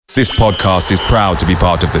This podcast is proud to be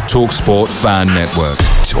part of the TalkSport Fan Network.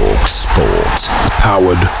 TalkSport.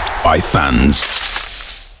 Powered by fans.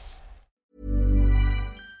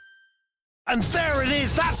 And there it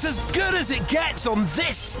is, that's as good as it gets on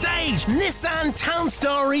this stage. Nissan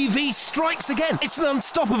Townstar EV strikes again. It's an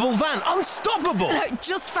unstoppable van, unstoppable.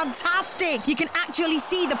 Just fantastic. You can actually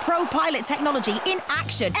see the ProPilot technology in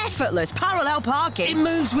action. Effortless parallel parking. It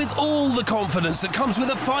moves with all the confidence that comes with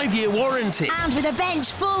a 5-year warranty. And with a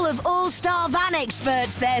bench full of all-star van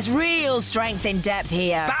experts, there's real strength in depth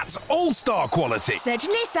here. That's all-star quality. Search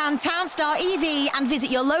Nissan Townstar EV and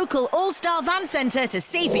visit your local all-star van centre to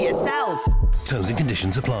see for yourself. Terms and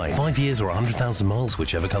conditions apply. 5 years or 100,000 miles,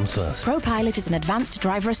 whichever comes first. ProPilot is an advanced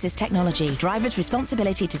driver assist technology. Driver's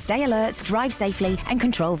responsibility to stay alert, drive safely and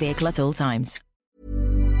control vehicle at all times.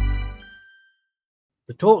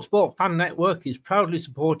 The TalkSport Fan Network is proudly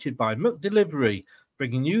supported by McDelivery,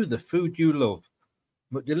 bringing you the food you love.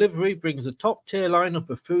 McDelivery brings a top-tier lineup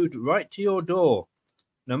of food right to your door.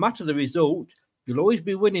 No matter the result, you'll always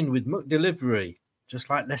be winning with McDelivery, just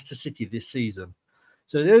like Leicester City this season.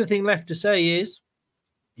 So the only thing left to say is,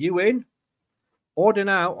 you win. Order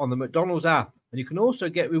now on the McDonald's app, and you can also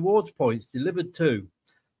get rewards points delivered too.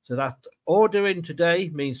 So that ordering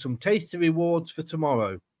today means some tasty rewards for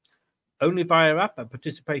tomorrow. Only via app at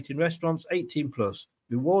participating restaurants, 18+.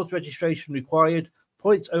 Rewards registration required.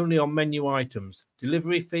 Points only on menu items.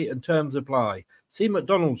 Delivery fee and terms apply. See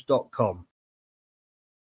mcdonalds.com.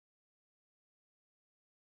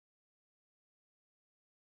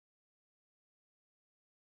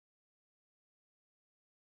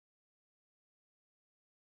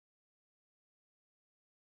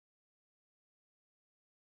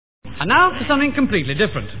 And now for something completely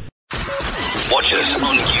different. Watch us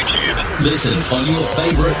on YouTube. Listen on your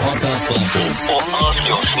favourite podcast platform. Or ask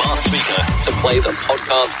your smart speaker to play the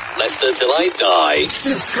podcast Leicester Till I Die.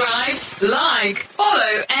 Subscribe, like,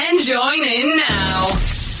 follow, and join in now.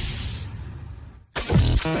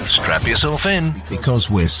 Strap yourself in. Because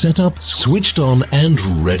we're set up, switched on, and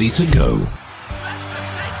ready to go.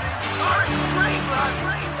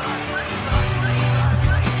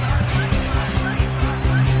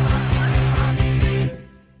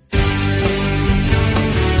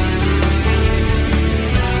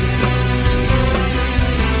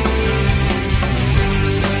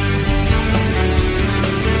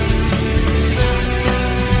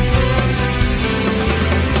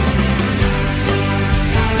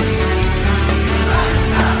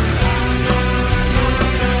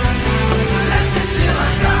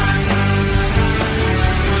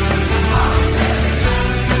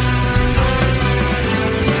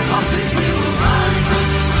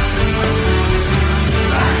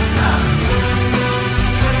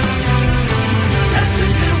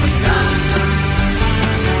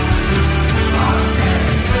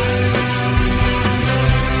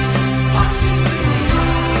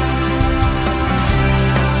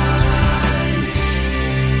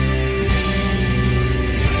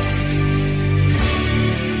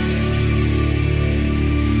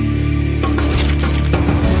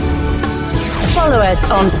 Follow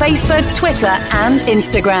us on Facebook, Twitter and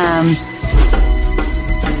Instagram.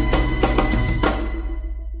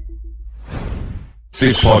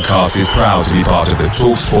 This podcast is proud to be part of the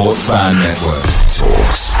TalkSport Fan Network.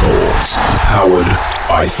 TalkSport. Powered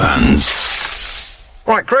by fans.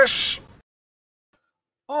 Right, Chris.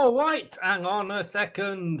 All right, hang on a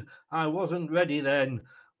second. I wasn't ready then.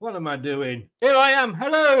 What am I doing? Here I am.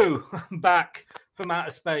 Hello. I'm back from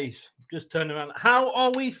outer space. Just turn around. How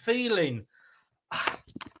are we feeling?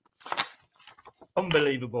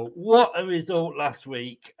 Unbelievable. What a result last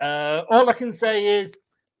week. All I can say is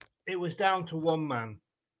it was down to one man.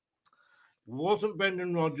 Wasn't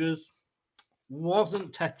Brendan Rodgers.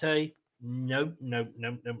 Wasn't Tete. No.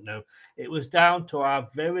 It was down to our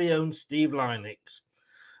very own Steve Lynix,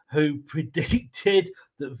 who predicted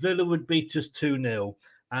that Villa would beat us 2-0.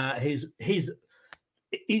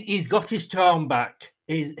 He's got his charm back.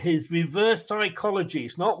 His reverse psychology,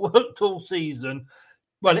 it's not worked all season.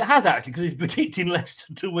 Well, it has actually, because he's predicting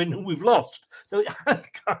Leicester to win and we've lost. So it has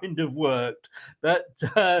kind of worked. But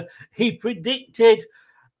he predicted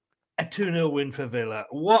a 2-0 win for Villa.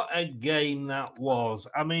 What a game that was.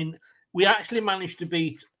 I mean, we actually managed to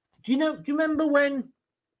beat... Do you remember when...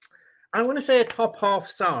 I'm going to say a top half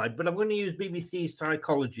side, but I'm going to use BBC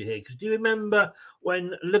psychology here. Because do you remember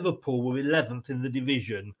when Liverpool were 11th in the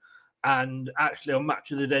division? And actually, on Match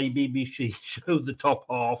of the Day, BBC showed the top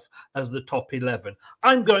half as the top 11.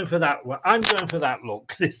 I'm going for that one. I'm going for that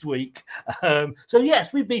look this week. So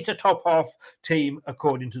yes, we beat a top half team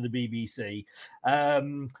according to the BBC.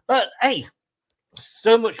 But hey,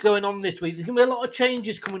 So much going on this week. There's going to be a lot of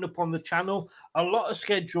changes coming up on the channel, a lot of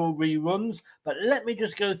schedule reruns. But let me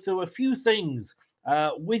just go through a few things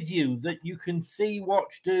with you that you can see,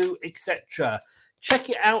 watch, do, etc. Check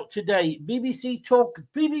it out today. BBC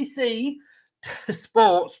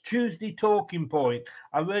Sports Tuesday Talking Point.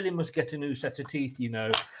 I really must get a new set of teeth, you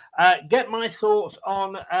know. Get my thoughts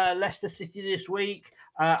on Leicester City this week.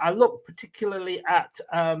 I look particularly at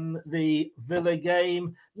the Villa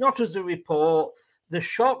game, not as a report. The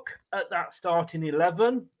shock at that starting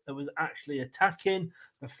 11 that was actually attacking.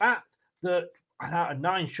 The fact that out of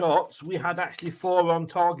 9 shots, we had actually 4 on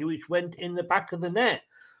target, which went in the back of the net.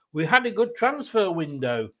 We had a good transfer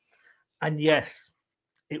window. And yes,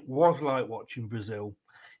 it was like watching Brazil.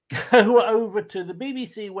 Go over to the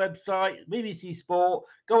BBC website, BBC Sport,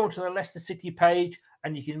 go onto the Leicester City page,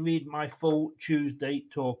 and you can read my full Tuesday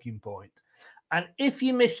talking point. And if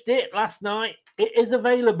you missed it last night, it is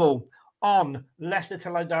available on Leicester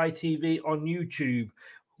Till I Die TV on YouTube.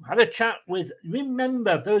 I had a chat with,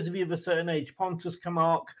 remember, those of you of a certain age, Pontus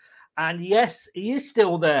Kamark, and yes, he is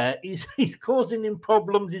still there. He's causing him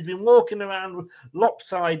problems. He's been walking around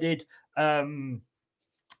lopsided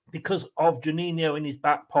because of Juninho in his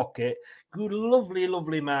back pocket. Good, lovely,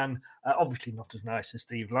 lovely man. Obviously not as nice as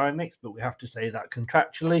Steve Lynex, but we have to say that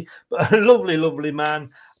contractually. But a lovely, lovely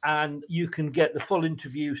man. And you can get the full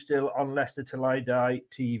interview still on Leicester Till I Die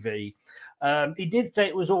TV. He did say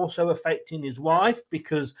it was also affecting his wife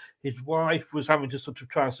because his wife was having to sort of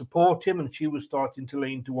try and support him and she was starting to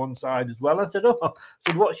lean to one side as well. I said,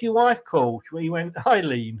 what's your wife called? He went,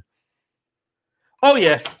 Eileen. Oh,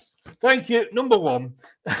 yes. Thank you. Number one.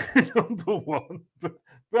 Number one.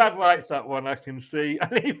 Brad likes that one, I can see.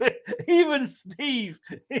 And even Steve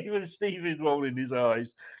is rolling his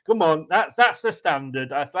eyes. Come on, that's the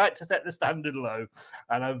standard. I like to set the standard low.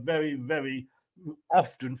 And I very, very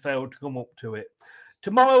often fail to come up to it.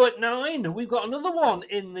 Tomorrow at 9, we've got another one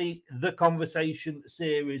in the Conversation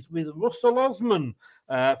series with Russell Osman.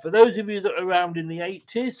 For those of you that are around in the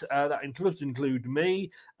 80s, that include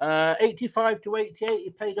me, 85 to 88, he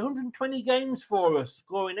played 120 games for us,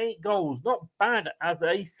 scoring 8 goals. Not bad as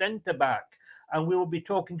a centre-back. And we will be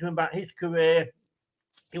talking to him about his career.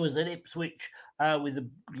 He was at Ipswich with the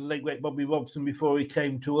late great Bobby Robson before he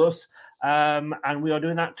came to us. And we are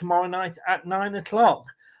doing that tomorrow night at 9 o'clock.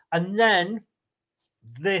 And then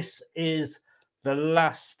this is the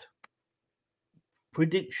last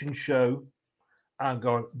prediction show. I'm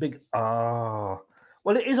going big. Well,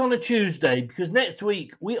 it is on a Tuesday because next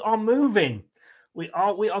week we are moving. We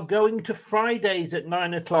are going to Fridays at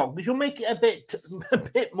 9 o'clock, which will make it a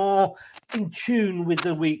bit more in tune with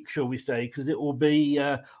the week, shall we say? Because it will be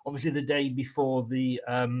obviously the day before the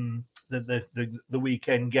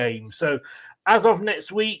weekend game. So, as of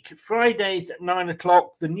next week, Fridays at 9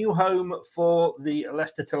 o'clock, the new home for the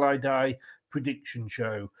Leicester Till I Die prediction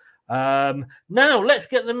show. Now let's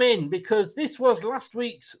get them in because this was last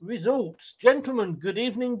week's results, gentlemen. Good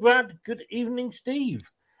evening, Brad. Good evening,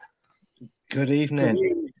 Steve. Good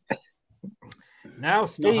evening. Now,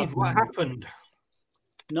 Steve, what happened?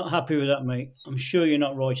 Not happy with that, mate. I'm sure you're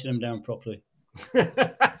not writing them down properly.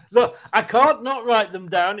 Look, I can't not write them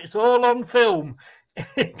down. It's all on film.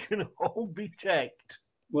 It can all be checked.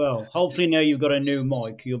 Well, hopefully now you've got a new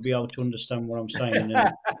mic, you'll be able to understand what I'm saying.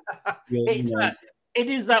 It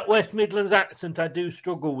is that West Midlands accent I do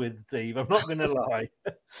struggle with, Steve. I'm not going to lie.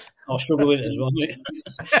 I'll struggle with it as well.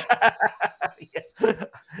 Yeah.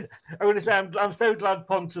 I'm going to say I'm so glad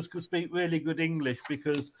Pontus could speak really good English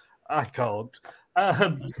because I can't.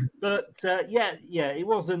 It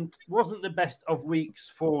wasn't the best of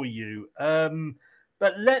weeks for you.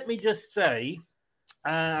 But let me just say,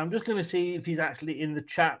 I'm just going to see if he's actually in the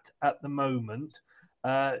chat at the moment.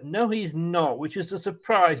 No, he's not, which is a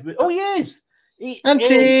surprise. But he is. He is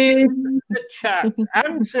in the chat.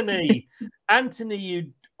 Anthony,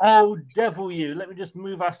 you old devil, you. Let me just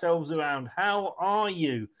move ourselves around. How are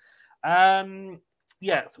you?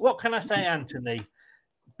 Yes. What can I say, Anthony?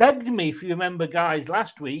 Begged me, if you remember, guys,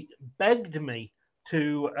 last week, begged me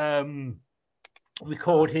to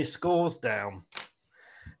record his scores down.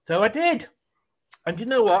 So I did. And you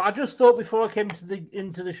know what? I just thought before I came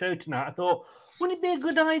into the show tonight, I thought, wouldn't it be a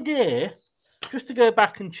good idea just to go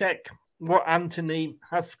back and check what Anthony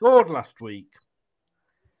has scored last week?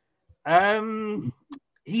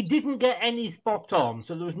 He didn't get any spot on,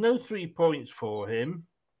 so there was no 3 points for him.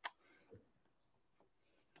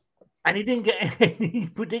 And he didn't get any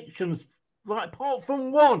predictions right, apart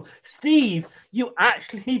from one. Steve, you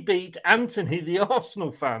actually beat Anthony, the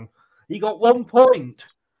Arsenal fan. He got 1 point.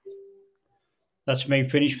 That's me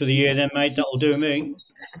finished for the year then, mate. That'll do me.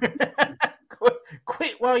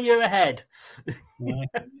 Quit while you're ahead. Yeah.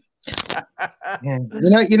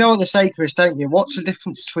 You know what they say, Chris, don't you? What's the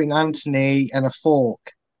difference between Anthony and a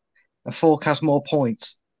fork? A fork has more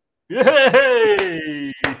points.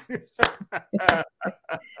 Yay! Do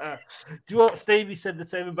you know what Stevie said the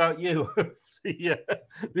same about you? Yeah,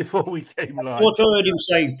 before we came live. I thought I heard him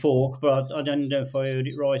say pork, but I don't know if I heard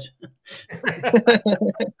it right.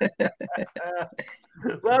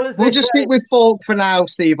 We'll just stick with fork for now,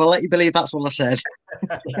 Steve. I'll let you believe that's what I said.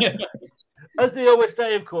 As they always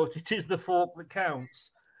say, of course, it is the fork that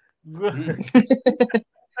counts.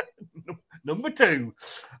 Number 2.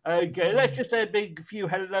 Okay, let's just say a big few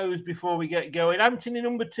hellos before we get going. Anthony,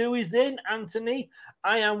 number 2 is in. Anthony,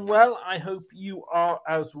 I am well. I hope you are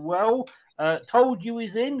as well. Told you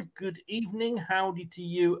is in. Good evening. Howdy to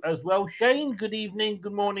you as well. Shane, good evening,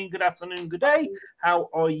 good morning, good afternoon, good day. How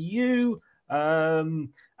are you?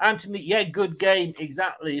 Anthony, yeah, good game.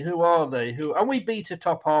 Exactly. Who are they? And we beat a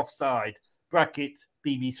top half side. Brackets,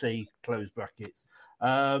 BBC, close brackets.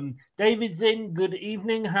 David's in. Good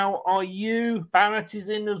evening. How are you? Barrett is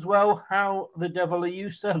in as well. How the devil are you,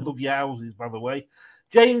 sir? Love your houses, by the way.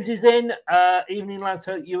 James is in. Evening, lads.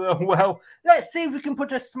 Hope you are well. Let's see if we can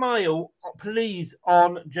put a smile, please,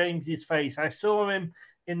 on James's face. I saw him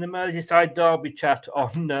in the Merseyside Derby chat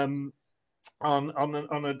on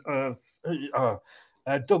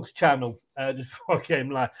Doug's channel just before I came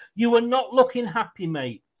live. You were not looking happy,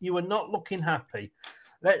 mate. You were not looking happy.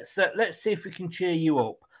 Let's see if we can cheer you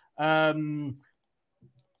up.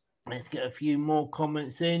 Let's get a few more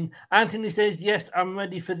comments in. Anthony says, "Yes, I'm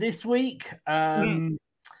ready for this week."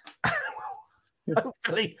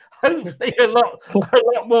 Hopefully, a lot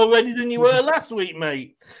more ready than you were last week,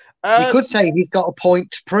 mate. You could say he's got a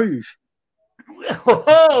point to prove.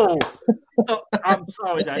 Oh, I'm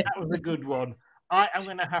sorry, Dave. That was a good one. I'm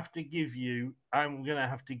going to have to give you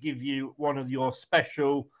one of your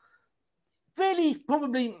special, really,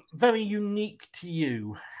 probably very unique to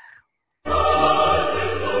you.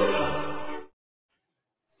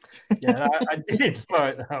 Yeah, I did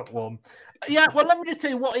like that one. Yeah, well, let me just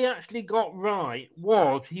tell you what he actually got right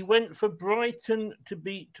was he went for Brighton to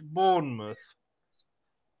beat Bournemouth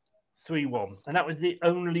 3-1, and that was the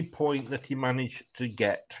only point that he managed to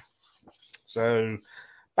get. So,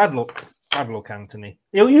 bad luck, Anthony.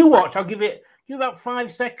 You watch. I'll give it about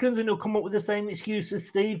 5 seconds, and he'll come up with the same excuse as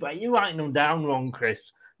Steve. You're writing them down wrong,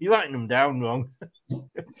 Chris. You're writing them down wrong.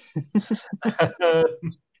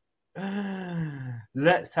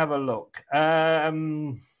 Let's have a look.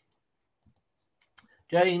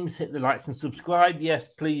 James, hit the likes and subscribe. Yes,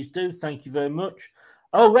 please do. Thank you very much.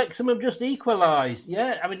 Oh, Wrexham have just equalised.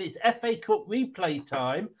 Yeah, I mean, it's FA Cup replay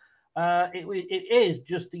time. It is,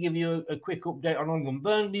 just to give you a quick update on all of them.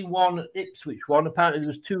 Burnley 1, Ipswich 1. Apparently, there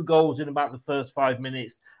was 2 goals in about the first 5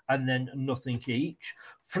 minutes and then nothing each.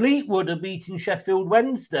 Fleetwood are beating Sheffield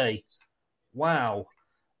Wednesday. Wow.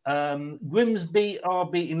 Grimsby are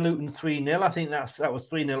beating Luton 3-0. I think that was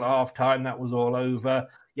 3-0 at half time. That was all over.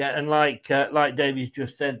 Yeah, and like Davies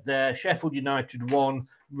just said there, Sheffield United 1,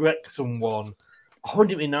 Wrexham 1.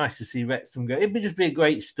 Wouldn't it be nice to see Wrexham go? It'd just be a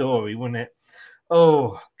great story, wouldn't it?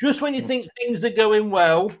 Oh, just when you think things are going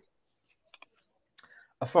well,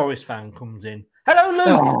 a Forest fan comes in. Hello, Luke.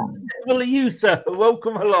 Oh. Well, are you, sir?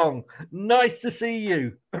 Welcome along. Nice to see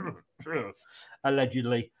you.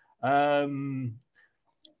 Allegedly.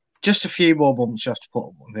 Just a few more bumps you have to put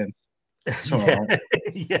up with him. It's all right.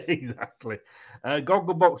 Yeah, exactly.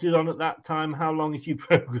 Gogglebox is on at that time. How long is your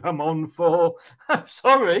program on for? I'm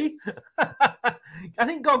sorry. I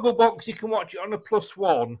think Gogglebox, you can watch it on a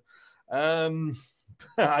 +1.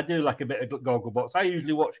 I do like a bit of Gogglebox. I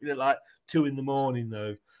usually watch it at like 2 a.m,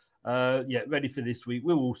 though. Yeah, ready for this week.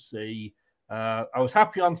 We will see. I was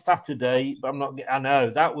happy on Saturday, but I'm not. I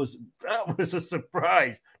know that was a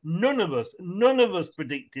surprise. None of us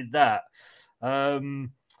predicted that.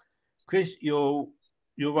 Chris, you're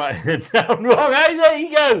writing it down wrong. Hey, there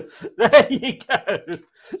you go. There you go.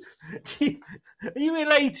 Are you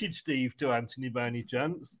related, Steve, to Anthony by any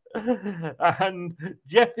chance? And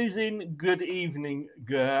Jeff is in. Good evening.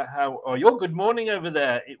 How are you? Good morning over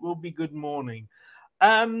there. It will be good morning.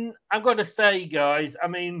 I've got to say, guys, I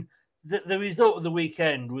mean, the result of the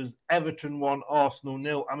weekend was Everton 1, Arsenal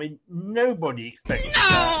 0. I mean, nobody expected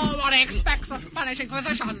that. Nobody expects a Spanish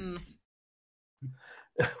Inquisition.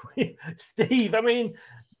 Steve, I mean,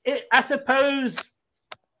 I suppose.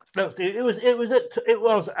 Look, Steve, it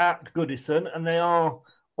was at Goodison, and they are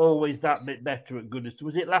always that bit better at Goodison.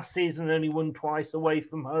 Was it last season? They only won twice away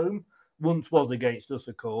from home. Once was against us,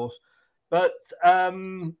 of course. But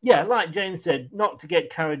yeah, like James said, not to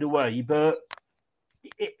get carried away, but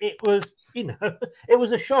it was, it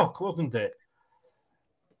was a shock, wasn't it?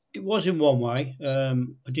 It was in one way.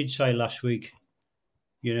 I did say last week,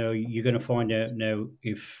 you're going to find out now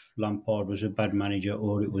if Lampard was a bad manager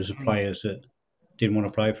or it was the players that didn't want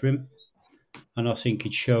to play for him. And I think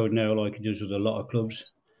it showed now, like it does with a lot of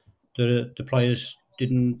clubs, that the players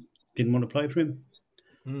didn't want to play for him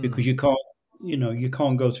because you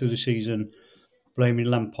can't go through the season blaming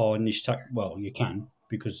Lampard and his well, you can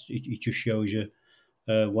because it just shows you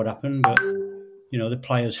what happened. But the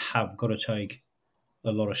players have got to take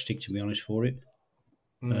a lot of stick, to be honest, for it.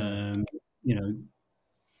 But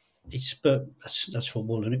that's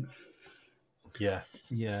football, isn't it? Yeah.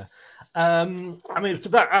 I mean,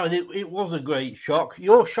 it was a great shock.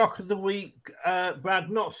 Your shock of the week, Brad,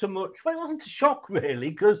 not so much. Well, it wasn't a shock, really,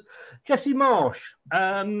 because Jesse Marsch.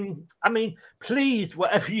 I mean, please,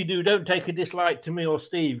 whatever you do, don't take a dislike to me or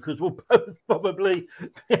Steve, because we'll both probably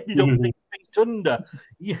ended up 6 feet under.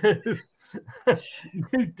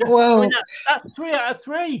 Well, that's 3 out of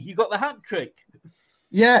 3. You got the hat trick.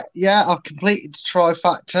 Yeah, I completed the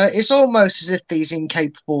trifecta. It's almost as if these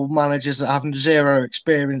incapable managers that have zero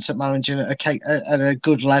experience at managing at a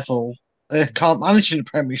good level can't manage in the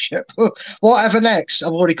Premiership. Whatever next,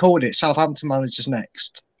 I've already called it. Southampton manager's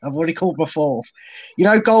next. I've already called my fourth.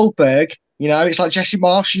 Goldberg, it's like Jesse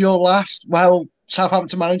Marsch, you're last. Well,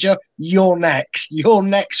 Southampton manager, you're next. You're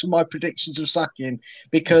next for my predictions of sacking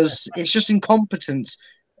because it's just incompetence.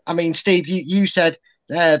 I mean, Steve, you said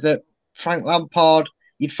there that Frank Lampard,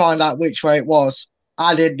 you'd find out which way it was.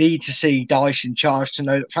 I didn't need to see Dyche in charge to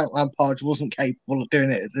know that Frank Lampard wasn't capable of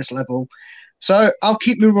doing it at this level. So I'll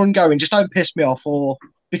keep my run going. Just don't piss me off, or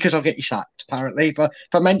because I'll get you sacked, apparently. If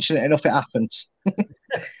I mention it enough, it happens.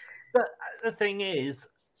 But the thing is,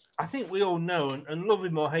 I think we all know, and love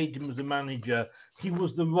him or hate him as a manager, he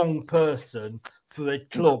was the wrong person for a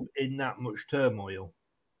club in that much turmoil.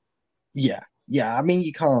 Yeah. I mean,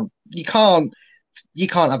 you can't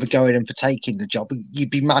have a go at him for taking the job.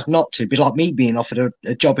 You'd be mad not to. It'd be like me being offered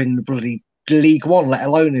a job in the bloody League One, let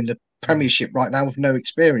alone in the Premiership right now with no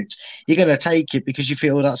experience. You're going to take it because you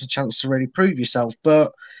feel that's a chance to really prove yourself.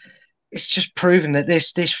 But it's just proven that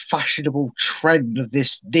this fashionable trend of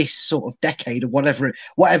this sort of decade or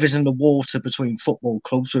whatever's in the water between football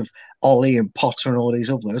clubs with Ollie and Potter and all these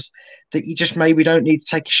others, that you just maybe don't need to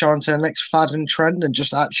take a shine to the next fad and trend and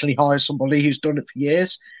just actually hire somebody who's done it for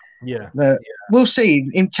years. We'll see.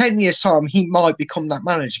 In 10 years' time, he might become that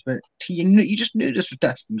manager, but you just knew this was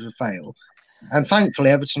destined to fail. And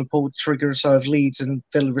thankfully, Everton have pulled the trigger, and so have Leeds and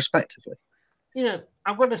Villa, respectively.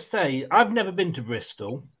 I've got to say, I've never been to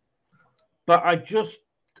Bristol, but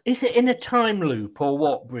is it in a time loop or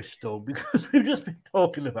what, Bristol? Because we've just been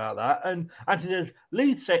talking about that. And actually, there's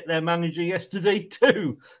Leeds sacked their manager yesterday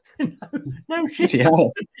too. No shit. Yeah.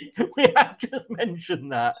 We have just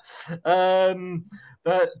mentioned that.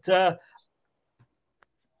 But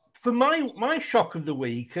for my shock of the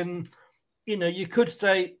week, and you could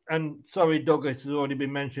say, and sorry, Douglas has already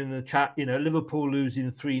been mentioned in the chat, Liverpool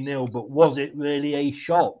losing 3-0, but was it really a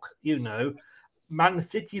shock? Man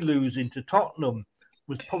City losing to Tottenham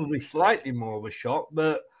was probably slightly more of a shock,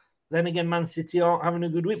 but then again, Man City aren't having a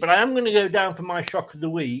good week. But I am going to go down for my shock of the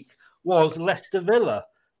week was Leicester Villa,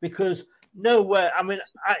 because nowhere, I mean,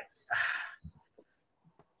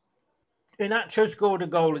 Inacho scored a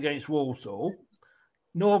goal against Walsall.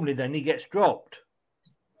 Normally, then he gets dropped.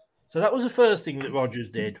 So that was the first thing that Rodgers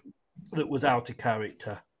did that was out of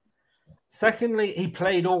character. Secondly, he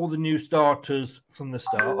played all the new starters from the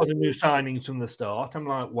start, or the new signings from the start. I'm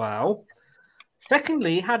like, wow.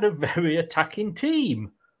 Secondly, he had a very attacking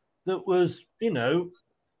team that was,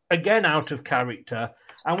 again, out of character.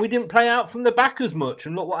 And we didn't play out from the back as much.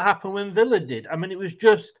 And look what happened when Villa did. I mean, it was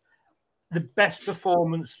just the best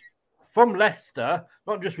performance from Leicester,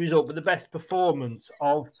 not just result, but the best performance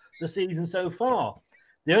of the season so far.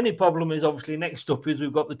 The only problem is obviously next up is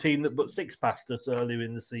we've got the team that put 6 past us earlier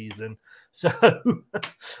in the season. So,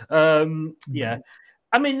 yeah.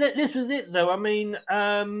 I mean, this was it, though. I mean,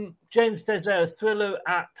 James says there, a thriller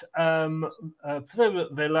at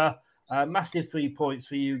Villa, massive 3 points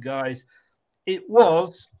for you guys. It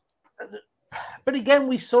was, but again,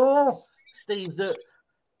 we saw, Steve, that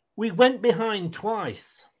we went behind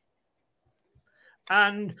twice.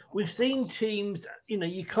 And we've seen teams,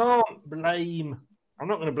 you can't blame, I'm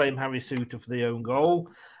not going to blame Harry Souttar for the own goal,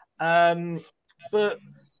 but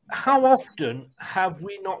how often have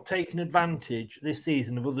we not taken advantage this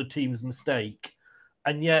season of other teams' mistake?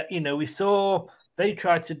 And yet, we saw they've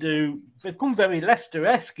come very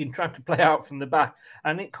Leicester-esque in trying to play out from the back,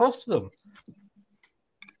 and it cost them.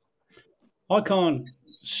 I can't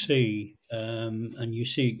see, and you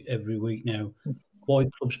see every week now, why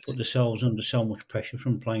clubs put themselves under so much pressure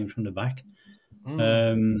from playing from the back.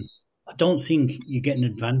 I don't think you get an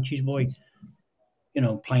advantage by,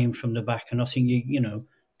 playing from the back. And I think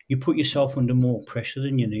you put yourself under more pressure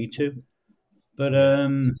than you need to. But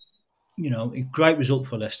a great result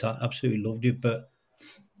for Leicester. Absolutely loved it. But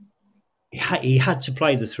he had to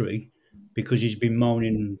play the three because he's been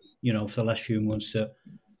moaning, for the last few months that,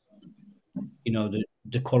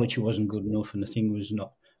 the quality wasn't good enough and the thing was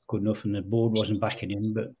not good enough and the board wasn't backing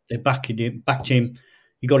him. But they backed him.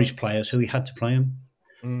 He got his player, so he had to play him.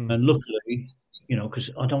 And luckily,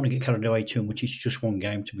 because I don't want to get carried away too much. It's just one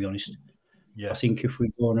game, to be honest. Yeah. I think if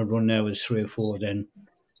we go on a run now with 3 or 4, then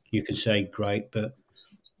you can say great. But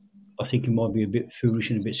I think it might be a bit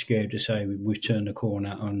foolish and a bit scared to say we've turned the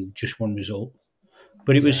corner on just one result.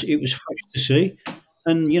 But it was fresh to see.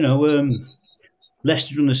 And,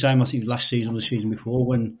 Leicester done the same, I think, last season or the season before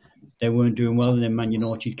when they weren't doing well. And then Man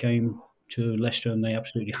United came to Leicester and they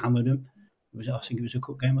absolutely hammered them. I think it was a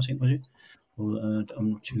cup game, was it? Well,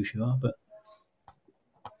 I'm not too sure. But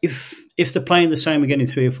if they're playing the same again in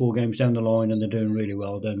 3 or 4 games down the line and they're doing really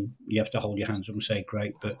well, then you have to hold your hands up and say,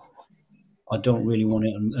 great. But I don't really want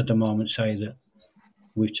to, at the moment, say that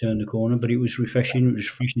we've turned the corner. But it was refreshing. It was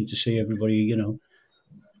refreshing to see everybody,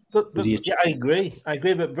 But yeah, I agree.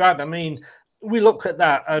 But Brad, I mean, we look at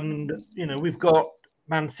that and, we've got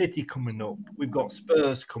Man City coming up. We've got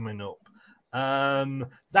Spurs coming up.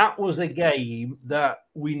 That was a game that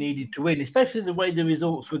we needed to win, especially the way the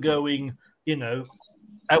results were going,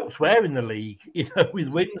 elsewhere in the league, with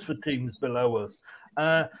wins for teams below us.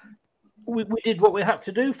 We did what we had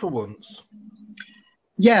to do for once.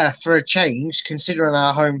 Yeah, for a change, considering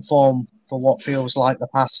our home form for what feels like the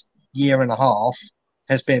past year and a half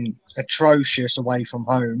has been atrocious away from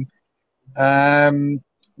home.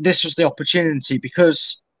 This was the opportunity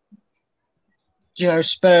because,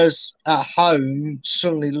 Spurs at home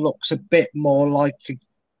suddenly looks a bit more like a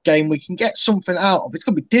game we can get something out of. It's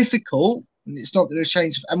going to be difficult and it's not going to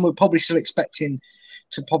change. And we're probably still expecting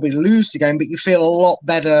to probably lose the game, but you feel a lot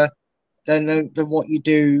better than what you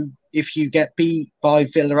do if you get beat by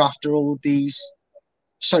Villa after all these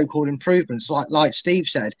so-called improvements. Like Steve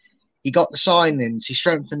said, he got the signings, he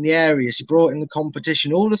strengthened the areas, he brought in the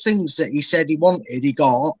competition, all the things that he said he wanted, he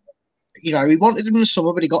got. He wanted them in the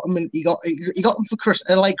summer, but he got them. He got them for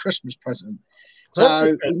a late Christmas present.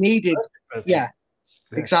 So he needed,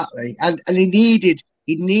 exactly, and he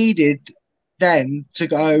needed then to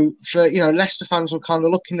go for. Leicester fans were kind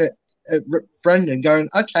of looking at Brendan, going,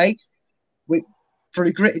 okay, we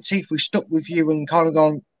through gritted teeth, we stuck with you and kind of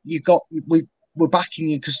gone. We're backing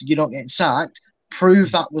you because you're not getting sacked.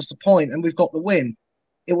 Prove that was the point, and we've got the win.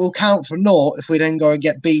 It will count for naught if we then go and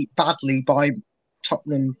get beat badly by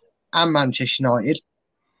Tottenham and Manchester United.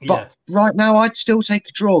 But right now, I'd still take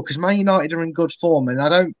a draw because Man United are in good form, and I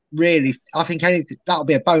think anything that'll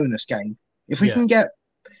be a bonus game. If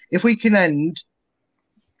we can end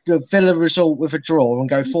the Villa result with a draw and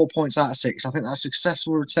go 4 points out of 6, I think that's a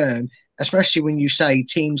successful return, especially when you say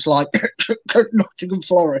teams like Nottingham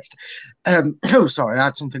Forest. Sorry, I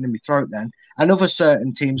had something in my throat then. And other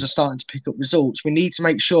certain teams are starting to pick up results. We need to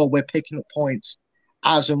make sure we're picking up points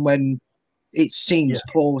as and when it seems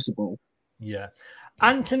plausible. Yeah.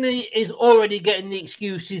 Anthony is already getting the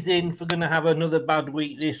excuses in for going to have another bad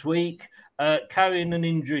week this week. Carrying an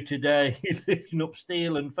injury today, lifting up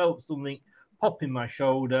steel and felt something pop in my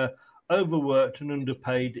shoulder, overworked and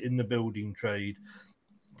underpaid in the building trade.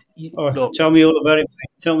 Tell me all about it.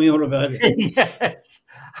 Tell me all about it. Yes.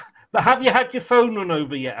 But have you had your phone run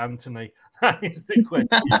over yet, Anthony? That is the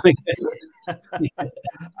question.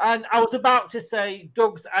 And I was about to say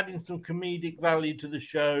Doug's adding some comedic value to the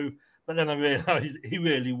show, but then I realised he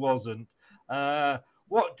really wasn't.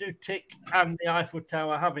 What do Tick and the Eiffel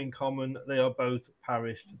Tower have in common? They are both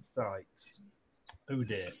Paris sites. Oh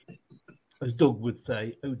dear. As Doug would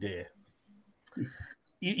say, oh dear.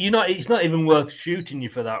 It's not even worth shooting you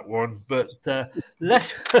for that one, but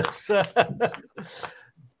let us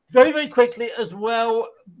very, very quickly as well.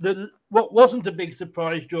 What wasn't a big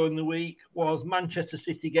surprise during the week was Manchester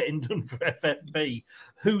City getting done for FFP.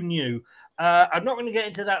 Who knew? I'm not going to get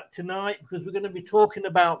into that tonight because we're going to be talking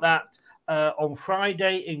about that on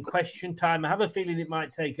Friday in question time. I have a feeling it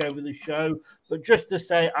might take over the show, but just to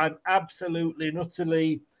say I'm absolutely and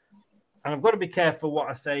utterly, and I've got to be careful what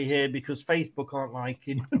I say here because Facebook aren't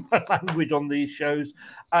liking my language on these shows.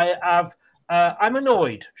 I'm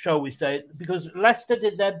annoyed, shall we say, because Leicester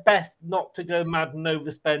did their best not to go mad and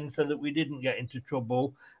overspend so that we didn't get into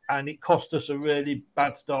trouble, and it cost us a really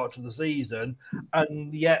bad start to the season.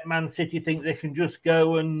 And yet Man City think they can just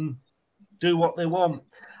go and do what they want.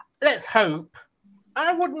 Let's hope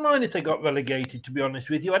I wouldn't mind if they got relegated, to be honest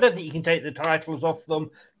with you. I don't think you can take the titles off them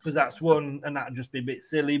because that's one, and that'd just be a bit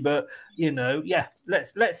silly. But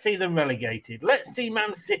let's see them relegated. Let's see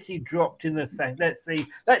Man City dropped in the second.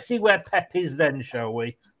 Let's see where Pep is then, shall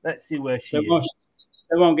we? Let's see where she is.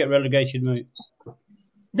 They won't get relegated, mate.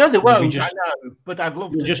 No, they won't. I know, but I'd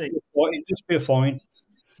love to see. It'll just be a fine.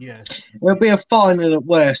 Yeah, it'll be a fine, and at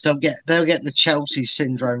worst, they'll get the Chelsea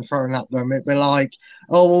syndrome thrown at them. It'll be like,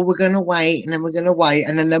 oh well, we're going to wait, and then we're going to wait,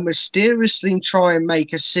 and then they'll mysteriously try and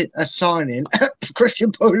make a signing for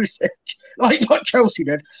Christian Pulisic, like what Chelsea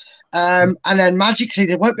did, and then magically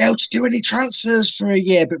they won't be able to do any transfers for a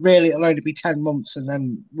year, but really it'll only be 10 months, and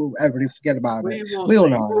then everybody forget about it. We all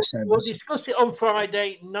know. We'll discuss it on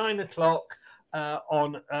Friday, 9:00.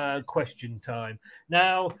 On question time.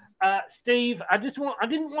 Now, Steve, I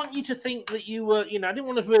didn't want you to think that you were, I didn't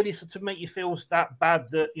want to really sort of make you feel that bad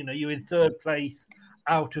that, you're in third place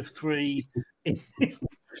out of 3.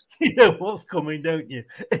 You know what's coming, don't you?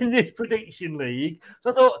 In this prediction league.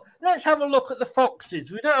 So I thought, let's have a look at the Foxes.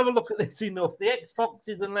 We don't have a look at this enough. The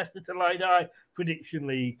ex-Foxes and Leicester Till I Die prediction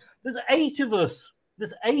league. There's 8 of us.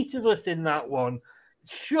 There's 8 of us in that one.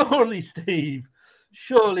 Surely, Steve,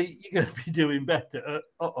 you're going to be doing better.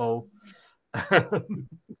 Uh-oh. I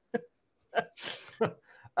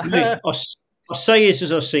say it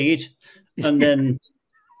as I see it, and then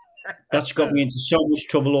that's got me into so much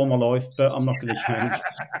trouble all my life, but I'm not going to change.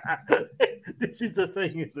 This is the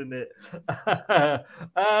thing, isn't it?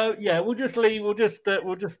 We'll just leave.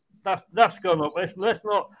 That's gone up. Let's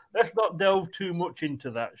not delve too much into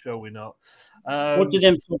that, shall we not? What do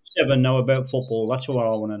them top 7 know about football? That's what I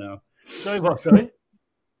want to know. Sorry?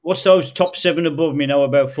 What's those top 7 above me know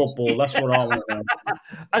about football? That's what I want to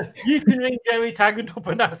know. You can ring Jerry Taggart up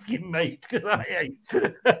and ask him, mate, because I ain't.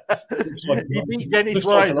 He beat Dennis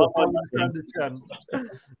Wise up on the standard chance.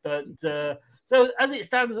 But so as it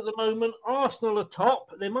stands at the moment, Arsenal are top.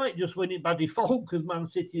 They might just win it by default because Man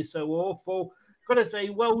City is so awful. Got to say,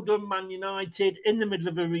 well done, Man United, in the middle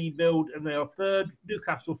of a rebuild, and they are 3rd.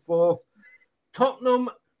 Newcastle 4th. Tottenham,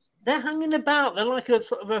 they're hanging about. They're like a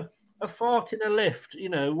sort of a fart in a lift,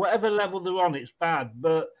 whatever level they're on, it's bad.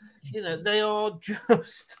 But, they are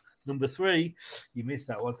just number 3. You missed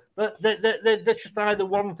that one. But they're just either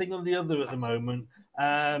one thing or the other at the moment.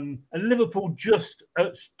 And Liverpool just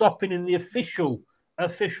stopping in the official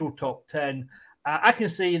top 10. I can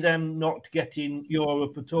see them not getting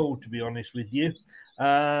Europe at all, to be honest with you.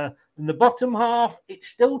 In the bottom half, it's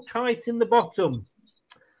still tight in the bottom.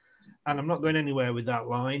 And I'm not going anywhere with that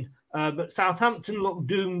line. But Southampton look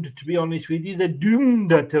doomed, to be honest with you. They're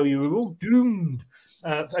doomed, I tell you. We're all doomed.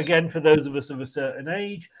 Again, for those of us of a certain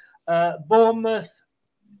age. Bournemouth,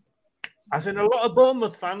 as in a lot of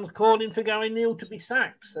Bournemouth fans calling for Gary Neal to be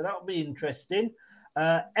sacked. So that'll be interesting.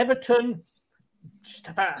 Everton, just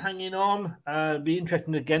about hanging on. Be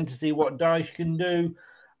interesting again to see what Dyche can do.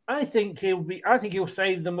 I think he'll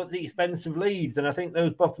save them at the expense of Leeds. And I think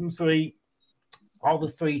those bottom 3 are the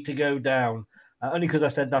 3 to go down. Only because I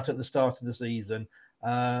said that at the start of the season.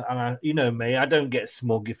 And you know me, I don't get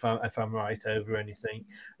smug if I'm right over anything.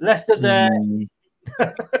 Leicester there.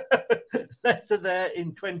 Leicester there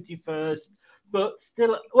in 21st. But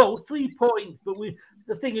still, 3 points. But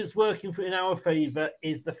the thing that's working in our favour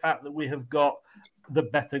is the fact that we have got the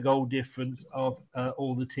better goal difference of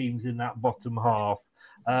all the teams in that bottom half.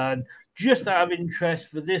 And just out of interest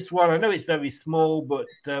for this one, I know it's very small, but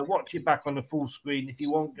watch it back on the full screen if you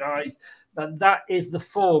want, guys. That is the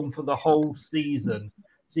form for the whole season.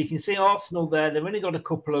 So you can see Arsenal there. They've only got a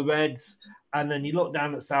couple of reds. And then you look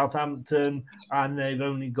down at Southampton, and they've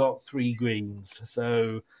only got 3 greens.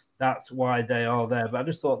 So that's why they are there. But I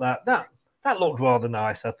just thought that looked rather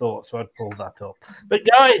nice, I thought. So I'd pull that up. But,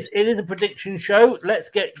 guys, it is a prediction show. Let's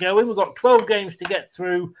get going. We've got 12 games to get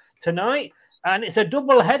through tonight. And it's a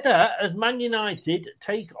double header as Man United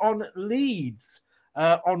take on Leeds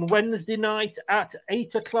on Wednesday night at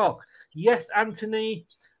 8:00. Yes, Anthony,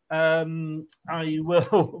 I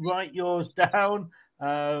will write yours down.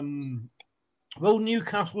 Will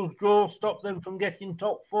Newcastle's draw stop them from getting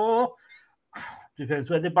top 4? Depends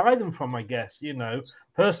where they buy them from, I guess.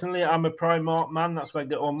 Personally, I'm a Primark man. That's where I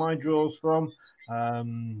get all my draws from.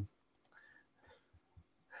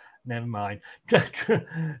 Never mind.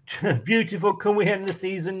 Beautiful. Can we end the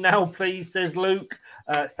season now, please? Says Luke.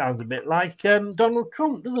 Sounds a bit like Donald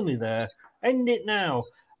Trump, doesn't he? There. End it now.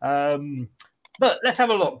 But let's have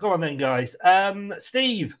a look. Go on then, guys.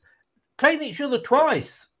 Steve, playing each other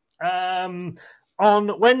twice on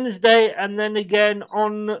Wednesday and then again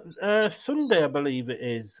on Sunday, I believe it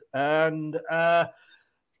is. And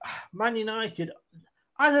Man United,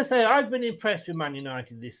 as I say, I've been impressed with Man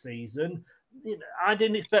United this season. I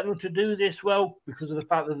didn't expect them to do this well because of the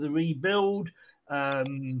fact of the rebuild.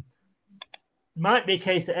 Might be a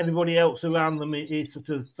case that everybody else around them is sort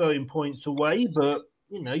of throwing points away, but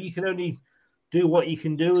you can only do what you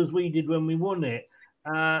can do, as we did when we won it.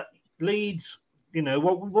 Leeds,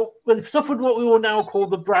 they've suffered what we will now call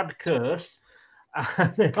the Brad curse.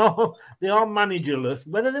 They are managerless.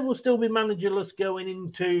 Whether they will still be managerless going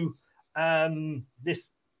into this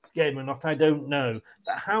game or not, I don't know.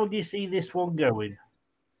 But how do you see this one going?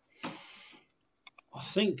 I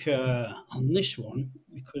think on this one,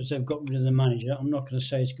 because they've got rid of the manager, I'm not going to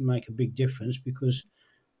say it's going to make a big difference because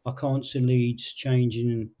I can't see Leeds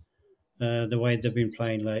changing the way they've been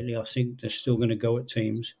playing lately. I think they're still going to go at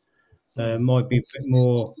teams. Might be a bit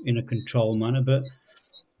more in a control manner, but,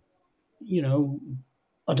 I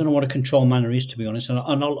don't know what a control manner is, to be honest. And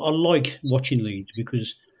I like watching Leeds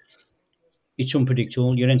because it's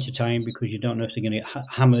unpredictable. You're entertained because you don't know if they're going to get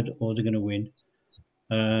hammered or they're going to win.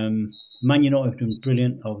 Man United have been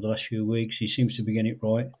brilliant over the last few weeks. He seems to be getting it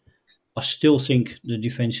right. I still think the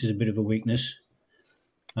defence is a bit of a weakness.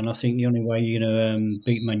 And I think the only way you're going to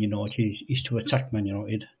beat Man United is to attack Man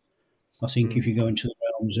United. I think if you go into the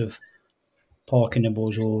realms of parking the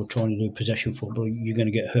balls or trying to do possession football, you're going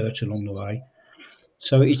to get hurt along the way.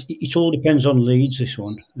 So it all depends on Leeds, this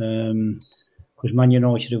one. Because Man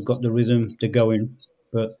United have got the rhythm, they're going.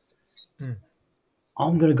 But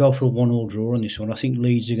I'm going to go for a 1-1 draw on this one. I think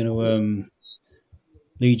Leeds are going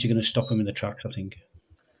to stop them in the tracks, I think.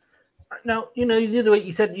 Now, the other way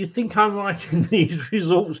you said you think I'm writing these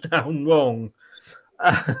results down wrong.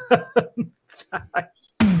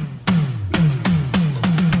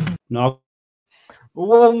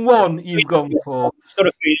 1-1 you've gone for. I've got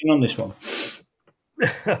a feeling on this one.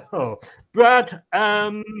 Brad,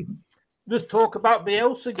 let's talk about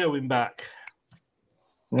Bielsa going back.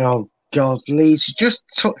 Oh, God, Leeds,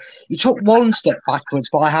 you took one step backwards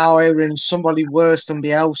by hiring somebody worse than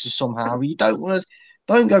Bielsa somehow. You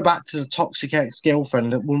don't go back to the toxic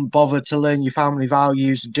ex-girlfriend that wouldn't bother to learn your family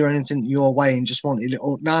values and do anything your way and just wanted it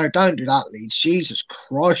all. No, don't do that, Leeds. Jesus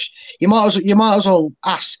Christ. You might as well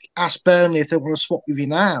ask Burnley if they want to swap with you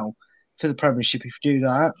now for the Premiership if you do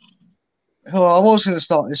that. Oh, I was going to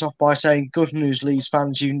start this off by saying good news, Leeds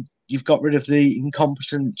fans, you've got rid of the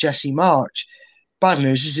incompetent Jesse March. Bad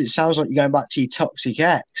news is it sounds like you're going back to your toxic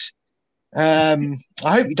ex. I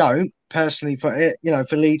hope you don't. Personally, for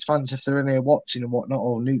Leeds fans, if they're in here watching and whatnot,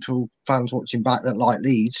 or neutral fans watching back that like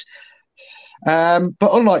Leeds.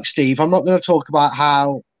 But unlike Steve, I'm not going to talk about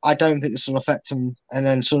how I don't think this will affect them, and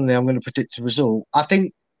then suddenly I'm going to predict the result. I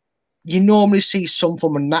think you normally see some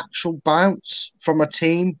form of natural bounce from a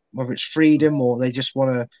team, whether it's freedom or they just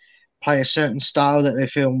want to play a certain style that they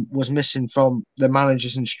feel was missing from the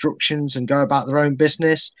manager's instructions and go about their own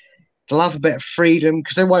business. They'll have a bit of freedom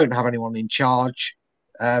because they won't have anyone in charge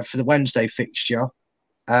for the Wednesday fixture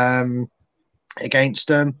against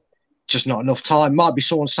them. Just not enough time. Might be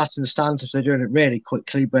someone sat in the stands if they're doing it really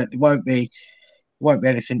quickly, but it won't be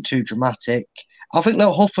anything too dramatic. I think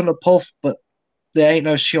they'll huff and a puff, but there ain't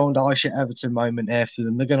no Sean Dyche at Everton moment here for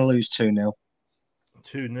them. They're going to lose 2-0.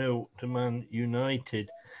 2-0 to Man United.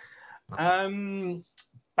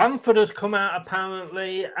 Bamford has come out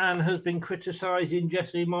apparently and has been criticising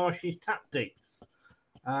Jesse Marsh's tactics.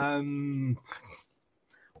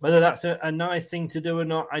 Whether that's a nice thing to do or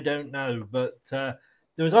not, I don't know. But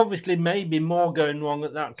there's obviously maybe more going wrong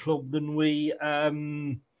at that club than we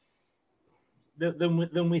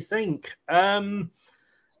think.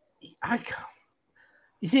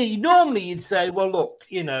 You see, normally you'd say, well, look,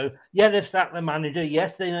 they've sacked the manager.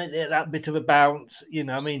 Yes, they get that bit of a bounce.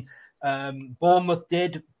 Bournemouth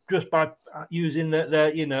did just by using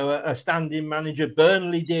a standing manager.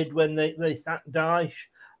 Burnley did when they sacked Dyche.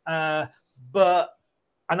 But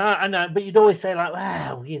you'd always say like,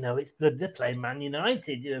 well, it's they're playing Man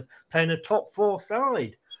United, playing a top four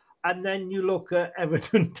side, and then you look at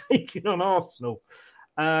Everton taking on Arsenal,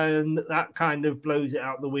 and that kind of blows it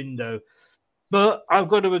out the window. But I've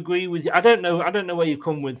got to agree with you. I don't know where you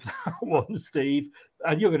come with that one, Steve,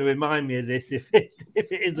 and you're going to remind me of this if it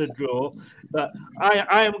is a draw. But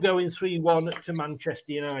I am going 3-1 to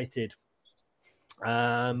Manchester United.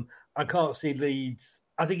 I can't see Leeds.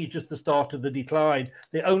 I think it's just the start of the decline.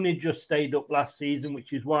 They only just stayed up last season,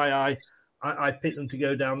 which is why I picked them to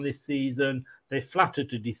go down this season. They flatter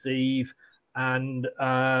to deceive, and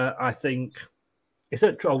I think it's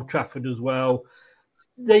at Old Trafford as well.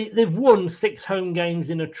 They've won 6 home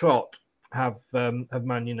games in a trot, have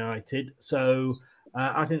Man United. So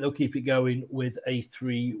I think they'll keep it going with a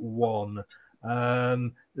 3-1.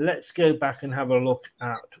 Let's go back and have a look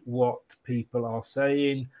at what people are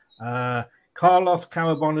saying. Carlos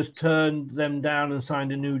Carabon has turned them down and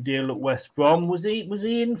signed a new deal at West Brom. Was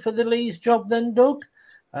he in for the Leeds job then, Doug?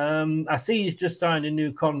 I see he's just signed a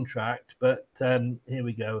new contract, but here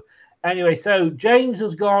we go. Anyway, so James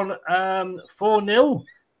has gone 4-0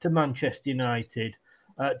 to Manchester United.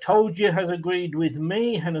 Told You has agreed with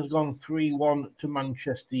me and has gone 3-1 to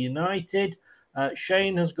Manchester United.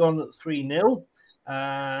 Shane has gone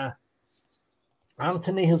 3-0.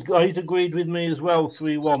 Anthony he's agreed with me as well,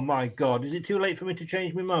 3-1. My God, is it too late for me to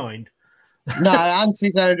change my mind? No,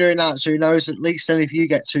 Anthony's only doing that so he knows at least then if you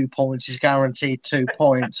get 2 points, he's guaranteed 2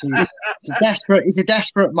 points. He's a desperate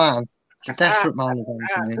man. He's a desperate man,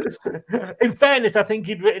 Anthony. In fairness, I think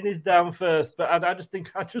he'd written his down first, but I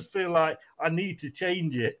just feel like I need to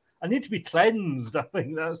change it. I need to be cleansed. I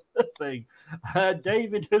think that's the thing.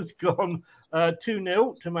 David has gone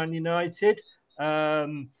 2-0 to Man United.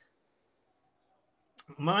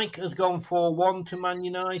 Mike has gone 4-1 to Man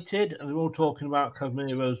United, and they're all talking about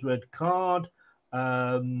Casemiro's red card.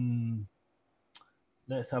 Let's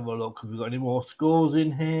have a look. Have we got any more scores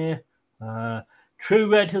in here?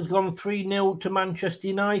 True Red has gone 3-0 to Manchester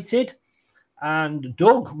United. And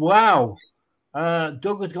Doug, wow.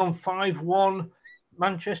 Doug has gone 5-1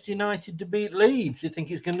 Manchester United to beat Leeds. You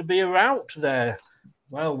think it's going to be a rout there?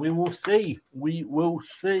 Well, we will see. We will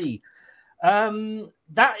see.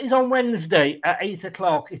 That is on Wednesday at 8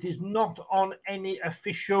 o'clock. It is not on any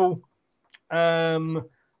official sites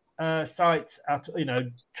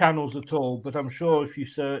channels at all. But I'm sure if you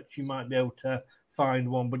search, you might be able to find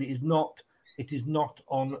one. But it is not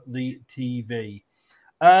on the TV.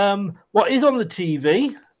 What is on the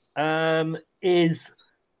TV is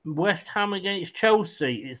West Ham against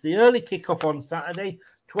Chelsea. It's the early kickoff on Saturday,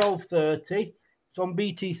 12:30. It's on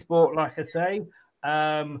BT Sport, like I say.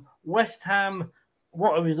 West Ham,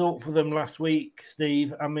 what a result for them last week,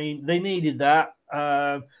 Steve. I mean, they needed that.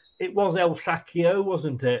 It was El Sacchio,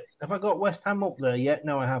 wasn't it? Have I got West Ham up there yet?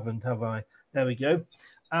 No, I haven't, have I? There we go.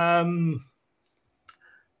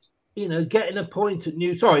 Getting a point at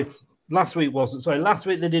last week wasn't. Sorry, last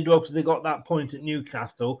week they did well because they got that point at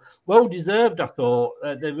Newcastle. Well deserved, I thought.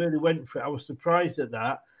 They really went for it. I was surprised at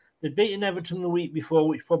that. They'd beaten Everton the week before,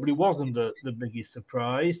 which probably wasn't the biggest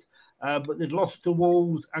surprise. But they'd lost to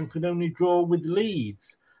Wolves and could only draw with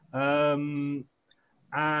Leeds. And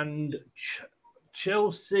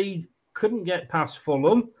Chelsea couldn't get past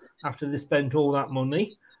Fulham after they spent all that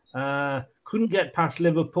money. Couldn't get past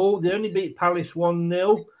Liverpool. They only beat Palace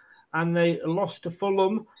 1-0. And they lost to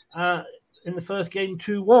Fulham in the first game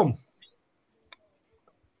 2-1.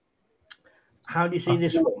 How do you see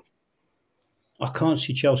this one? I can't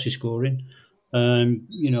see Chelsea scoring. I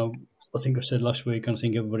think I said last week, and I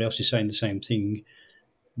think everybody else is saying the same thing.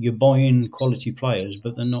 You're buying quality players,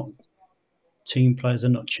 but they're not team players. They're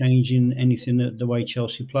not changing anything the way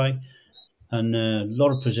Chelsea play. And a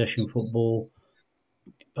lot of possession football.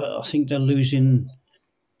 But I think they're losing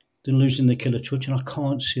the killer touch, and I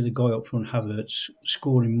can't see the guy up front, Havertz,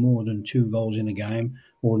 scoring more than 2 goals in a game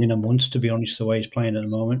or in a month, to be honest, the way he's playing at the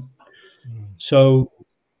moment. So,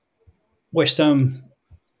 West Ham,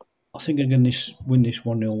 I think they're going to win this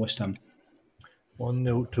 1-0 West Ham.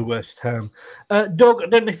 1-0 to West Ham. Doug, I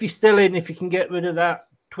don't know if you're still in, if you can get rid of that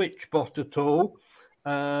Twitch bot at all.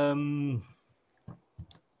 I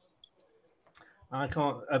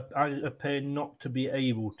can't. I appear not to be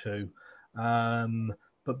able to.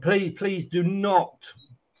 But please do not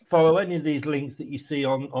follow any of these links that you see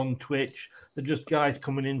on Twitch. They're just guys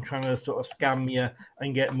coming in trying to sort of scam you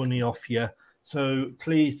and get money off you. So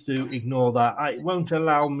please do ignore that. It won't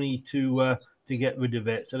allow me to get rid of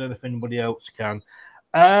it. So I don't know if anybody else can.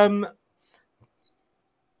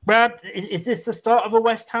 Brad, is this the start of a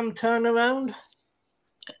West Ham turnaround?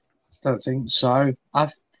 Don't think so. I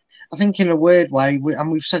think in a weird way,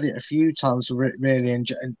 and we've said it a few times, really, and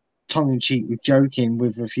tongue-in-cheek with joking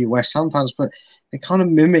with a few West Ham fans, but they kind of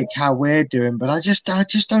mimic how we're doing. But I just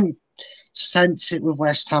don't sense it with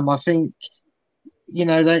West Ham. I think,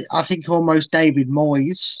 I think almost David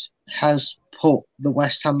Moyes has put the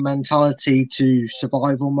West Ham mentality to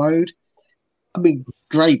survival mode. I mean,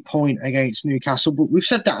 great point against Newcastle, but we've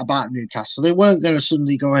said that about Newcastle. They weren't going to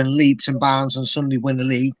suddenly go in leaps and bounds and suddenly win the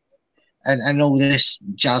league and all this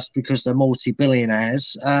jazz because they're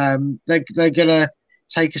multi-billionaires. They're going to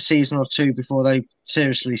take a season or two before they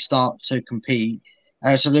seriously start to compete.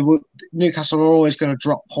 So Newcastle are always going to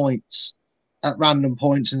drop points at random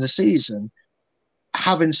points in the season.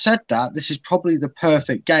 Having said that, this is probably the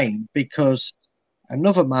perfect game because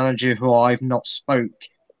another manager who I've not spoke,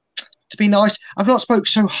 to be nice, I've not spoke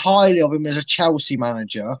so highly of him as a Chelsea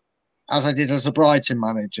manager as I did as a Brighton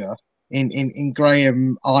manager in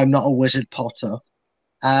Graham, I'm not a wizard Potter.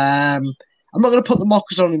 I'm not going to put the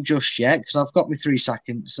mockers on him just yet because I've got my 3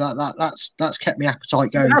 seconds. That's kept my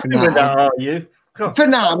appetite going for now. With that, are you? For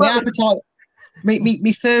now, my appetite,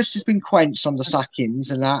 me thirst has been quenched on the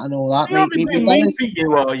sackings and that and all that. You're only being mean for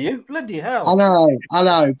you, are you? Bloody hell! I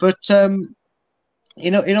know, but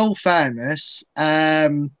in all fairness, I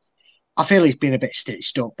feel he's been a bit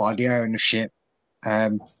stitched up by the ownership.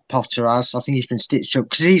 Potter has. I think he's been stitched up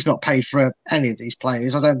because he's not paid for any of these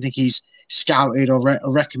players. I don't think he's scouted or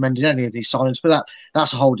recommended any of these signings, but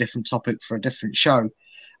that's a whole different topic for a different show.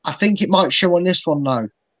 I think it might show on this one though,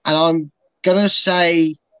 and I'm gonna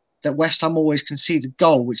say that West Ham always concede a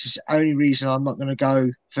goal, which is the only reason I'm not gonna go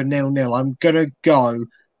for 0-0. I'm gonna go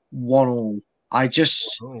 1-1.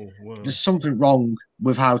 There's something wrong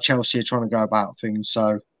with how Chelsea are trying to go about things.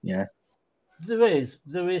 So yeah. There is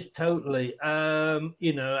totally. How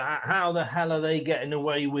the hell are they getting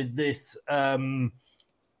away with this?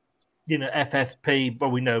 FFP,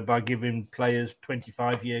 well, we know by giving players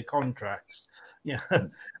 25-year contracts. Yeah,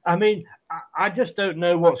 I mean, I just don't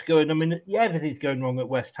know what's going on. I mean, yeah, everything's going wrong at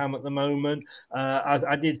West Ham at the moment.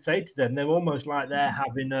 I did say to them, they're almost like they're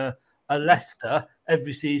having a Leicester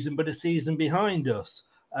every season, but a season behind us.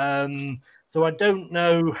 So I don't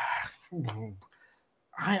know.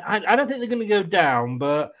 I don't think they're going to go down,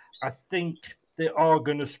 but I think they are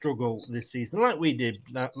going to struggle this season, like we did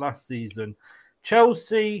last season.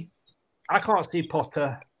 Chelsea, I can't see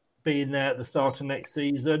Potter being there at the start of next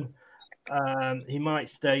season. He might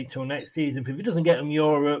stay till next season. If he doesn't get them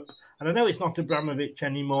Europe, and I know it's not Abramovich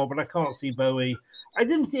anymore, but I can't see Bowie.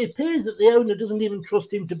 It appears that the owner doesn't even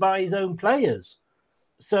trust him to buy his own players.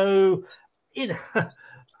 So,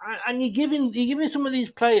 and you're giving some of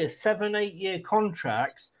these players 7-8 year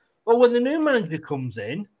contracts. Well, when the new manager comes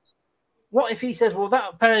in, what if he says, "Well,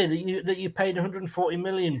 that player that you paid £140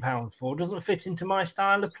 million for doesn't fit into my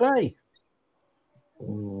style of play"?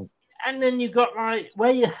 And then you've got like,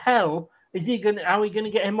 where the hell is he going? Are we going to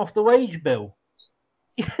get him off the wage bill?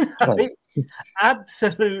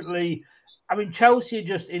 Absolutely. I mean, Chelsea are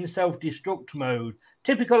just in self-destruct mode.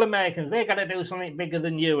 Typical Americans, they got to do something bigger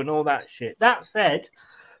than you and all that shit. That said,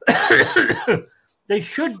 they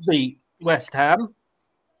should beat West Ham.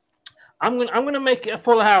 I'm going to make it a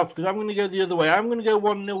full house because I'm going to go the other way. I'm going to go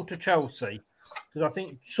 1-0 to Chelsea because I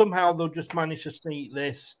think somehow they'll just manage to sneak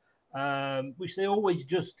this. Which they always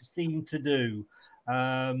just seem to do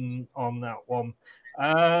on that one.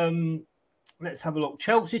 Let's have a look.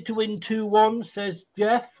 Chelsea to win 2-1, says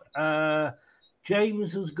Jeff.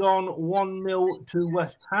 James has gone 1-0 to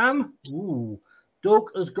West Ham. Ooh. Doug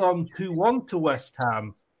has gone 2-1 to West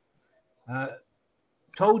Ham.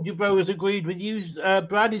 Told you, bro, has agreed with you.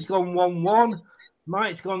 Brad has gone 1-1.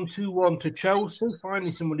 Mike's gone 2-1 to Chelsea.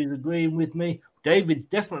 Finally, somebody's agreeing with me. David's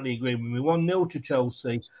definitely agreeing with me. 1-0 to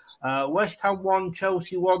Chelsea. West Ham 1,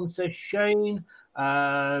 Chelsea 1, says Shane.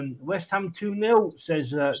 West Ham 2-0,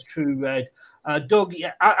 says True Red. Doug,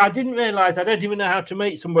 yeah, I didn't realise, I don't even know how to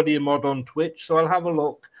make somebody a mod on Twitch, so I'll have a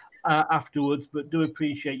look afterwards, but do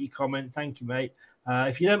appreciate your comment. Thank you, mate.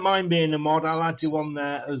 If you don't mind being a mod, I'll add you on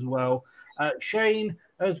there as well. Shane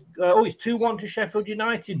has, it's 2-1 to Sheffield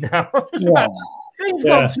United now. Yeah. Shane's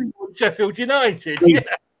got 2-1 to Sheffield United.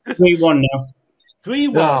 3-1 now.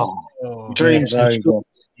 3-1. Oh, dreams over.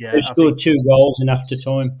 Yeah, they scored 2 goals in after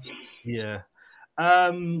time. Yeah.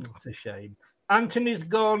 It's a shame. Anthony's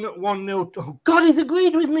gone 1-0. Oh, God, he's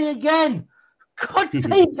agreed with me again. God's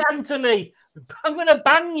sake, Anthony. I'm going to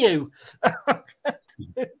ban you. Put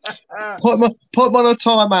him on a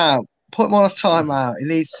timeout. Put him on a timeout. He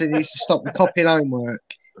needs to stop the copying homework.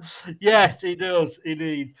 Yes, he does. He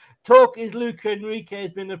needs. Talk is Luca Enrique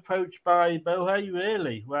has been approached by Bohey.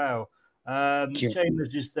 Really? Wow.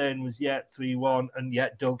 Seamus just then was 3-1, and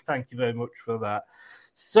Doug, thank you very much for that.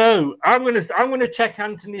 So I'm gonna check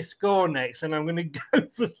Anthony's score next, and I'm gonna go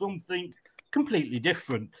for something completely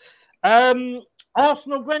different.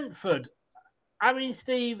 Arsenal Brentford. I mean,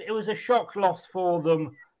 Steve, it was a shock loss for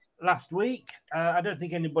them last week. I don't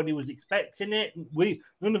think anybody was expecting it.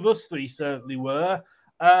 None of us three certainly were.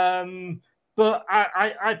 But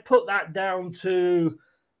I put that down to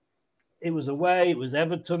it was away, it was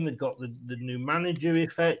Everton, they've got the new manager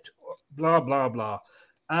effect, blah, blah, blah.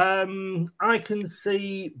 I can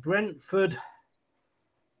see Brentford,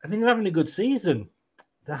 I mean, they're having a good season.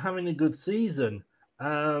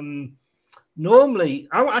 Normally,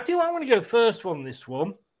 I think I want to go first on this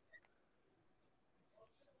one.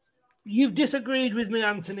 You've disagreed with me,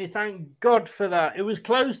 Anthony. Thank God for that. It was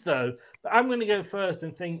close, though. But I'm going to go first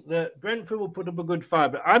and think that Brentford will put up a good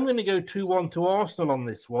fight. But I'm going to go 2-1 to Arsenal on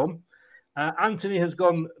this one. Anthony has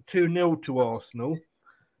gone 2-0 to Arsenal.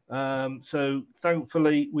 So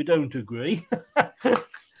thankfully, we don't agree.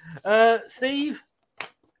 Steve,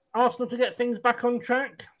 Arsenal to get things back on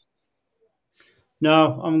track?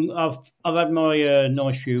 No, I've had my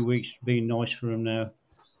nice few weeks being nice for them now.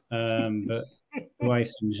 But the way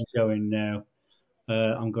things are going now,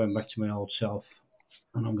 I'm going back to my old self.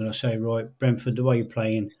 And I'm going to say, right, Brentford, the way you're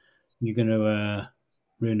playing, you're going to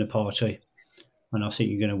ruin the party. And I think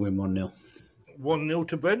you're going to win 1-0. 1-0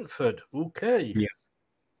 to Brentford. Okay. Yeah.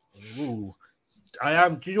 Ooh. I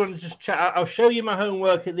am. Do you want to just chat? I'll show you my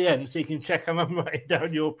homework at the end so you can check I'm writing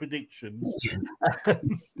down your predictions.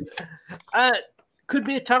 Could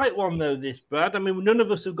be a tight one, though, this, Brad. I mean, none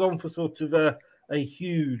of us have gone for sort of a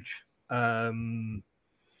huge win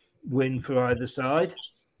for either side.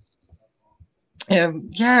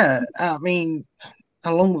 Yeah, I mean,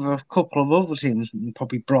 along with a couple of other teams,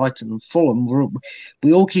 probably Brighton and Fulham,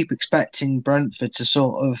 we all keep expecting Brentford to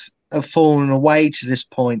sort of have fallen away to this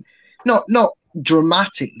point. Not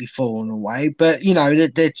dramatically fallen away, but, you know,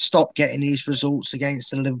 they'd stop getting these results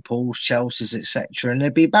against the Liverpools, Chelseas, etc., and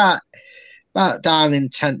they'd be back down in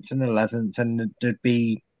 10th and 11th, and they'd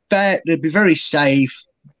be very safe,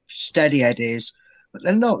 steady eddies, but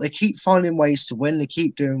they're not. They keep finding ways to win. They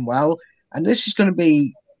keep doing well. And this is going to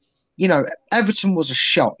be, you know, Everton was a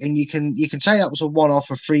shock, and you can say that was a one-off,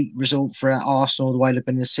 a freak result for Arsenal the way they've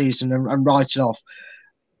been this season, and write it off.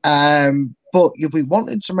 But you'll be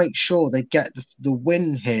wanting to make sure they get the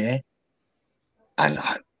win here, and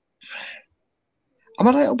I'm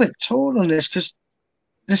a little bit torn on this because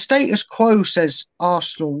the status quo says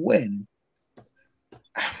Arsenal win,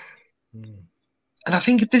 and I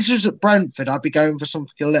think if this was at Brentford, I'd be going for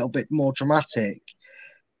something a little bit more dramatic.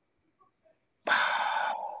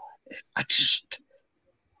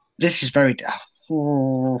 This is very.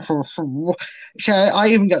 So I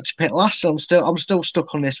even got to pick last. I'm still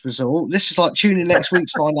stuck on this result. This is like tuning next week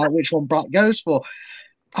to find out which one Brad goes for.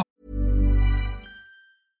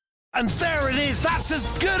 And there it is, that's as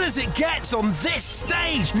good as it gets on this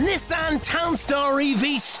stage. Nissan Townstar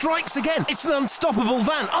EV strikes again. It's an unstoppable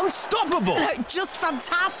van, unstoppable. Just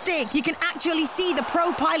fantastic. You can actually see the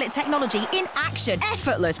ProPilot technology in action.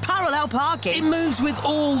 Effortless parallel parking. It moves with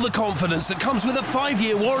all the confidence that comes with a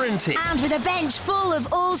 5-year warranty. And with a bench full of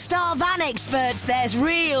all-star van experts, there's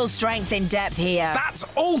real strength in depth here. That's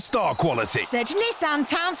all-star quality. Search Nissan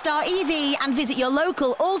Townstar EV and visit your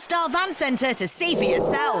local all-star van centre to see for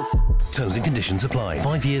yourself. Terms and conditions apply.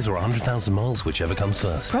 5 years or 100,000 miles, whichever comes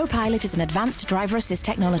first. ProPilot is an advanced driver assist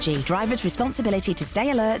technology. Driver's responsibility to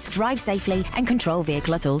stay alert, drive safely, and control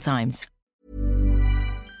vehicle at all times.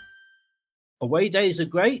 Away days are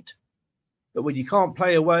great, but when you can't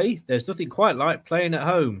play away, there's nothing quite like playing at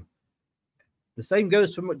home. The same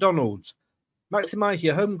goes for McDonald's. Maximise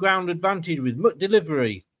your home ground advantage with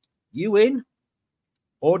McDelivery. You in?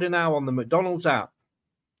 Order now on the McDonald's app.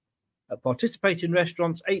 At participating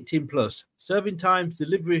restaurants, 18 plus. Serving times,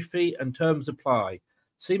 delivery fee and terms apply.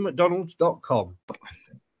 See mcdonalds.com.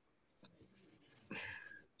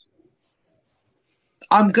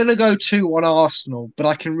 I'm going to go 2-1 Arsenal, but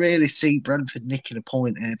I can really see Brentford nicking a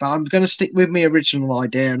point here. But I'm going to stick with my original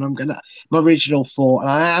idea, and my original thought, and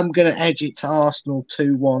I am going to edge it to Arsenal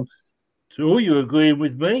 2-1. So you're agreeing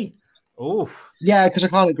with me? Oof. Yeah, because I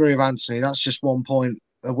can't agree with Anthony. That's just 1 point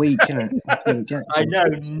a week, isn't it? I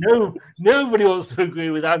know. Nobody wants to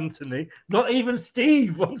agree with Anthony. Not even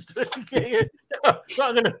Steve wants to agree.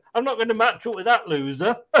 I'm not going to match up with that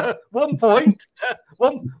loser. 1 point.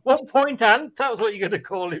 One point, Ant. That was what you're going to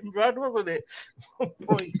call him, Brad, wasn't it? 1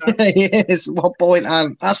 point, Ant. Yes, 1 point,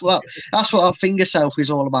 Ant. That's what our finger selfie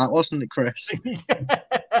is all about, wasn't it, Chris?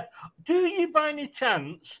 Do you, by any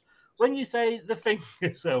chance, when you say the finger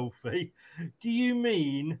selfie, do you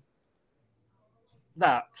mean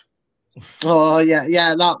that? Oh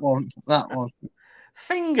yeah, that one.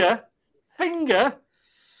 Finger.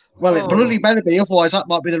 Well, it bloody better be, otherwise that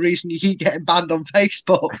might be the reason you keep getting banned on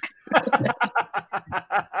Facebook.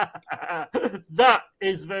 That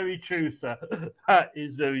is very true, sir. That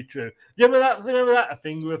is very true. Remember that? A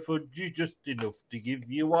finger of food, you just enough to give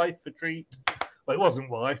your wife a treat. Well, it wasn't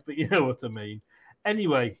wife, but you know what I mean.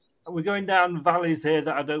 Anyway, we're going down valleys here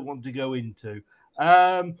that I don't want to go into.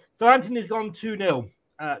 So Anthony's gone 2-0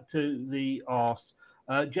 to the Arse.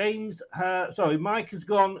 Mike has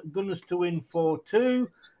gone Gunners to win 4-2.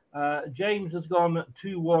 James has gone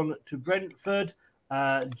 2-1 to Brentford.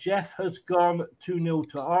 Jeff has gone 2-0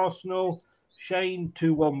 to Arsenal. Shane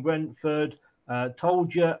 2-1 Brentford.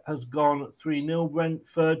 Told You has gone 3-0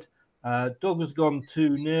 Brentford. Doug has gone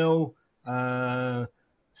 2-0.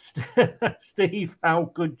 Steve, how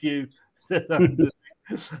could you? Says Anthony.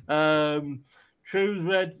 True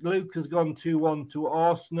Red, Luke has gone 2-1 to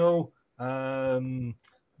Arsenal.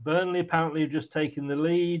 Burnley apparently have just taken the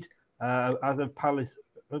lead. As of Palace,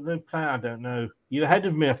 I don't know. You're ahead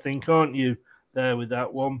of me, I think, aren't you? There with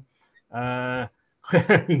that one.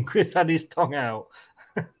 Chris had his tongue out.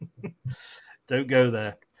 Don't go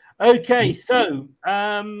there. Okay, so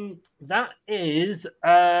that is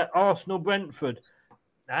Arsenal Brentford.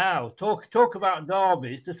 Now, talk about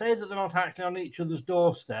derbies. To say that they're not actually on each other's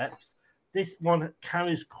doorsteps, this one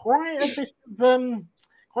carries quite a bit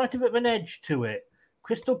of an edge to it.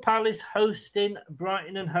 Crystal Palace hosting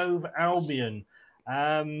Brighton and Hove Albion.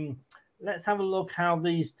 Let's have a look how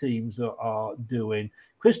these teams are doing.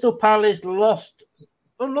 Crystal Palace lost,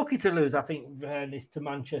 unlucky to lose, I think, fairness to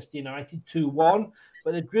Manchester United 2-1,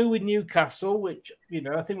 but they drew with Newcastle, which,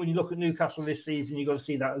 I think when you look at Newcastle this season, you've got to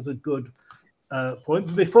see that as a good point.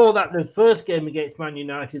 But before that, the first game against Man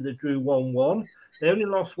United, they drew 1-1. They only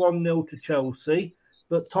lost 1-0 to Chelsea,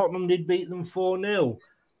 but Tottenham did beat them 4-0.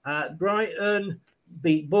 Brighton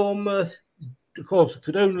beat Bournemouth. Of course,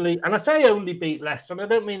 could only, and I say only beat Leicester, and I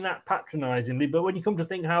don't mean that patronisingly, but when you come to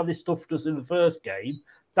think how they stuffed us in the first game,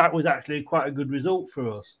 that was actually quite a good result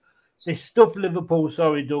for us. They stuffed Liverpool,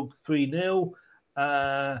 Doug, 3-0.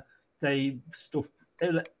 They stuffed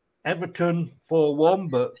Everton 4-1,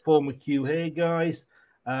 but for McHugh here, guys.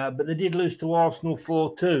 But they did lose to Arsenal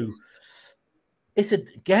 4-2. It's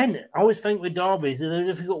again, I always think with derbies, they're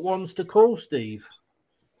difficult ones to call, Steve.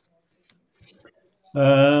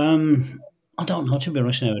 I don't know, to be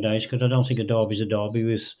honest, nowadays, because I don't think a derby's a derby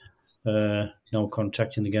with no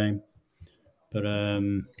contact in the game. But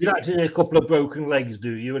you like to see a couple of broken legs,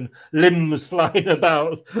 do you? And limbs flying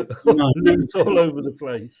about, limbs all over the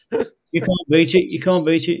place. You can't beat it. You can't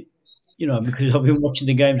beat it. Because I've been watching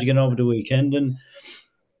the games again over the weekend, and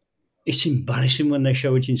it's embarrassing when they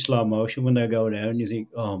show it in slow motion when they go down, and you think,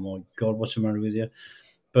 "Oh my God, what's the matter with you?"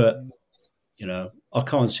 But I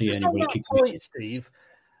can't see anybody kicking. Point, Steve.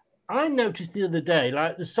 I noticed the other day,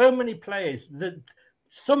 there's so many players that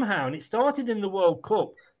somehow, and it started in the World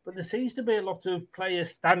Cup, but there seems to be a lot of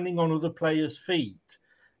players standing on other players' feet.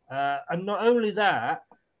 And not only that,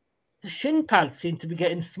 the shin pads seem to be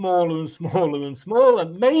getting smaller and smaller and smaller.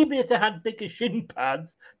 Maybe if they had bigger shin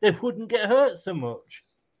pads, they wouldn't get hurt so much.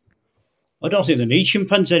 I don't think they need shin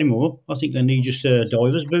pads anymore. I think they need just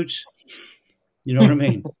divers boots. You know what I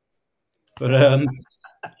mean? But,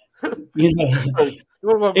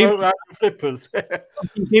 flippers.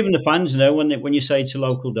 Even the fans know when you say it's a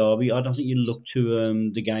local derby, I don't think you look to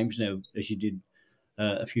the games now as you did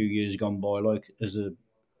a few years gone by, like as a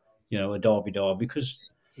derby, because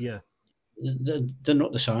they're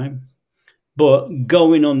not the same. But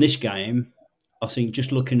going on this game, I think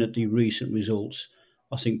just looking at the recent results,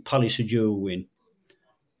 I think Palace are due a win,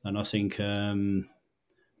 and I think they're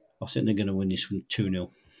going to win this one 2-0.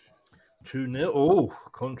 2-0. Oh,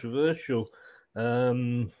 controversial.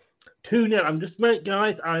 2-0.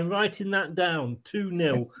 Guys, I'm writing that down.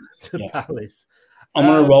 2-0 to Palace. I'm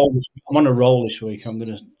on a roll. I'm on a roll this week. I'm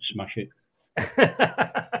going to smash it.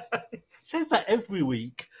 Says that every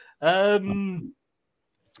week. Brad.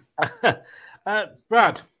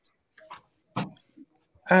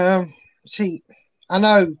 See, I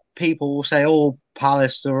know people will say, "Oh,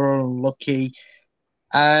 Palace are unlucky."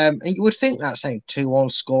 And you would think that saying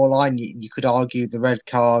 2-1 scoreline, you could argue the red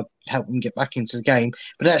card helped them get back into the game.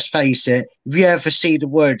 But let's face it, if you ever see the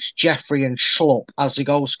words Jeffrey and Schlupp as the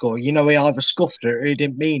goal scorer, he either scuffed it or he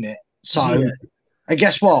didn't mean it. So, and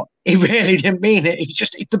guess what? He really didn't mean it.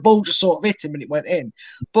 The ball just sort of hit him and it went in.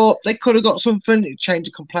 But they could have got something to change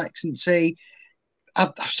the complexity.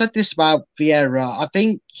 I've said this about Vieira. I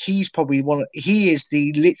think he's probably he is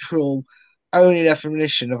the literal only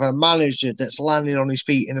definition of a manager that's landed on his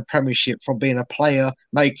feet in the Premiership from being a player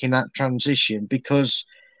making that transition, because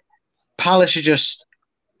Palace are just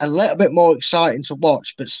a little bit more exciting to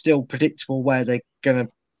watch, but still predictable where they're going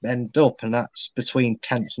to end up, and that's between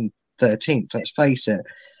 10th and 13th, let's face it.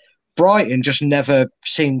 Brighton just never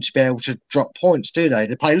seem to be able to drop points, do they?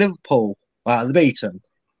 They play Liverpool, well, they beat them.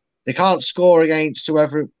 They can't score against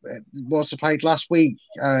whoever was played last week.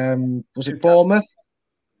 Was it Bournemouth?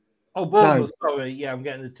 Oh, Bournemouth, no. Sorry. Yeah, I'm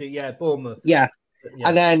getting the two. Yeah, Bournemouth. Yeah.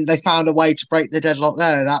 And then they found a way to break the deadlock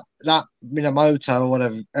there. That Minamoto or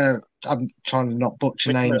whatever, I'm trying to not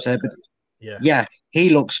butcher names there, but yeah,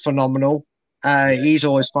 he looks phenomenal. He's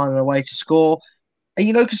always finding a way to score.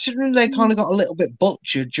 And, considering they kind of got a little bit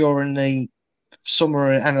butchered during the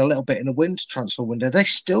summer and a little bit in the winter transfer window, they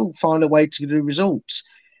still find a way to do results.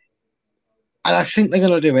 And I think they're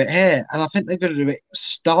going to do it here. And I think they're going to do it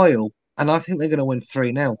style. And I think they're going to win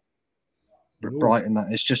 3-0. Brighton,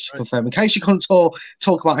 that is, just to confirm. In case you couldn't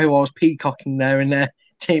talk about who I was peacocking there in their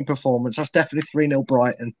team performance. That's definitely 3-0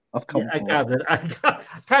 Brighton. I've come I for. gathered. I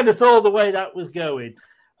kind of saw the way that was going.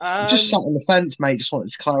 Just sat on the fence, mate. Just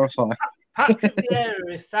wanted to clarify. Patrick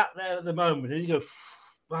Vieira is sat there at the moment, and you go,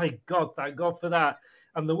 my God, thank God for that.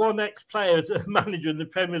 And the one ex-player manager in the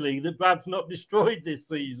Premier League that Brad's not destroyed this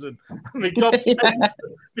season. And the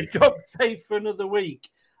job's safe for another week.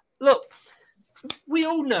 Look, we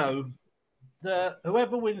all know that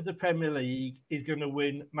whoever wins the Premier League is going to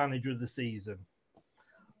win Manager of the Season.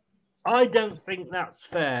 I don't think that's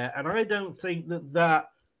fair, and I don't think that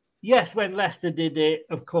yes, when Leicester did it,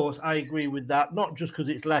 of course, I agree with that, not just because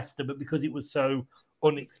it's Leicester, but because it was so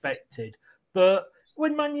unexpected. But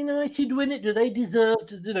when Man United win it, do they deserve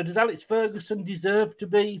to, does Alex Ferguson deserve to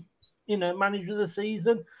be, manager of the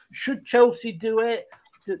season? Should Chelsea do it?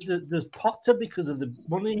 Does Potter, because of the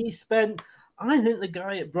money he spent? I think the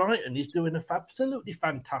guy at Brighton is doing an absolutely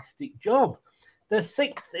fantastic job. They're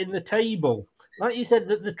sixth in the table. Like you said,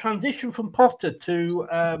 the transition from Potter to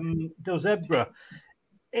De Zebra,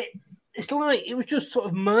 it's like it was just sort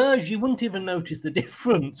of merged. You wouldn't even notice the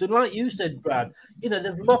difference. And like you said, Brad,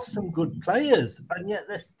 they've lost some good players, and yet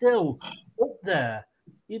they're still up there.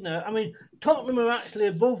 Tottenham are actually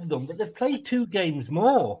above them, but they've played 2 games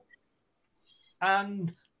more.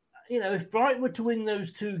 And, if Brighton were to win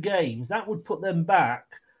those 2 games, that would put them back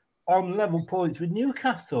on level points with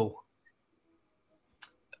Newcastle.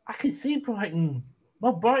 I can see Brighton,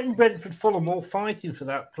 Brentford, Fulham all fighting for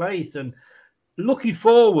that place. And looking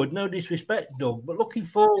forward, no disrespect, Doug, but looking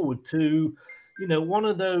forward to, one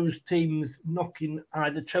of those teams knocking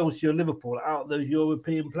either Chelsea or Liverpool out of those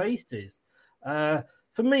European places.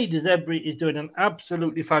 For me, De Zebra is doing an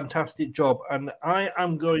absolutely fantastic job, and I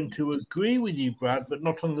am going to agree with you, Brad, but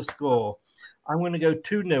not on the score. I'm going to go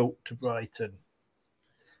 2-0 to Brighton.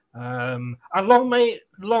 And long may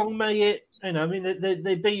it,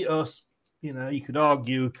 they beat us. You could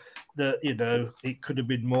argue that, it could have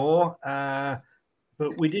been more.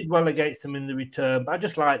 But we did well against them in the return. But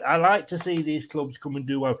I like to see these clubs come and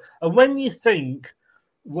do well. And when you think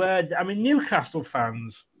Newcastle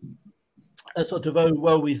fans are sort of, oh,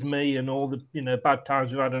 woe is me and all the, bad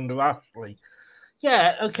times we've had under Ashley.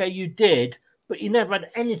 Yeah, okay, you did, but you never had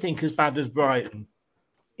anything as bad as Brighton.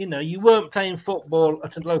 You weren't playing football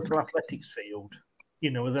at a local athletics field,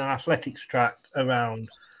 with an athletics track around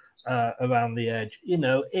the edge.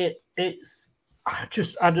 I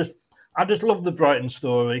just love the Brighton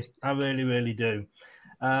story. I really, really do.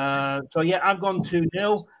 I've gone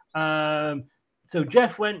 2-0. So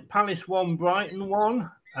Jeff went Palace 1, Brighton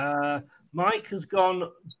 1. Mike has gone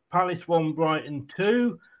Palace 1, Brighton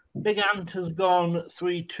 2. Big Ant has gone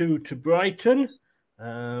 3-2 to Brighton.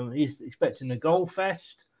 He's expecting a goal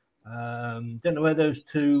fest. Don't know where those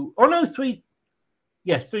two... Oh, no, 3...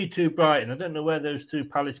 Yes, 3-2 Brighton. I don't know where those 2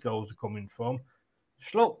 Palace goals are coming from.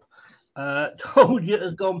 Schlupp. Told you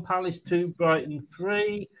has gone Palace 2, Brighton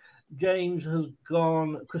 3. James has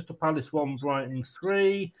gone Crystal Palace 1, Brighton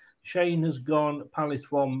 3. Shane has gone Palace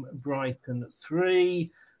 1, Brighton 3.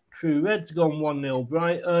 True Red's gone 1-0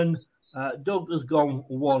 Brighton. Doug has gone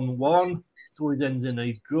 1-1. So he ends in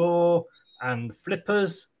a draw. And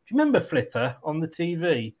Flippers. Do you remember Flipper on the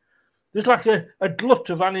TV? There's like a glut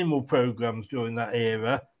of animal programs during that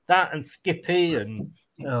era. That and Skippy and...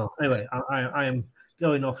 Oh, anyway, I am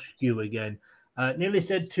going off skew again. Nearly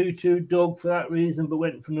said 2-2 Doug for that reason, but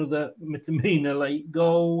went for another Mitamina late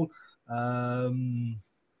goal.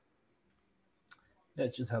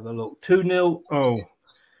 Let's just have a look. 2-0. Oh,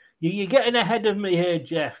 you're getting ahead of me here,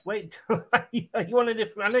 Jeff. Wait, you're on a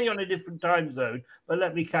different... I know you're on a different time zone, but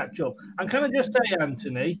let me catch up. And can I just say,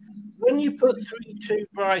 Anthony, when you put 3-2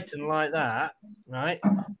 Brighton like that, right,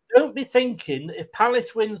 don't be thinking that if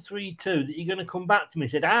Palace win 3-2 that you're going to come back to me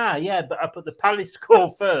and say, yeah, but I put the Palace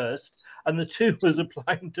score first and the 2 was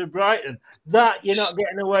applying to Brighton. That you're not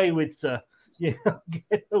getting away with, sir. You're not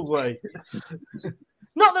getting away.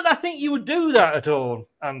 Not that I think you would do that at all,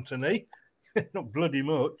 Anthony. Not bloody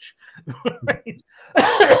much.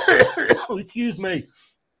 Excuse me.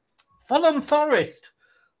 Fulham Forest.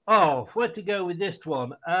 Oh, where to go with this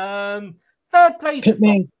one? Third place. Hit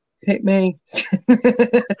me.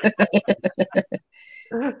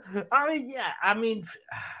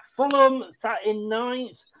 Fulham sat in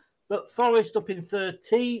 9th, but Forest up in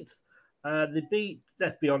 13th. They beat.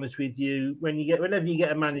 Let's be honest with you. Whenever you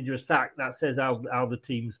get a manager sacked, that says how the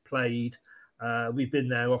team's played. We've been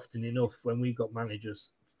there often enough when we've got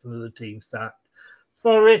managers for the team sacked.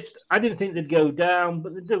 Forest, I didn't think they'd go down,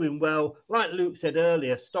 but they're doing well. Like Luke said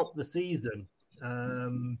earlier, stop the season.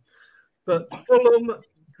 But Fulham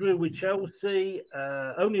drew with Chelsea,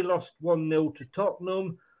 only lost 1-0 to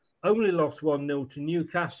Tottenham, only lost 1-0 to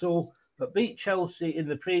Newcastle, but beat Chelsea in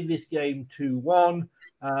the previous game 2-1,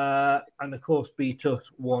 and of course beat us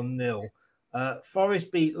 1-0.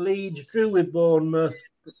 Forest beat Leeds, drew with Bournemouth,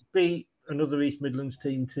 beat another East Midlands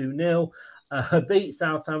team 2-0, beat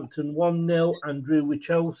Southampton 1-0, and drew with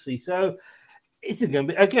Chelsea. So it's going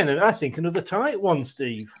to be, again, I think, another tight one,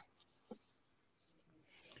 Steve.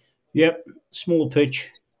 Yep, small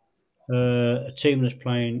pitch. A team that's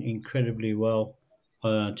playing incredibly well.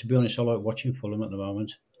 To be honest, I like watching Fulham at the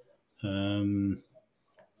moment.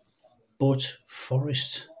 But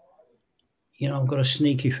Forest, I've got a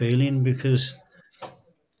sneaky feeling because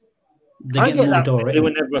they get more direct.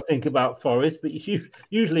 Whenever I think about Forest, but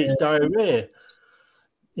usually it's diarrhea.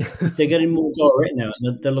 They're getting more direct now.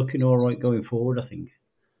 They're looking all right going forward, I think.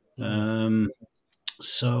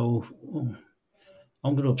 So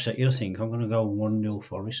I'm going to upset you, I think. I'm going to go 1-0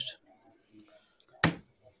 Forest.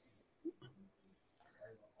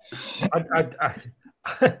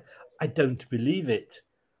 I don't believe it.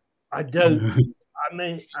 I don't. I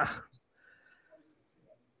mean,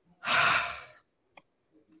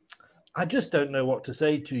 I just don't know what to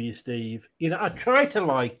say to you, Steve. I try to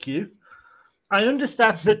like you. I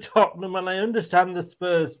understand the Tottenham and I understand the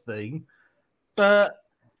Spurs thing, but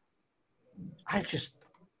there's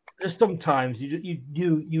sometimes you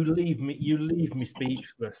leave me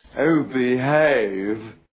speechless. Oh,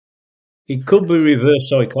 behave. It could be reverse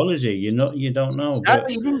psychology. You don't know. But...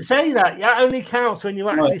 you didn't say that. That only counts when you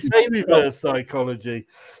actually say reverse psychology.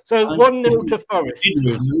 So 1-0 to Forest.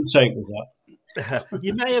 Take that.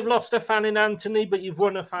 You may have lost a fan in Anthony, but you've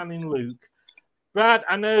won a fan in Luke. Brad,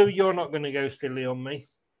 I know you're not going to go silly on me.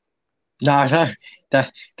 No,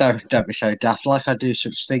 don't be so daft. Like I do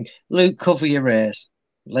such thing. Luke, cover your ears.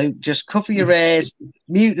 Luke, just cover your ears,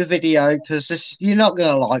 mute the video, because you're not going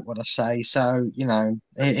to like what I say. So,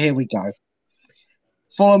 here we go.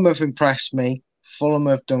 Fulham have impressed me. Fulham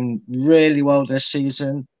have done really well this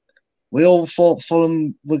season. We all thought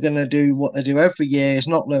Fulham were going to do what they do every year, is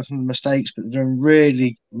not learn from the mistakes, but they're doing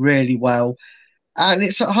really, really well. And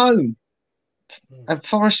it's at home. And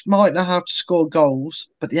Forest might know how to score goals,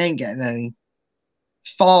 but they ain't getting any.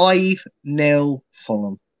 5-0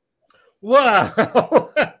 Fulham. Wow.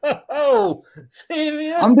 Oh,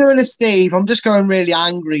 serious? I'm doing a Steve. I'm just going really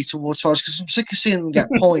angry towards Forest because I'm sick of seeing them get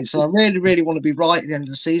points. And I really, really want to be right at the end of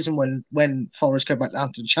the season when Forest go back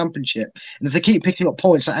down to the Championship. And if they keep picking up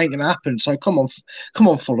points, that ain't going to happen. So come on,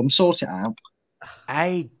 Fulham, sort it out.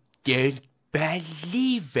 I don't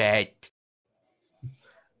believe it.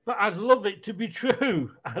 But I'd love it to be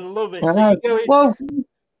true. I love it. I know.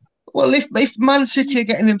 Well, if Man City are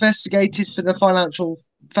getting investigated for the financial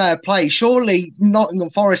fair play, surely Nottingham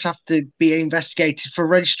Forest have to be investigated for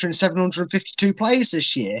registering 752 players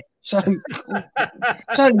this year. So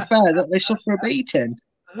it's only fair that they suffer a beating.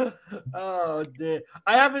 Oh dear!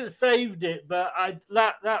 I haven't saved it, but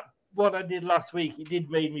that what I did last week, it did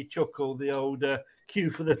make me chuckle. The old queue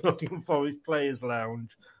for the Nottingham Forest Players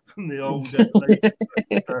Lounge from the old.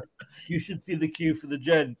 You should see the queue for the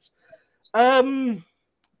gents.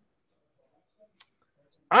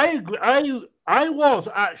 I agree. I was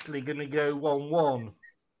actually going to go 1-1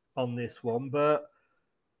 on this one, but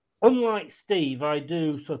unlike Steve, I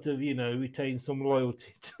do sort of, retain some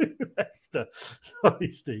loyalty to Leicester.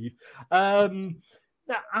 Sorry, Steve. I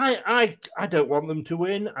don't want them to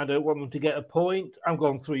win. I don't want them to get a point. I'm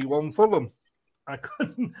going 3-1 Fulham.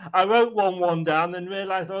 I wrote 1-1 down and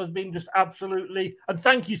realised I was being just absolutely. And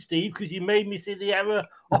thank you, Steve, because you made me see the error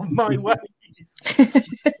of my ways.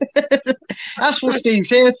 That's what Steve's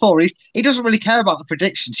here for. He doesn't really care about the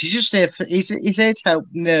predictions. He's just here he's here to help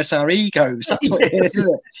nurse our egos. That's what it is,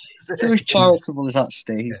 isn't it? So he's charitable as that,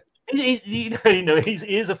 Steve. He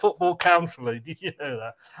is a football counsellor. Did you know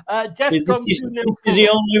that? Jeff This is the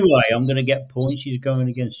only way I'm going to get points. He's going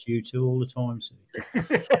against you two all the time. Steve.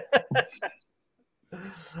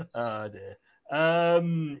 Oh dear.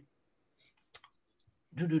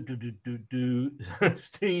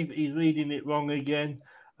 Steve is reading it wrong again.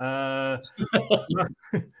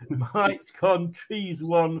 Mike's gone Trees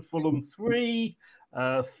 1, Fulham 3.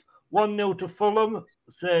 1-0 to Fulham.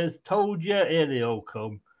 Says, told you, here they all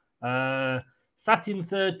come. Sat in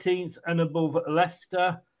 13th and above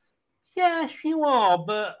Leicester. Yes, you are,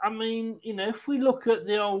 but I mean, if we look at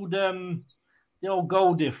the old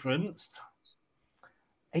goal difference,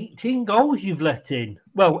 18 goals you've let in.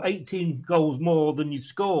 Well, 18 goals more than you've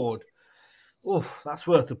scored. Oof, that's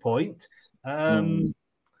worth a point.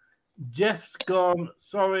 Jeff's gone,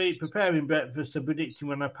 sorry, preparing breakfast and predicting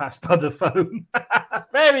when I pass by the phone.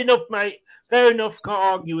 Fair enough, mate. Fair enough. Can't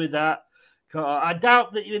argue with that. I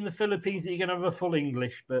doubt that you're in the Philippines that you're going to have a full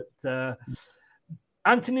English, but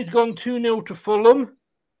Anthony's gone 2-0 to Fulham.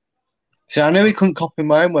 See, I knew he couldn't copy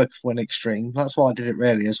my homework for an extreme. That's why I did it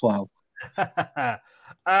really as well.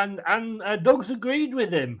 and Doug's agreed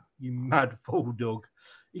with him. You mad fool, Doug.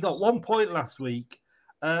 He got 1 point last week.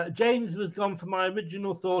 James was gone for my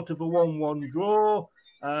original thought of a 1-1 draw.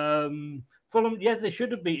 Fulham, yes, they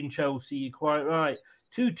should have beaten Chelsea. You're quite right.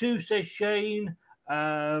 2-2 says Shane.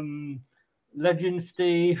 Legend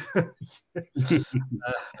Steve.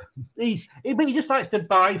 He just likes to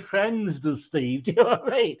buy friends, does Steve? Do you know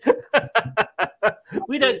what I mean?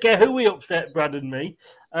 We don't care who we upset, Brad and me.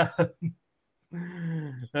 Well,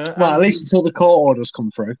 at least until the court orders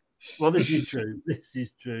come through. Well, this is true. This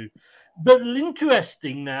is true. But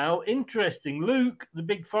interesting now. Interesting. Luke, the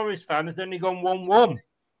big Forest fan, has only gone 1-1.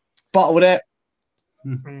 Bottled it.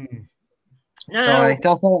 Now, sorry,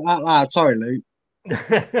 that's not out loud. Sorry, Luke.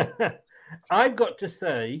 I've got to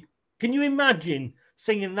say, can you imagine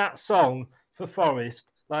singing that song for Forest?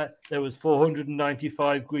 Like there was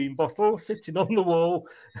 495 green bottles sitting on the wall.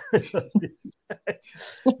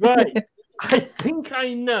 Right. I think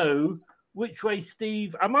I know which way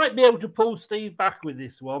Steve... I might be able to pull Steve back with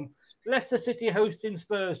this one. Leicester City hosting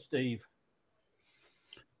Spurs, Steve.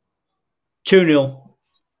 2-0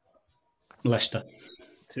 Leicester.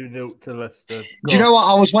 2-0 to Leicester. Do you know what?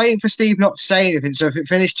 I was waiting for Steve not to say anything, so if it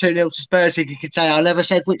finished 2-0 to Spurs, he could say, I never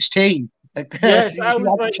said which team. Yes, I was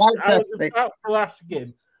about to ask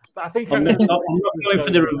him. But I think I'm not going for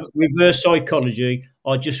the reverse psychology.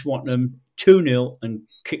 I just want them 2-0 and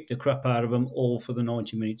kick the crap out of them all for the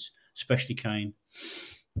 90 minutes, especially Kane.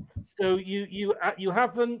 So you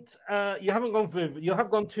haven't gone for, you have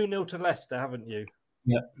gone 2-0 to Leicester, haven't you?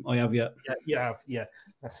 Yeah, I have. Yeah, you have. Yeah,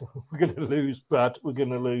 we're going to lose, Brad. We're going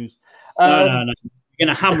to lose. No. You're going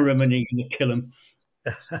to hammer him and you're going to kill him.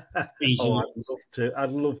 Oh,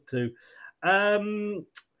 I'd love to. 6-2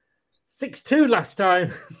 last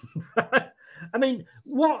time. I mean,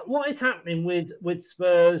 what is happening with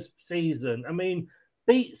Spurs season? I mean,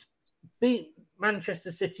 beat Manchester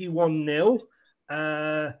City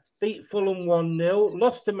 1-0, beat Fulham 1-0,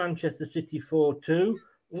 lost to Manchester City 4-2,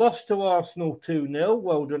 lost to Arsenal 2-0.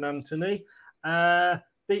 Well done, Anthony.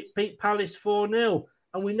 Beat Palace 4-0.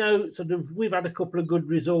 And we know we've had a couple of good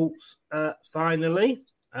results finally.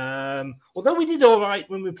 Although we did all right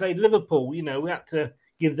when we played Liverpool, we had to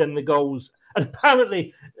give them the goals. And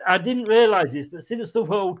apparently, I didn't realise this, but since the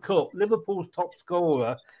World Cup, Liverpool's top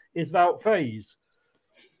scorer is Wout Faes.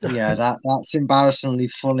 Yeah, that's embarrassingly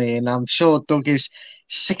funny, and I'm sure Doug is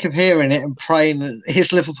sick of hearing it and praying that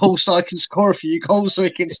his Liverpool side can score a few goals so he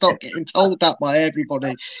can stop getting told that by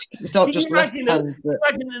everybody. It's not just Leicester fans.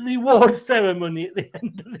 Imagine the award ceremony at the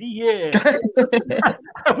end of the year.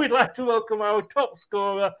 And we'd like to welcome our top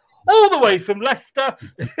scorer all the way from Leicester.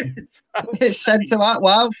 It's centre back,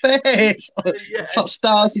 Wout Faes. Top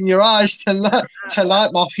stars in your eyes tonight,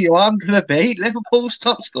 Matthew. I'm going to be Liverpool's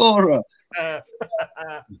top scorer.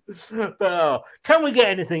 Can we get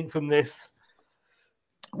anything from this?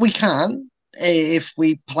 We can, if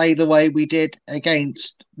we play the way we did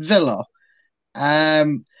against Villa.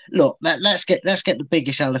 Look, let's get the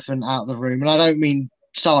biggest elephant out of the room, and I don't mean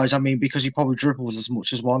size. I mean because he probably dribbles as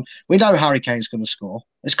much as one. We know Harry Kane's going to score.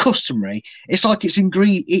 It's customary. It's like it's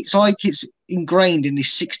ingrained in his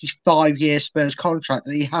 65-year Spurs contract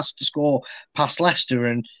that he has to score past Leicester.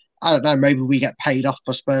 And I don't know, maybe we get paid off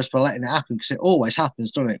by Spurs for letting it happen because it always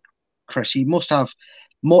happens, doesn't it, Chris? He must have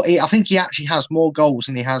more. I think he actually has more goals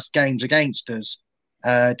than he has games against us.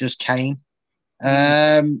 Does Kane?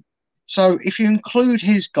 So if you include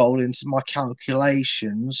his goal into my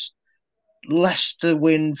calculations, Leicester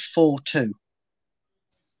win 4-2.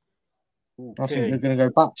 Okay. I think they're going to go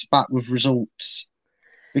back to back with results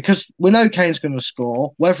because we know Kane's going to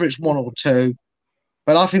score, whether it's 1 or 2.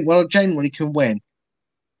 But I think genuinely can win.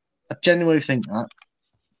 I genuinely think that.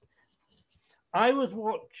 I was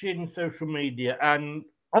watching social media, and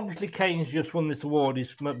obviously Kane's just won this award.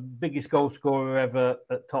 He's the biggest goal scorer ever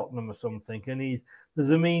at Tottenham or something. And there's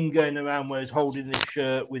a meme going around where he's holding this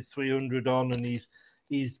shirt with 300 on, and he's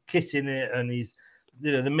kissing it, and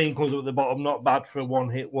the meme comes up at the bottom, not bad for a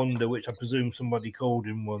one-hit wonder, which I presume somebody called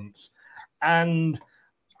him once. And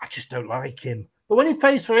I just don't like him. But when he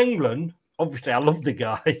plays for England, obviously I love the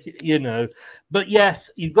guy, But yes,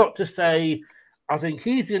 you've got to say, I think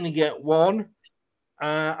he's going to get 1.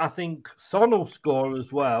 I think Son will score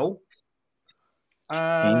as well. He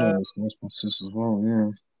knows as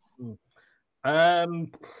well, yeah.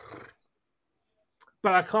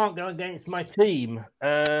 But I can't go against my team.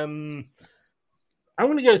 I'm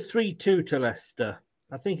going to go 3-2 to Leicester.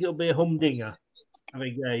 I think it'll be a humdinger of a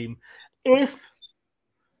game. If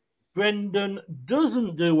Brendan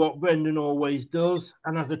doesn't do what Brendan always does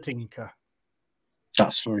and has a tinker.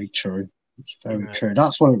 That's very true. Very true.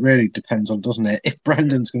 That's what it really depends on, doesn't it? If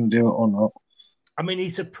Brendan's going to do it or not. I mean, he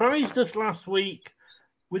surprised us last week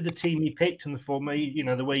with the team he picked and the formation, you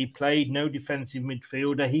know, the way he played, no defensive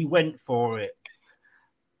midfielder. He went for it.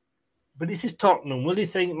 But this is Tottenham. Will he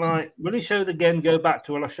think like, will he show the game, go back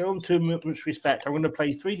to, well, I show him too much respect. I'm going to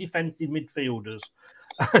play 3 defensive midfielders.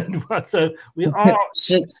 And so we are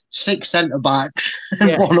six centre backs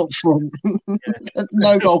and 1 up front.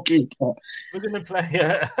 No goalkeeper. We're going to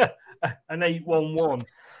play an 8-1-1.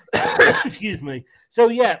 Excuse me. So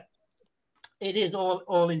yeah, it is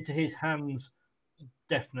all into his hands,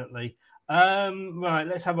 definitely. Right,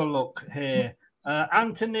 let's have a look here.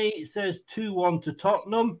 Anthony says 2-1 to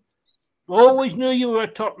Tottenham. Always knew you were a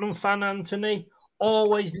Tottenham fan, Anthony.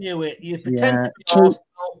 Always knew it. You pretend to be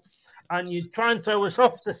Arsenal, and you try and throw us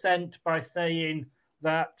off the scent by saying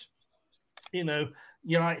that, you know,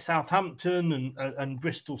 you like Southampton and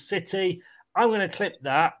Bristol City. I'm going to clip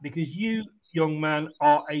that because you, young man,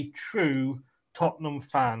 are a true Tottenham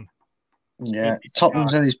fan. Yeah,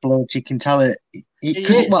 Tottenham's in his blood. You can tell it.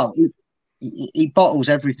 He bottles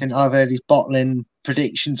everything. I've heard he's bottling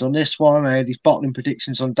predictions on this one. I heard he's bottling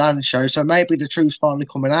predictions on Dan's show. So maybe the truth's finally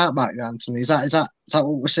coming out, Matt Anthony. Is that what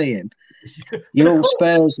we're seeing? You're all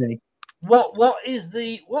Spursy. What is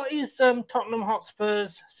Tottenham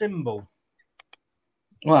Hotspur's symbol?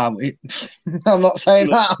 Well, I'm not saying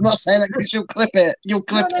that. I'm not saying that because you'll clip it. You'll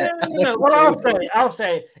clip it. No. Well, I'll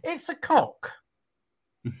say it's a cock.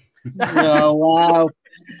 Oh wow!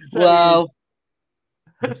 Wow.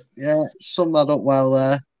 Yeah, sum that up well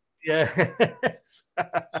there. Yeah.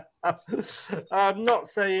 I'm not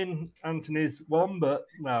saying Anthony's one, but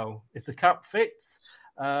no, if the cap fits.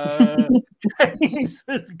 James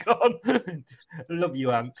has gone. Love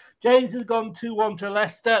you, Ant. James has gone 2-1 to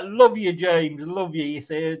Leicester. Love you, James. Love you. You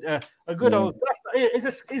say a good old.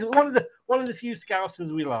 He's one of the few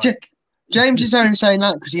scousers we like. James is only saying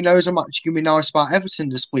that because he knows I'm actually going to be nice about Everton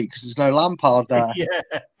this week because there's no Lampard there. Yes.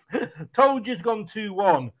 Told you's gone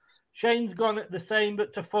 2-1. Shane's gone at the same,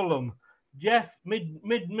 but to Fulham. Jeff,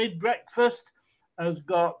 mid breakfast, has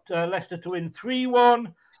got Leicester to win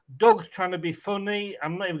 3-1. Doug's trying to be funny.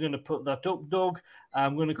 I'm not even going to put that up, Doug.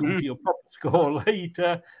 I'm going to come to your proper score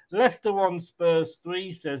later. Leicester 1, Spurs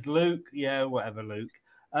 3, says Luke. Yeah, whatever, Luke.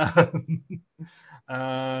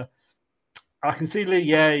 I can see Luke.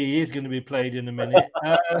 Yeah, he is going to be played in a minute.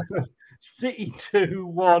 City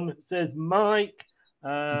 2-1, says Mike.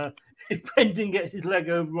 If Brendan gets his leg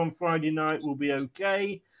over on Friday night, we'll be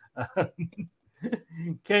okay.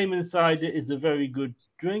 Cayman cider is a very good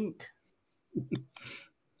drink.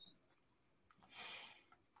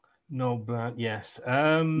 No blood, yes.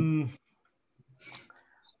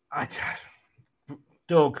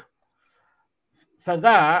 Doug, for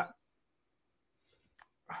that,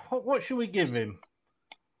 what should we give him?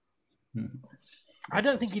 I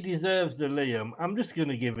don't think he deserves the Liam. I'm just going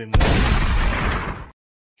to give him that.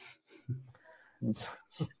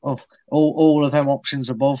 All of them options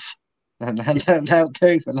above. And they'll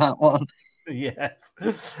do for that one. Yes.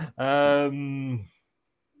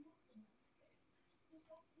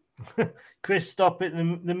 Chris, stop it.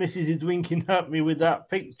 The missus is winking at me with that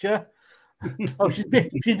picture. Oh, she's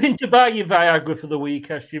been to buy you Viagra for the week,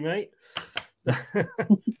 has she, mate?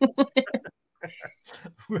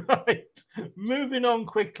 Right. Moving on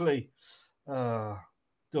quickly. Doug,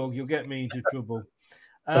 you'll get me into trouble.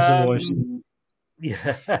 That's the worst.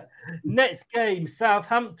 Yeah. Next game,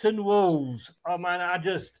 Southampton Wolves. Oh, man,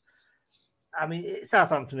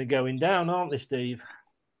 Southampton are going down, aren't they, Steve?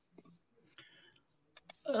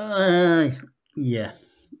 Yeah,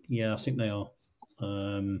 I think they are.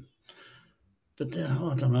 But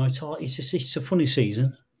I don't know. It's hard. It's a funny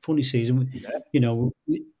season. Yeah. You know,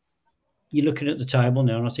 you're looking at the table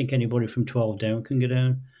now, and I think anybody from 12 down can get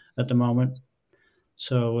down at the moment.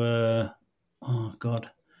 So, oh God,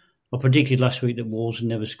 I predicted last week that Wolves would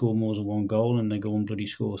never score more than 1 goal, and they go and bloody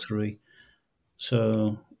score 3.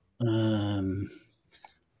 So,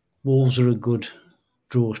 Wolves are a good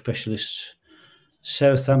draw specialists.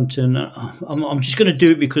 Southampton, I'm just going to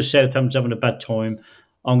do it because Southampton's having a bad time.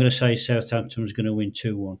 I'm going to say Southampton's going to win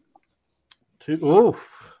 2-1.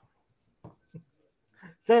 Oof.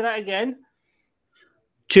 Say that again.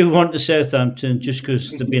 2-1 to Southampton, just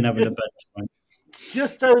because they've been having a bad time.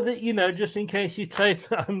 Just so that you know, just in case you take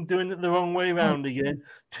that I'm doing it the wrong way around again.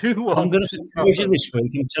 2-1. I'm going to surprise you this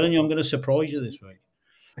week. I'm telling you, I'm going to surprise you this week.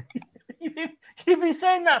 You've been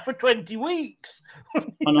saying that for 20 weeks.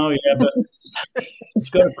 I know, yeah, but it's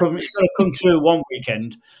got to come through one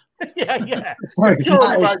weekend. Yeah.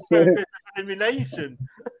 Elimination.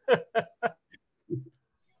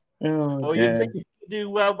 You think you do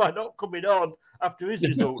well by not coming on. after his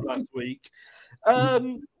result last week.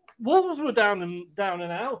 Wolves were down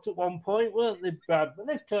and out at one point, weren't they, Brad? But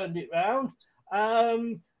they've turned it round.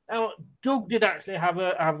 Now, Doug did actually have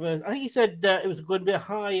a. I think he said it was going to be a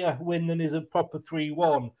higher win than is a proper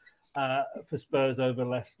 3-1 for Spurs over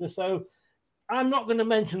Leicester. So I'm not going to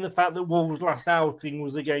mention the fact that Wolves' last outing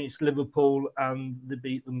was against Liverpool and they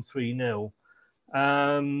beat them 3-0.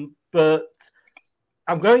 But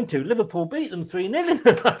I'm going to. Liverpool beat them 3-0 in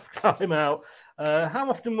the last time out. How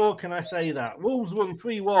often more can I say that? Wolves won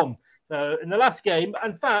 3-1 in the last game.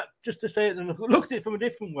 In fact, just to say it and look at it from a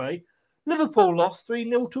different way, Liverpool lost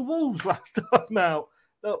 3-0 to Wolves last time out.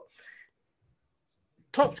 So,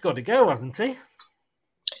 Klopp's got to go, hasn't he?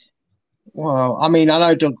 Well, I mean, I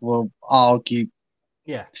know Doug will argue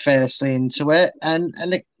fiercely into it, and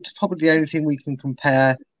it's probably the only thing we can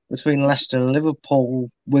compare between Leicester and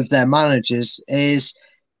Liverpool with their managers is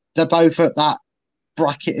they're both at that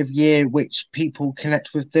bracket of year which people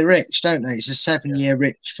connect with the rich, don't they? It's a 7-year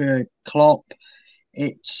rich for Klopp.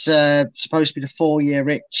 It's supposed to be the 4-year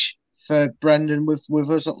rich for Brendan with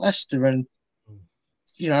us at Leicester, and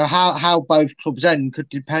you know how both clubs end could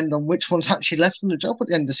depend on which one's actually left on the job at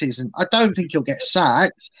the end of the season. I don't think he'll get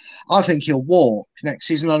sacked. I think he'll walk next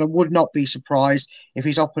season, and I would not be surprised if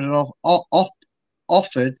he's offered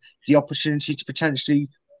the opportunity to potentially,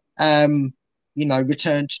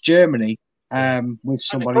 return to Germany with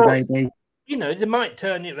somebody maybe. You know, they might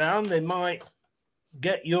turn it around. They might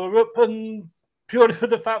get Europe, and purely for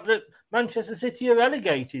the fact that Manchester City are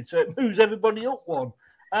relegated, so it moves everybody up one.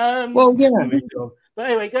 But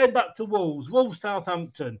anyway, going back to Wolves,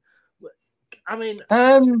 Southampton. I mean,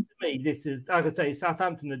 to me, this is, like I say,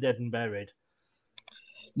 Southampton are dead and buried.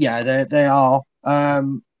 Yeah, they are.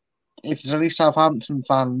 If there's any Southampton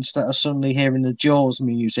fans that are suddenly hearing the Jaws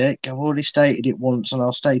music, I've already stated it once and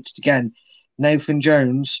I'll state it again. Nathan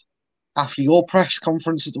Jones, after your press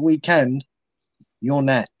conference at the weekend, you're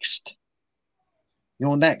next.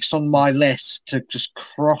 You're next on my list to just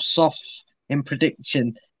cross off in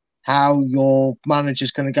prediction how your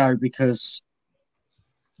manager's going to go, because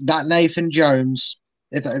that Nathan Jones,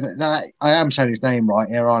 I am saying his name right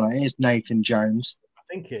here, aren't I? It is Nathan Jones. I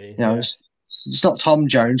think it is. You know, it's not Tom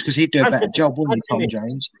Jones, because he'd do a better job, wouldn't he, Tom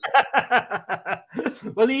Jones?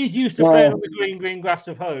 Well, he's used to playing on the green grass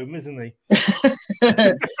of home, isn't he?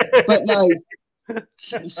 But no,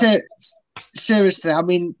 seriously, I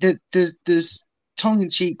mean, there's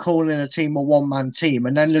tongue-in-cheek calling a team a one-man team,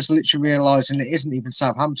 and then there's literally realising it isn't even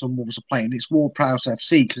Southampton Wolves are playing, it's Ward-Prowse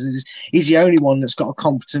FC, because he's the only one that's got a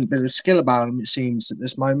competent bit of skill about him, it seems, at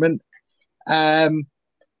this moment.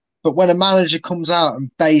 But when a manager comes out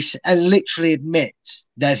and literally admits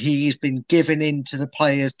that he's been giving in to the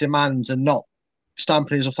players' demands and not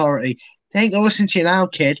stamping his authority, they ain't going to listen to you now,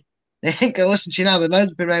 kid. They ain't going to listen to you now. They know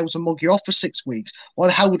they've been able to mug you off for 6 weeks. Why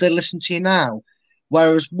the hell would they listen to you now?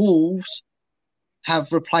 Whereas Wolves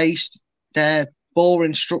have replaced their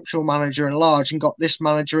boring structural manager in large and got this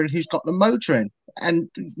manager in who's got the motor in. And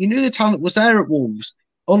you knew the talent was there at Wolves.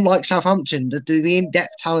 Unlike Southampton, the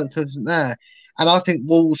in-depth talent isn't there. And I think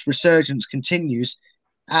Wolves' resurgence continues.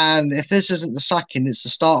 And if this isn't the sacking, it's the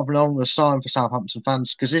start of an onerous sign for Southampton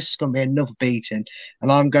fans, because this is going to be another beating.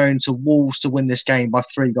 And I'm going to Wolves to win this game by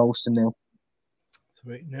 3-0.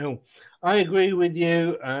 3-0. I agree with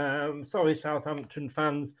you. Sorry, Southampton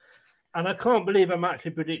fans. And I can't believe I'm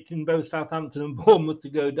actually predicting both Southampton and Bournemouth to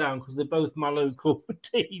go down, because they're both my local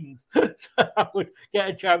teams. So I would get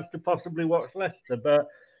a chance to possibly watch Leicester. But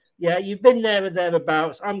yeah, you've been there or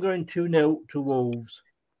thereabouts. I'm going 2-0 to Wolves.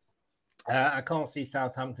 I can't see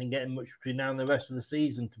Southampton getting much between now and the rest of the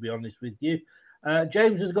season, to be honest with you.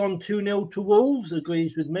 James has gone 2-0 to Wolves,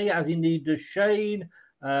 agrees with me, as indeed does Shane.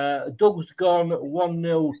 Doug's gone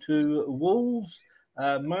 1-0 to Wolves.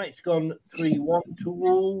 Mike's gone 3-1 to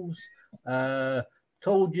Wolves.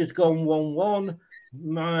 Told you's gone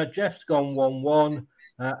 1-1. Jeff's gone 1-1.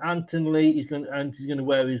 Anthony is going to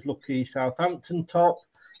wear his lucky Southampton top.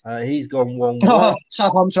 He's gone 1-1. Oh,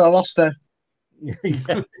 Southampton, I lost there.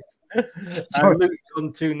 And Luke's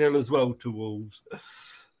gone 2-0 as well to Wolves.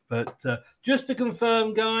 But just to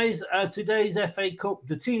confirm, guys, today's FA Cup,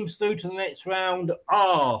 the teams through to the next round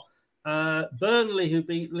are Burnley, who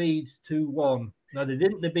beat Leeds 2-1. No, they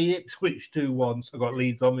didn't. They beat Ipswich 2-1. So I've got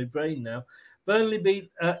Leeds on my brain now. Burnley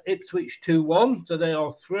beat Ipswich 2-1, so they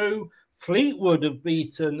are through. Fleetwood have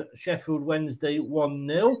beaten Sheffield Wednesday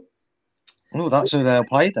 1-0. Oh, that's who they'll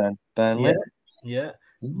play then, Burnley. Yeah.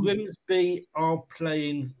 Grimsby are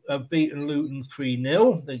beaten Luton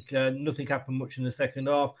 3-0. Nothing happened much in the second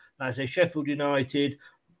half. Like I say, Sheffield United,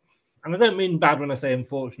 and I don't mean bad when I say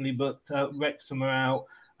unfortunately, but Wrexham are out.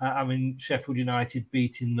 Sheffield United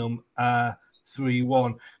beating them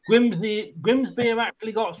 3-1. Grimsby have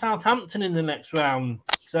actually got Southampton in the next round,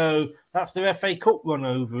 so that's their FA Cup run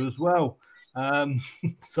over as well.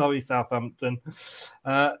 Sorry, Southampton.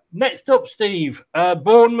 Next up, Steve,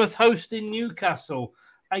 Bournemouth hosting Newcastle.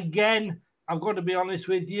 Again, I've got to be honest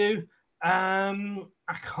with you. I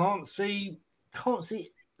can't see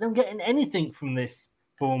them getting anything from this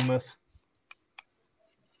Bournemouth.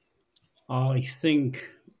 I think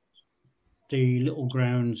the little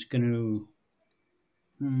ground's going to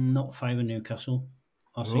not favour Newcastle.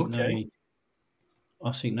 I think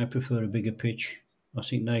they prefer a bigger pitch. I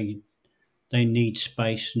think they need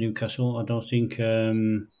space, Newcastle. I don't think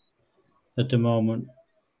at the moment,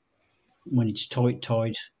 when it's tight,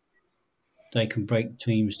 they can break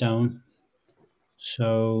teams down.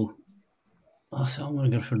 So I'm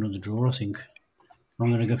going to go for another draw, I think. I'm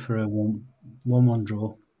going to go for a 1-1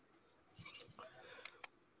 draw.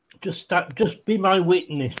 Just be my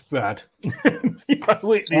witness, Brad. Be my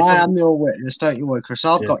witness. I am your witness, don't you worry, Chris?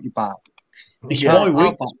 I've got your back. It's my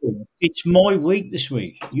week this week. It's my week this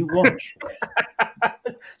week. You watch.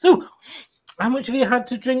 So, how much have you had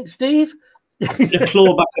to drink, Steve? I'm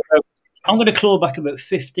going to claw back about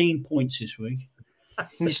 15 points this week.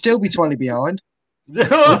 You'd still be 20 behind.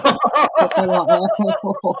 Bradley.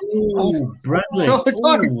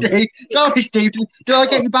 Sorry, Steve. Did I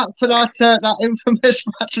get you back for that infamous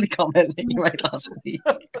Bradley comment that you made last week?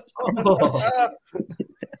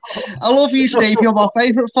 I love you, Steve. You're my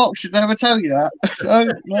favourite fox. Did I ever tell you that?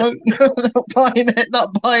 No, not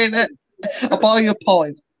buying it. I'll buy you a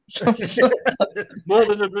pint. More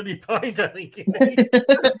than a bloody pint, I think.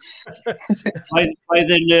 Play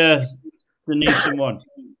the Neeson one.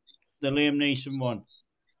 The Liam Neeson one.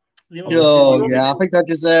 Oh, yeah, I think I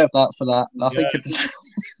deserve that for that. I think I deserve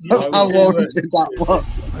I warranted that one.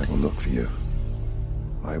 I will look for you.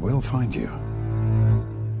 I will find you.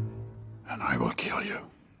 And I will kill you.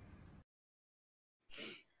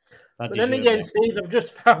 But then again, Steve, I've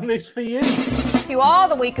just found this for you. You are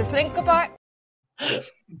the weakest link about. Sorry,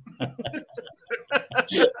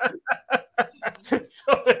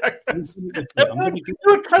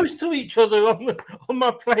 we're close to each other on my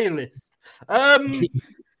playlist.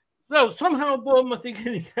 No, somehow Bournemouth are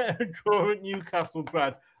going to get a draw at Newcastle,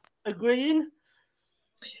 Brad. Agreeing?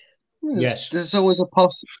 Yes. There's always a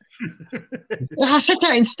possibility. I said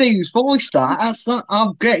that in Steve's voice. That's not.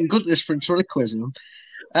 I'm getting good at this ventriloquism.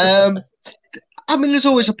 I mean, there's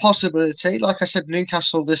always a possibility. Like I said,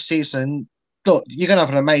 Newcastle this season. Look, you're going to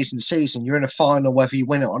have an amazing season. You're in a final, whether you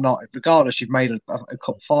win it or not. Regardless, you've made a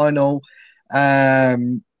cup final.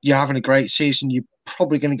 You're having a great season. You're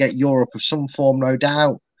probably going to get Europe of some form, no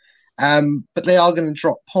doubt. But they are going to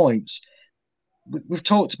drop points. We've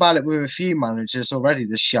talked about it with a few managers already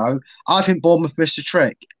this show. I think Bournemouth missed a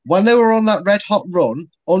trick. When they were on that red-hot run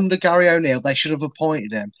under Gary O'Neill, they should have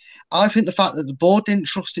appointed him. I think the fact that the board didn't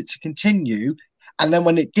trust it to continue, and then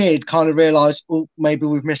when it did, kind of realised, well, maybe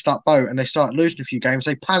we've missed that boat, and they started losing a few games,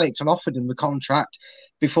 they panicked and offered him the contract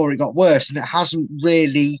before it got worse, and it hasn't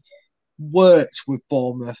really worked with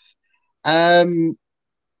Bournemouth. I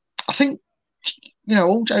think,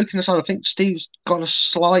 all joking aside, I think Steve's got a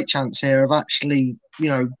slight chance here of actually,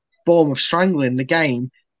 Bournemouth strangling the game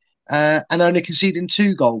and only conceding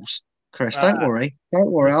 2 goals. Chris, don't worry. I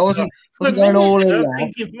wasn't going all in there.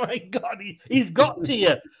 My God, he's got to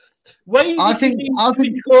you. I think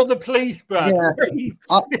call the police, Brad. Yeah,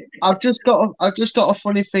 I've just got a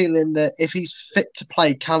funny feeling that if he's fit to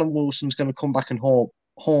play, Callum Wilson's going to come back and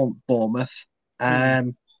haunt Bournemouth,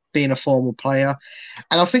 being a former player,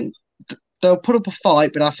 and I think they'll put up a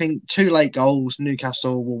fight. But I think 2 late goals,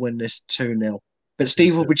 Newcastle will win this 2-0. But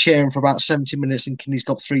Steve will be cheering for about 70 minutes, thinking he's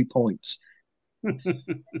got 3 points.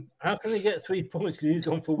 How can he get 3 points? Because he's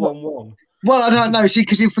gone for 1-1. Well, I don't know. See,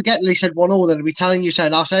 because he'll forget that he said 1-1, then he'll be telling you,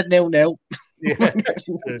 saying, I said 0-0. Yeah. Well,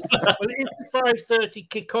 it's a 5:30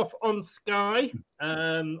 kickoff on Sky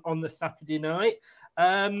on the Saturday night.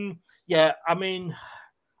 Yeah, I mean,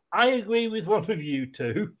 I agree with one of you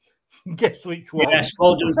two. Guess which one? Yes,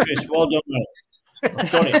 well done, Chris. Well done, mate.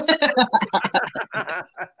 I've got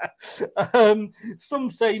it. Some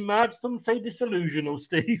say mad, some say disillusional,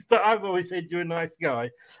 Steve, but I've always said you're a nice guy.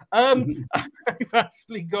 I've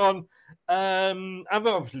actually gone. I'm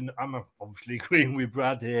obviously agreeing with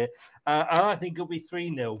Brad here. I think it'll be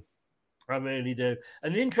 3-0. I really do.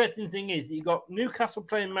 And the interesting thing is that you got Newcastle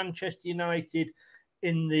playing Manchester United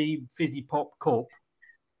in the Fizzy Pop Cup,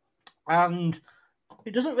 and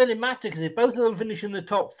it doesn't really matter because if both of them finish in the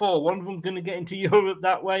top 4, one of them's going to get into Europe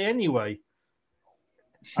that way anyway.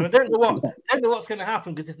 And I don't know what's going to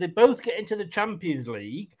happen, because if they both get into the Champions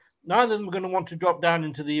League, neither of them are going to want to drop down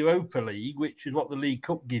into the Europa League, which is what the League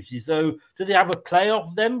Cup gives you. So do they have a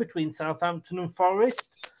playoff then between Southampton and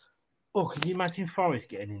Forest? Oh, can you imagine Forest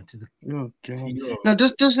getting into the... Oh, God. No,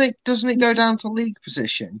 doesn't it go down to league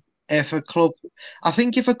position? If a club... I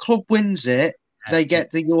think if a club wins it, they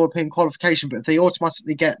get the European qualification, but if they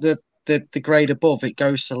automatically get the grade above, it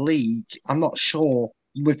goes to league. I'm not sure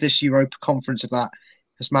with this Europa Conference if that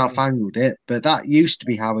has malfangled it, but that used to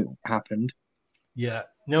be how it happened. Yeah.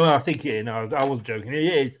 No, I think it is. No, I was joking. It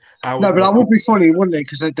is. No, but that would be funny, wouldn't it?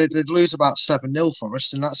 Because they'd lose about 7-0 for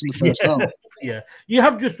us, and that's in the first half. Yeah. You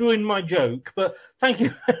have just ruined my joke, but thank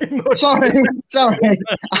you very much. Sorry. Sorry.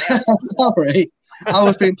 I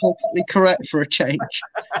was being politically correct for a change.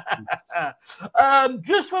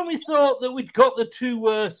 Just when we thought that we'd got the two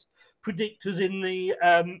worst predictors in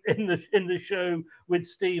the show with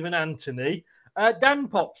Steve and Anthony, Dan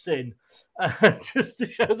pops in just to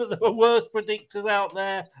show that there were worse predictors out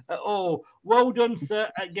there at all. Well done, sir,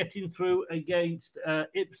 at getting through against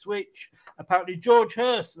Ipswich. Apparently, George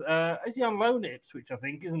Hurst, is he on loan at Ipswich, I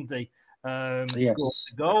think, isn't he? Yes.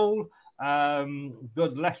 Scored the goal.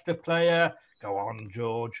 Good Leicester player. Go on,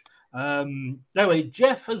 George. Anyway,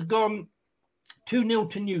 Jeff has gone 2-0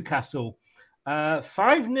 to Newcastle.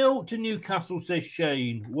 5-0 to Newcastle, says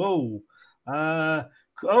Shane. Whoa.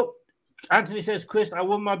 Anthony says, Chris, I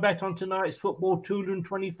won my bet on tonight's football,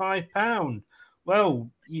 £225.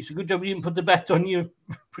 Well, it's a good job you didn't put the bet on your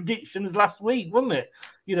predictions last week, wasn't it?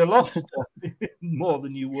 You'd have lost more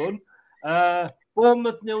than you won.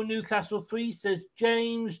 Bournemouth 0, Newcastle 3, says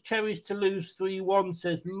James. Cherries to lose 3-1,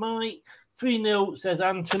 says Mike. 3-0, says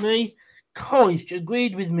Anthony. God, he's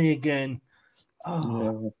agreed with me again.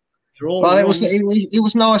 Oh. Yeah. Well, it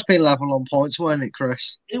was nice being level on points, weren't it,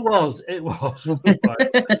 Chris? It was.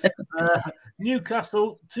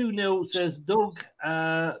 Newcastle 2-0, says Doug.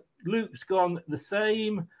 Luke's gone the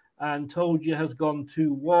same, and Told You has gone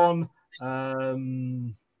 2-1.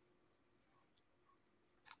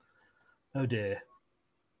 Oh dear.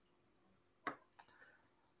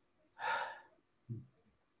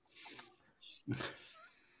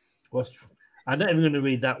 I'm not even going to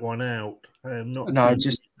read that one out. I am not. No,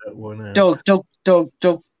 just that one out. Doug.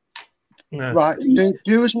 No. Right,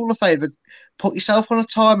 do us all a favour. Put yourself on a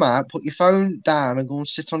timeout. Put your phone down and go and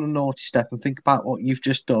sit on a naughty step and think about what you've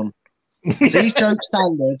just done. These joke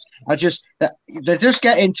standards are they're just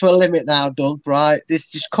getting to a limit now, Doug. Right? This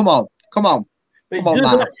just come on. But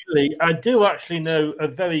I do actually know a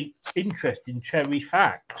very interesting cherry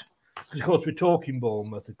fact. Of course, we're talking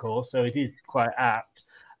Bournemouth, of course, so it is quite apt.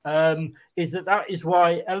 Is that is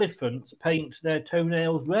why elephants paint their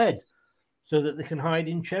toenails red, so that they can hide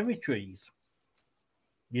in cherry trees.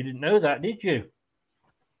 You didn't know that, did you? I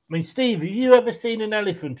mean, Steve, have you ever seen an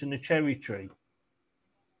elephant in a cherry tree?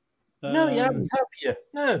 No, you haven't, have you?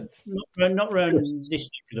 No. Not around this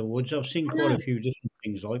particular woods. I've seen quite a few different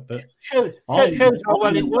things but... Shows how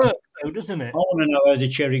well it works, though, doesn't it? I want to know how the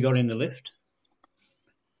cherry got in the lift.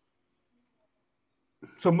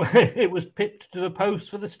 It was pipped to the post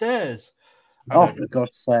for the stairs. Oh, for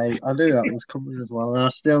God's sake. I knew that was coming as well, and I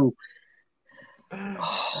still...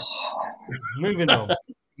 Moving on.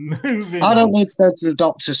 I don't need to go to the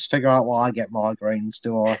doctors to figure out why I get migraines,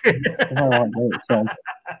 do I?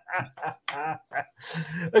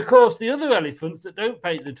 Of course, the other elephants that don't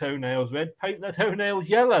paint the toenails red paint their toenails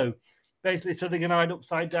yellow, basically so they can hide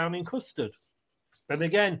upside down in custard. And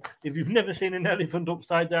again, if you've never seen an elephant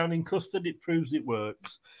upside down in custard, it proves it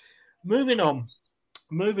works. Moving on.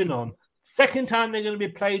 Second time they're going to be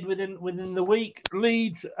played within the week.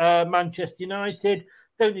 Leeds, Manchester United.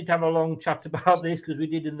 Don't need to have a long chat about this because we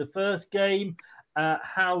did in the first game.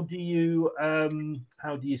 How do you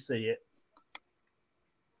see it?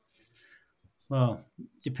 Well,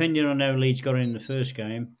 depending on how Leeds got in the first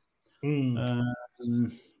game,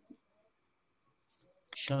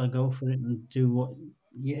 shall I go for it and do what?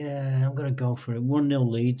 Yeah, I'm going to go for it. 1-0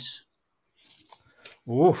 Leeds.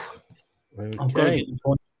 Oof. Okay.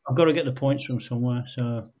 I've got to get the points from somewhere.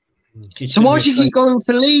 So why do you keep going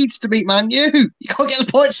for Leeds to beat Man U? You can't get the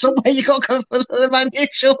points somewhere. You got to go for the Man U,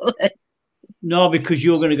 surely. No, because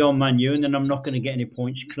you're going to go on Man U, and then I'm not going to get any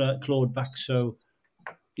points clawed back. So,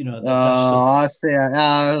 you know. I see.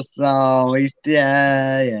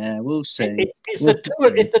 Yeah. We'll see. It's the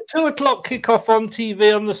 2:00 kickoff on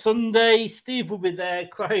TV on the Sunday. Steve will be there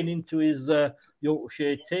crying into his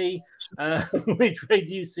Yorkshire tea. Which way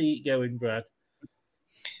do you see it going, Brad?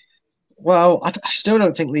 Well, I still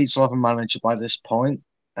don't think Leeds will have a manager by this point.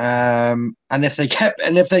 And if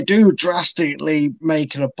they do drastically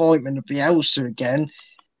make an appointment of Bielsa again,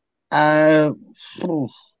 I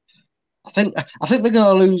think they're going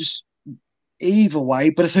to lose either way,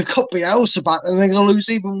 but if they've got Bielsa back, then they're going to lose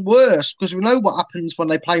even worse, because we know what happens when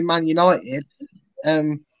they play Man United.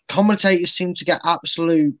 Commentators seem to get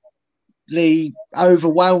absolutely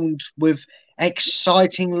overwhelmed with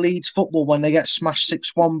exciting Leeds football when they get smashed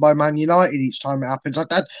 6-1 by Man United each time it happens. I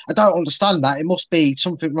don't understand that. It must be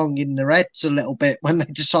something wrong in their heads a little bit when they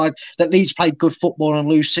decide that Leeds play good football and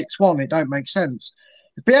lose 6-1. It don't make sense.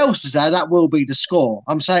 If Bielsa's there, that will be the score.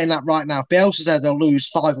 I'm saying that right now. If Bielsa's there, they'll lose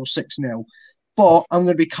 5 or 6-0. But I'm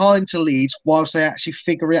going to be kind to Leeds whilst they actually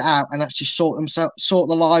figure it out and actually sort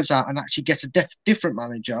the lives out and actually get a different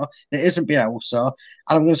manager that isn't Bielsa. And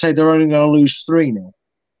I'm going to say they're only going to lose 3-0.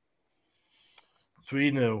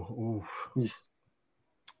 3-0. Oof.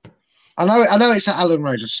 I know it's at Alan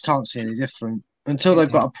Road. I just can't see any different. Until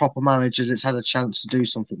they've got a proper manager that's had a chance to do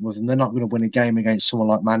something with them, they're not going to win a game against someone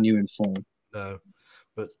like Man U in form. No.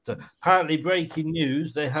 But apparently, breaking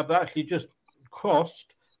news, they have actually just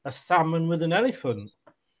crossed a salmon with an elephant.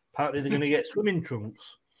 Apparently, they're going to get swimming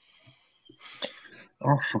trunks.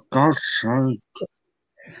 Oh, for God's sake.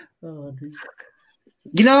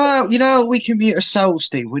 You know we can mute ourselves,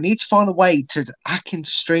 Steve. We need to find a way to hack into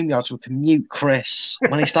StreamYard so we can mute Chris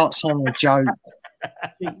when he starts saying a joke.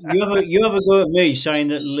 You have a go at me saying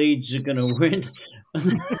that Leeds are going to win.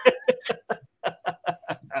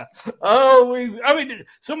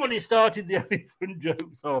 Somebody started the elephant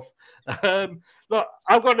jokes off. Look,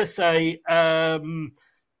 I've got to say, I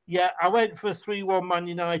went for a 3-1 Man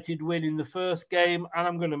United win in the first game, and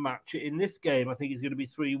I'm going to match it in this game. I think it's going to be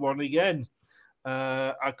 3-1 again.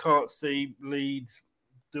 I can't see Leeds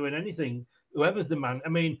doing anything. Whoever's the man, I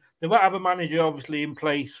mean, they won't have a manager obviously in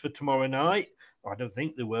place for tomorrow night. I don't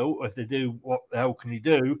think they will. Or if they do, what the hell can he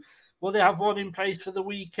do? Will they have one in place for the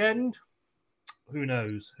weekend? Who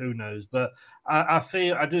knows? But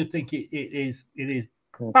I do think it is.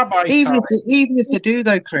 Bye-bye. Even if they do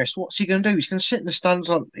though, Chris, what's he going to do? He's going to sit in the stands.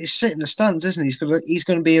 He's sitting in the stands, isn't he? He's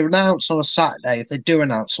going to be announced on a Saturday if they do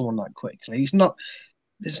announce someone that quickly. He's not.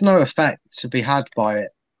 There's no effect to be had by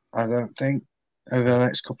it, I don't think, over the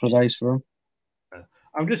next couple of days for him.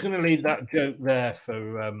 I'm just going to leave that joke there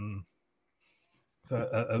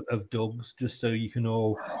of Doug's, just so you can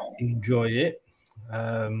all enjoy it.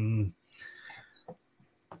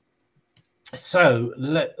 So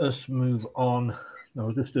let us move on. I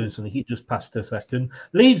was just doing something. He just passed a second.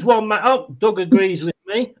 Leeds 1 match. Oh, Doug agrees with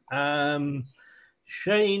me.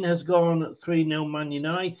 Shane has gone 3-0 Man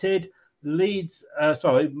United.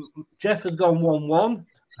 Jeff has gone 1-1.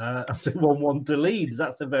 I said 1-1 to Leeds.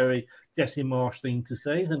 That's a very Jesse Marsh thing to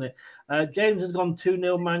say, isn't it? James has gone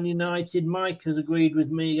 2-0 Man United. Mike has agreed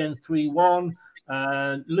with me again 3-1.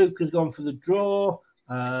 Luke has gone for the draw.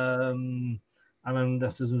 And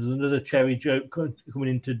there's another cherry joke coming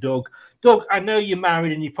into Doug. Doug, I know you're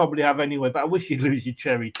married and you probably have anyway, but I wish you'd lose your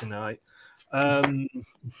cherry tonight.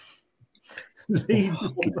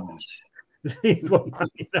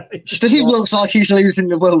 Steve looks like he's losing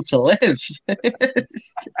the will to live.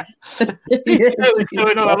 It's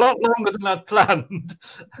going on a lot longer than I'd planned.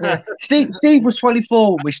 Yeah. Steve was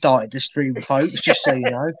 24 when we started the stream, folks, just so you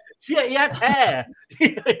know. Yeah, he had hair.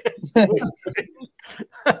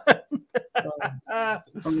 I'm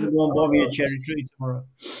going to go and buy me a cherry tree tomorrow.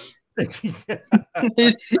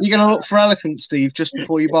 You're going to look for elephants, Steve, just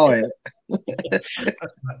before you buy it.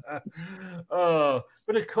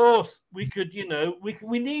 But of course, we could,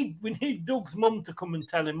 we need Doug's mum to come and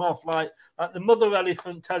tell him off, like the mother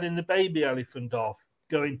elephant telling the baby elephant off,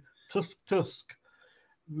 going tusk tusk.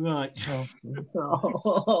 Right. Stop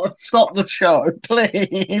the show,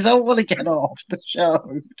 please. I want to get off the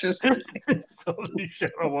show. Just stop the show.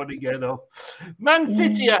 I want to get off. Man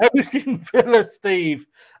City are hosting Villa, Steve.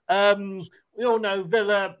 We all know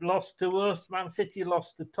Villa lost to us. Man City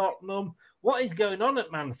lost to Tottenham. What is going on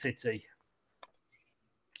at Man City?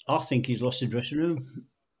 I think he's lost the dressing room.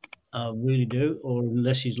 I really do. Or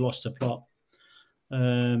unless he's lost the plot.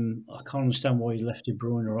 I can't understand why he left De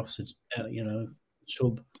Bruyne off the,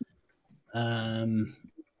 sub. I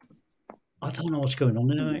don't know what's going on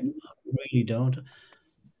there, mate. I really don't.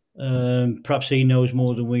 Perhaps he knows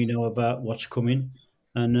more than we know about what's coming,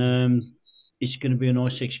 and it's going to be a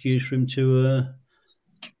nice excuse for him to,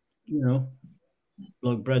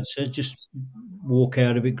 like Brad said, just walk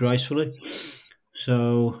out a bit gracefully.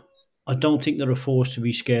 So I don't think they're a force to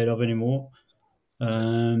be scared of anymore.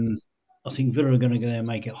 I think Villa are going to go there and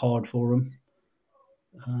make it hard for them.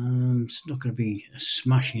 It's not going to be a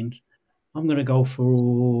smashing. I'm going to go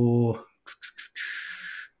for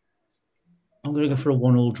a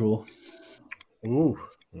 1-1 draw. Ooh,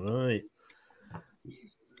 right.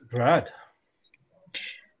 Brad.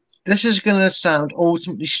 This is going to sound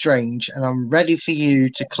ultimately strange, and I'm ready for you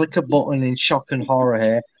to click a button in shock and horror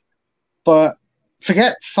here. But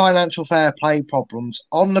forget financial fair play problems.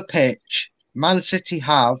 On the pitch, Man City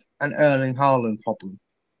have an Erling Haaland problem.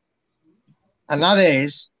 And that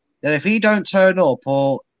is that if he don't turn up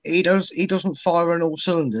or he doesn't fire on all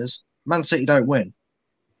cylinders, Man City don't win.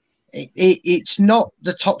 It's not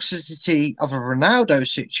the toxicity of a Ronaldo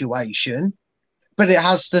situation, but it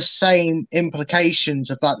has the same implications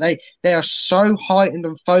of that. They are so heightened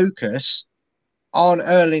and focused on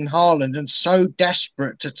Erling Haaland and so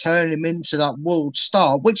desperate to turn him into that world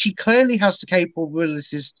star, which he clearly has the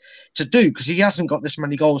capabilities to do because he hasn't got this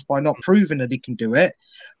many goals by not proving that he can do it.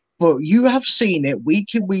 But you have seen it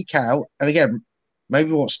week in, week out. And again,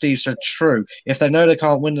 maybe what Steve said is true. If they know they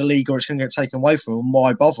can't win the league or it's going to get taken away from them,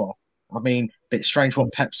 why bother? I mean, a bit strange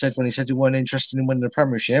what Pep said when he said he weren't interested in winning the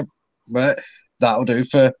Premiership, but that'll do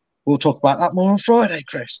we'll talk about that more on Friday,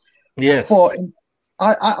 Chris. Yes. But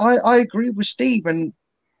I agree with Steve, and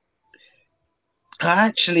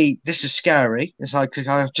this is scary. It's like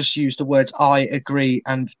I've just used the words I agree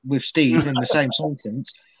and with Steve in the same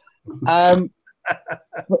sentence. But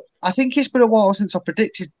I think it's been a while since I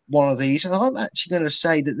predicted one of these, and I'm actually going to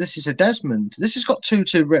say that this is a Desmond. This has got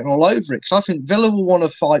 2-2 written all over it, because I think Villa will want to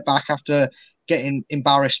fight back after getting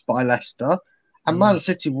embarrassed by Leicester, and Man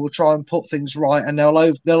City will try and put things right, and they'll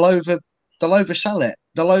oversell it,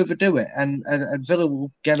 they'll overdo it, and Villa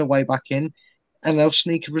will get away back in, and they'll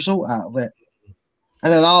sneak a result out of it,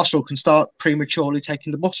 and then Arsenal can start prematurely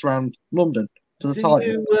taking the bus around London to the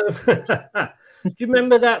title. Do you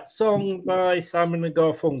remember that song by Simon and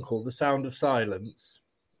Garfunkel, The Sound of Silence?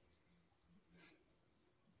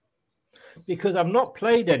 Because I've not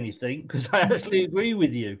played anything, because I actually agree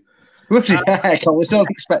with you. Bloody heck, I was not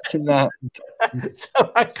expecting that.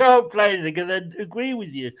 So I can't play anything and then agree with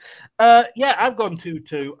you. Yeah, I've gone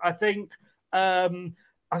 2-2. I think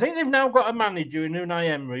they've now got a manager in Unai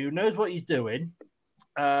Emery who knows what he's doing.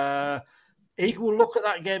 He will look at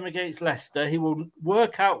that game against Leicester. He will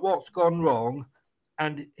work out what's gone wrong,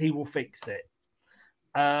 and he will fix it.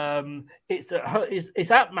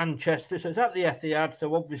 It's at Manchester, so it's at the Etihad.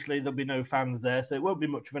 So obviously there'll be no fans there, so it won't be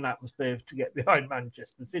much of an atmosphere to get behind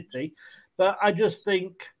Manchester City. But I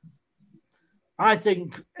think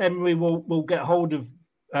Emery will get hold of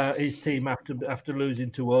his team after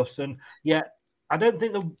losing to us, and yet I don't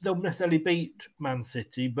think they'll necessarily beat Man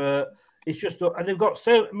City, but. It's just, and they've got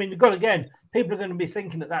again, people are going to be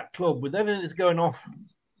thinking at that club with everything that's going off,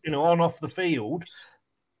 on off the field,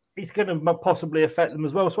 it's going to possibly affect them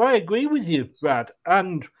as well. So I agree with you, Brad,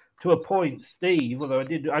 and to a point, Steve, although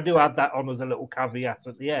I do add that on as a little caveat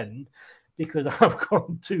at the end, because I've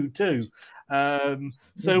gone 2-2.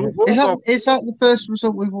 So is that the first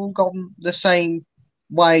result we've all gone the same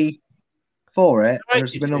way for it, or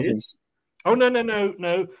has there been others? Oh,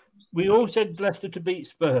 no. We all said Leicester to beat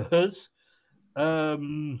Spurs, but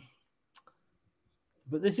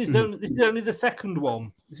this is only the second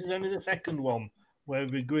one. This is only the second one where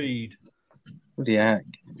we've agreed. What the heck?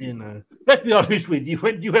 Let's be honest with you.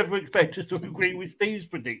 When do you ever expect us to agree with Steve's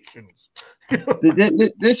predictions?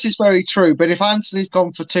 This is very true. But if Anthony's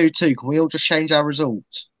gone for 2-2, can we all just change our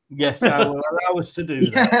results? Yes, I will allow us to do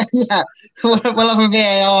that. Yeah. We'll have a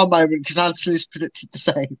VAR moment because Anthony's predicted the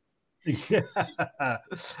same. Yeah.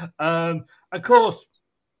 Of course,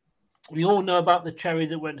 we all know about the cherry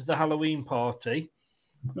that went to the Halloween party.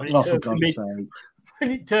 For God's sake. When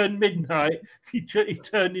it turned midnight, he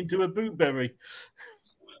turned into a bootberry.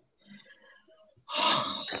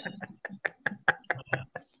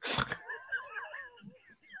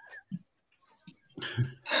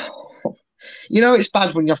 It's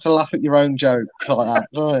bad when you have to laugh at your own joke like that,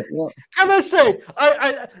 right? Can I say,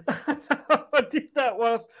 I did that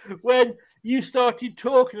once when you started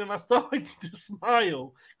talking and I started to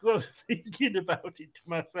smile because I was thinking about it to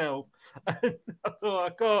myself. And I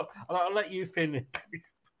thought, I'll let you finish.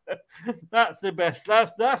 That's the best.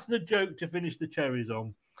 That's the joke to finish the cherries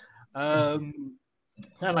on.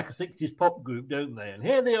 Sound like a 60s pop group, don't they? And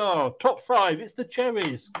here they are, top 5. It's the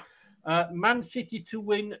Cherries. Man City to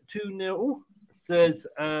win 2-0, says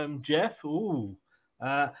Jeff. Ooh.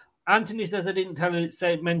 Anthony says I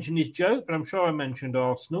didn't mention his joke, but I'm sure I mentioned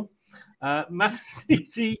Arsenal. Man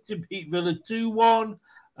City to beat Villa 2-1.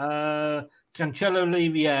 Cancelo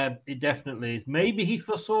leave, yeah, it definitely is. Maybe he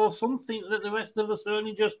foresaw something that the rest of us are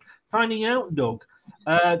only just finding out, Doug.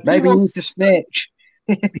 Maybe he's a snitch.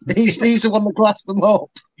 he's the one that glassed them up.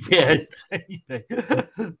 Yes.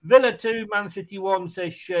 Villa 2, Man City 1,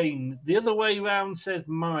 says Shane. The other way round, says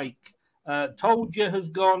Mike. Told you has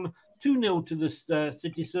gone 2-0 to the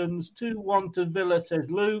Citizens, 2-1 to Villa, says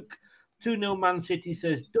Luke. 2-0 Man City,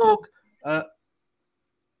 says Doug.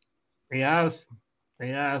 He has.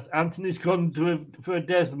 Anthony's gone for a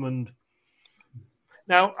Desmond.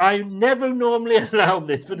 Now, I never normally allow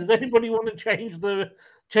this, but does anybody want to change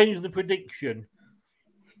the prediction?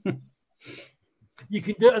 You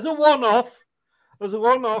can do it as a one-off.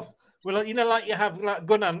 Well, you know, like you have like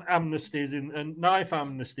gun amnesties and knife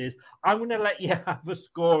amnesties. I'm going to let you have a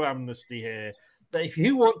score amnesty here. That if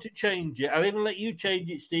you want to change it, I'll even let you change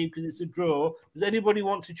it, Steve, because it's a draw. Does anybody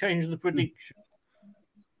want to change the prediction?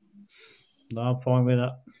 No, I'm fine with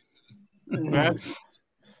that. Right.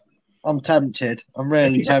 I'm tempted. I'm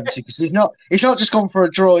really tempted because he's not just gone for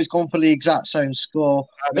a draw. He's gone for the exact same score.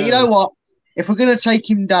 But you know what? If we're going to take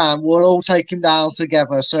him down, we'll all take him down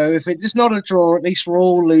together. So if it's not a draw, at least we're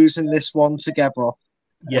all losing this one together.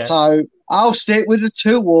 Yeah. So I'll stick with the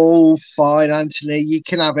 2-2. Fine, Anthony. You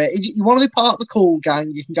can have it. If you want to be part of the cool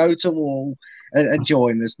gang, you can go to Wall and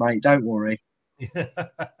join us, mate. Don't worry.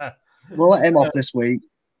 We'll let him off this week.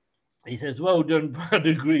 He says, well done. Brad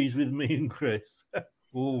agrees with me and Chris.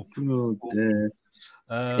 Oh dear.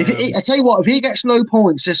 I tell you what, if he gets no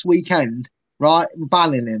points this weekend, right, I'm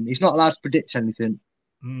banning him. He's not allowed to predict anything.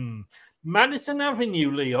 Madison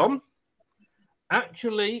Avenue, Leon,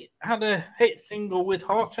 actually had a hit single with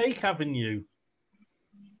Heartache Avenue.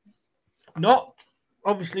 Not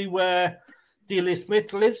obviously where Delia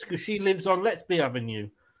Smith lives, because she lives on Let's Be Avenue.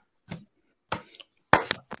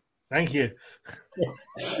 Thank you.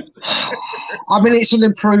 I mean, it's an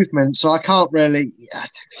improvement, so I can't really.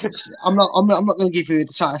 I'm not going to give you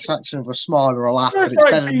the satisfaction of a smile or a laugh, but it's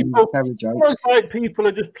better than fairy jokes. Like people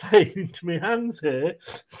are just playing into my hands here.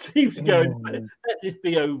 Steve's going, let this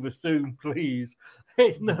be over soon, please.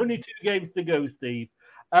 It's only 2 games to go, Steve.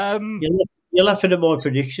 You're laughing at my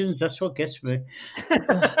predictions. That's what gets me.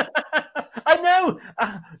 I know.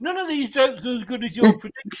 None of these jokes are as good as your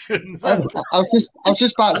predictions. I was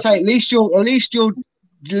just about to say, at least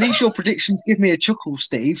your predictions give me a chuckle,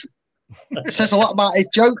 Steve. It says a lot about his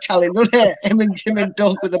joke telling, doesn't it? Him and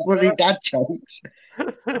Doug with the bloody dad jokes.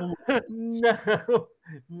 No.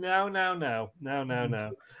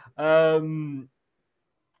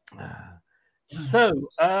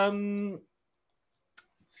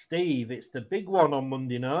 Steve, it's the big one on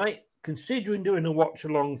Monday night. Considering doing a watch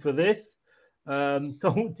along for this,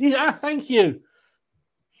 thank you.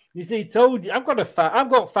 You see, told you I've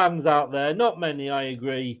got fans out there, not many, I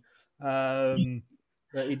agree. But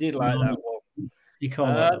he did like that one. You can't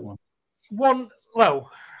like that one.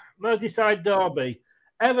 Merseyside derby.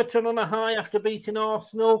 Everton on a high after beating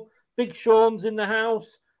Arsenal. Big Sean's in the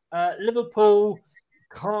house. Liverpool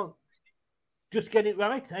can't just get it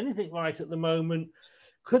right. Anything right at the moment.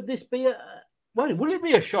 Could this be will it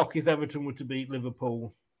be a shock if Everton were to beat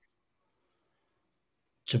Liverpool?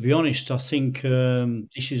 To be honest, I think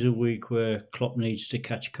this is a week where Klopp needs to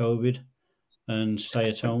catch COVID and stay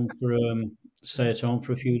at home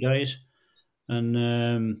for a few days,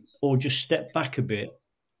 and or just step back a bit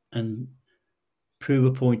and prove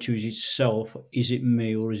a point to himself. Is it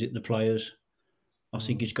me or is it the players? I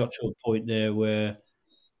think it's got to a point there where,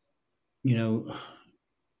 you know,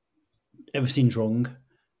 everything's wrong.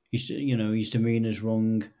 His demeanour's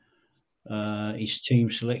wrong. His team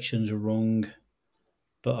selections are wrong.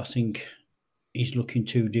 But I think he's looking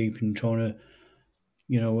too deep and trying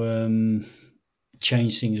to,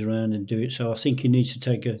 change things around and do it. So I think he needs to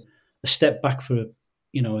take a step back for,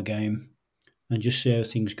 a game and just see how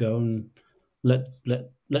things go and let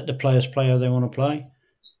the players play how they want to play,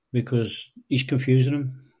 because he's confusing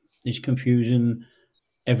them. He's confusing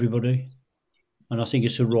everybody. And I think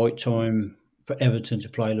it's the right time for Everton to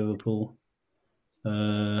play Liverpool.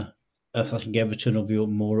 I think Everton will be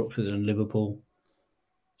more up for it than Liverpool.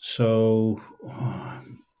 So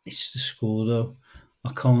it's the score, though.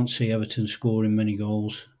 I can't see Everton scoring many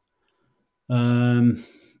goals. I'm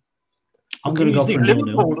going to go for a 0-0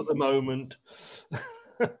 Liverpool at the moment.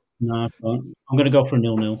 No, I'm going to go for a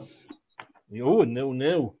 0-0. Oh, a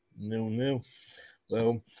 0-0. 0-0.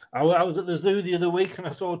 Well, I was at the zoo the other week and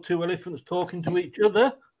I saw 2 elephants talking to each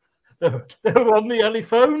other. They were on the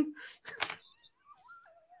elephone.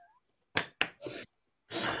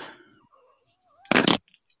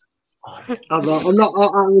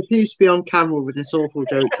 I refuse to be on camera with this awful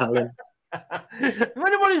joke telling. If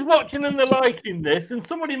anybody's watching and they're liking this, and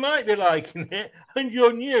somebody might be liking it, and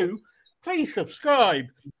you're new, please subscribe.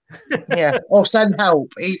 Yeah, or send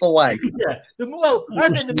help. Either way. Yeah. I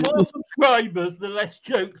think the more subscribers, the less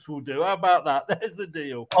jokes we'll do. How about that? There's the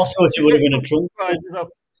deal. I thought it would have been a trump.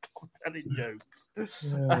 Telling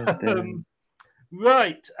jokes.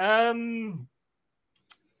 Right.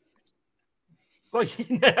 Well, you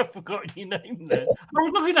never forgot your name then.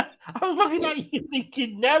 I was looking at you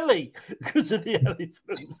thinking Nelly because of the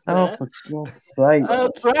elephants. Oh, for God's sake.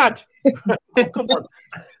 Brad. Come on.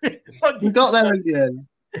 You got there again.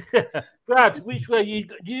 Brad, which way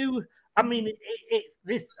you I mean,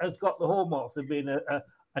 this has got the hallmarks of being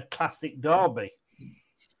a classic derby.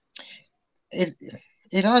 It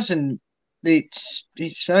hasn't. It's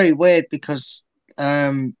very weird because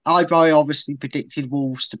I obviously predicted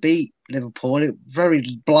Wolves to beat Liverpool. It was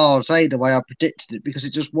very blasé the way I predicted it because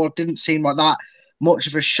it just didn't seem like that much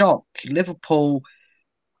of a shock. Liverpool,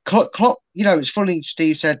 Klopp, it's funny.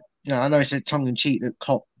 Steve said, I know he said tongue in cheek that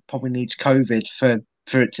Klopp probably needs COVID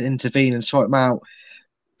for it to intervene and sort him out.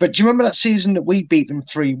 But do you remember that season that we beat them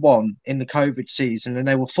 3-1 in the COVID season and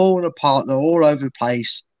they were falling apart? They're all over the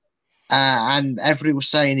place. And everybody was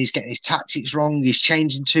saying he's getting his tactics wrong. He's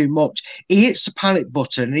changing too much. He hits the panic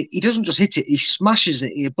button. He doesn't just hit it. He smashes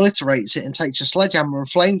it. He obliterates it and takes a sledgehammer and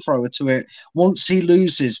flamethrower to it once he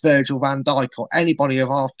loses Virgil van Dijk or anybody of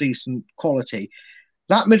half decent quality.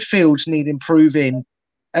 That midfield needs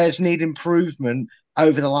improvement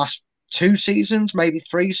over the last 2 seasons, maybe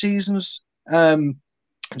 3 seasons.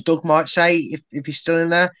 Doug might say if he's still in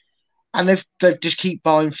there. And they've just keep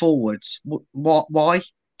buying forwards. Why?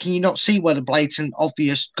 Can you not see where the blatant,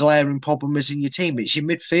 obvious, glaring problem is in your team? It's your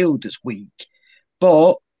midfield that's weak.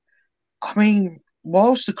 But, I mean,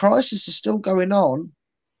 whilst the crisis is still going on,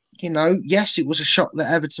 yes, it was a shock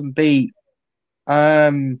that Everton beat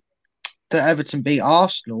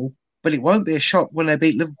Arsenal, but it won't be a shock when they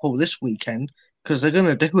beat Liverpool this weekend because they're going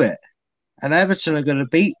to do it. And Everton are going to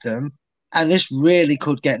beat them. And this really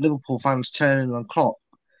could get Liverpool fans turning on Klopp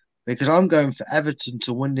because I'm going for Everton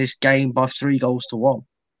to win this game by 3-1.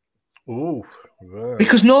 Oh, right.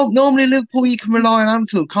 Because normally Liverpool, you can rely on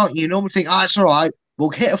Anfield, can't you? You normally think, it's all right, we'll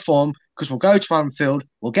hit a form because we'll go to Anfield,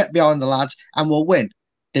 we'll get behind the lads and we'll win.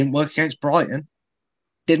 Didn't work against Brighton,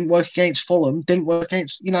 didn't work against Fulham, didn't work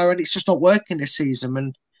against, and it's just not working this season.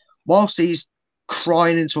 And whilst he's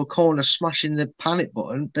crying into a corner, smashing the panic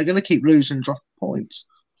button, they're going to keep losing and dropping points.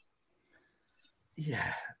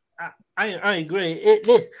 Yeah, I agree.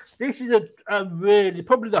 This is a really,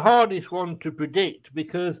 probably the hardest one to predict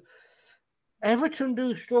because Everton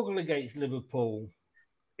do struggle against Liverpool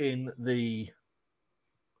in the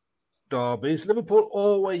derbies. Liverpool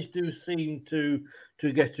always do seem to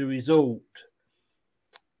get a result.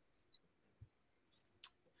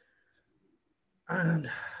 And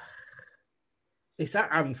it's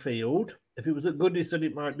at Anfield. If it was at Goodison,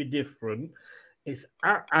 it might be different. It's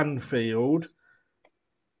at Anfield.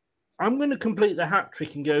 I'm going to complete the hat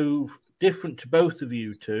trick and go different to both of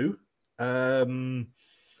you two.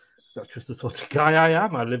 That's just the sort of guy I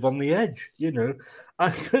am. I live on the edge,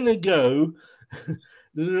 I'm going to go. I'm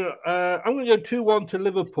going to go 2-1 to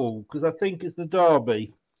Liverpool because I think it's the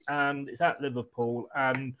derby and it's at Liverpool.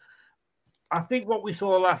 And I think what we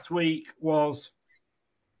saw last week was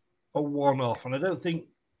a one-off, and I don't think.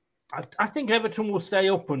 I think Everton will stay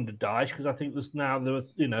up under Dyche because I think there's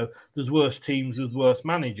worse teams with worse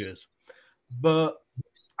managers, but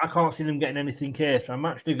I can't see them getting anything here. So I'm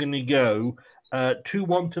actually going to go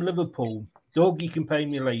 2-1 to Liverpool. Doug, you can pay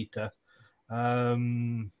me later. Let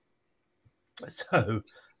me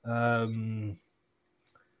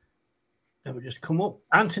just come up.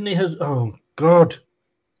 Anthony has. Oh God.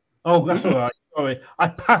 Oh, that's all right. Sorry, I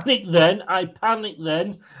panicked then.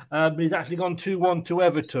 But he's actually gone 2-1 to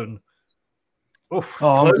Everton. Oof,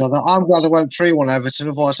 I'm glad I went 3-1 Everton.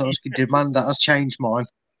 Otherwise, I was going to demand that. Has changed mine.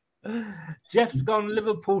 Jeff's gone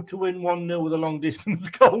Liverpool to win 1-0 with a long distance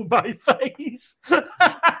goal by Face. I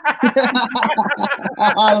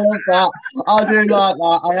love that. I do like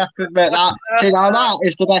that. I have to admit that. See, now that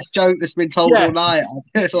is the best joke that's been told all night.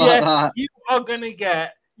 I do like that. You are going to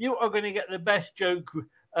get the best joke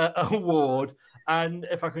award, and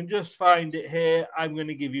if I can just find it here, I'm going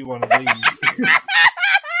to give you one of these.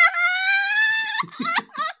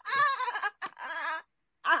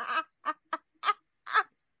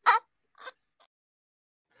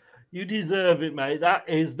 You deserve it, mate. That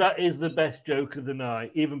is the best joke of the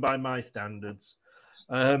night, even by my standards.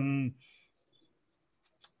 Anthony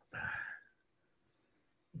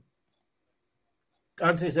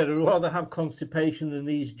said, I'd rather have constipation than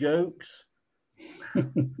these jokes.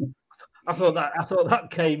 I thought that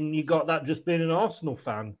came. You got that just being an Arsenal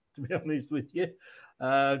fan, to be honest with you,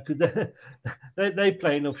 because they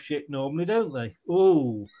play enough shit normally, don't they?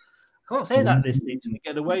 Oh, can't say that this season to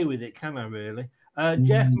get away with it, can I? Really,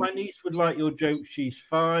 Jeff, my niece would like your joke. She's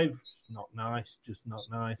 5. Not nice, just not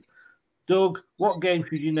nice. Doug, what game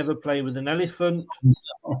should you never play with an elephant?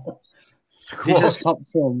 He just top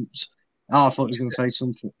trumps. Oh, I thought he was going to say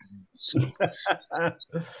something.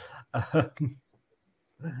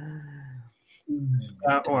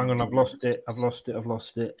 Oh, hang on, I've lost it.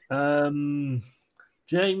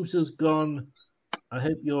 James has gone. I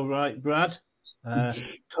hope you're right, Brad.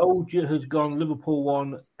 Told you has gone. Liverpool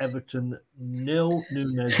 1, Everton 0.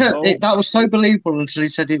 Nunes goal. That was so believable until he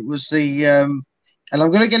said it was the. And I'm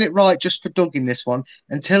going to get it right just for Doug in this one.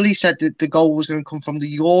 Until he said that the goal was going to come from the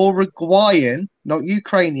Uruguayan, not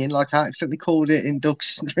Ukrainian, like I accidentally called it in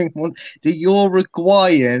Doug's drink one. The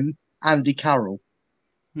Uruguayan Andy Carroll.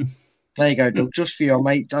 There you go, Doug. Just for you,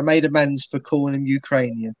 I made amends for calling him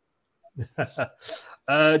Ukrainian.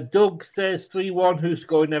 Doug says 3-1. Who's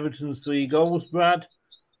scoring Everton's 3 goals, Brad?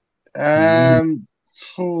 Probably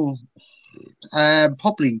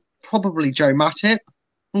Joe Matip.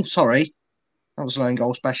 Oh, sorry. That was an own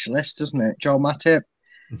goal specialist, doesn't it? Joe Matip.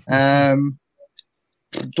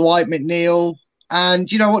 Dwight McNeil. And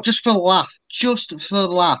you know what? Just for the laugh.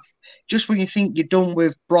 Just when you think you're done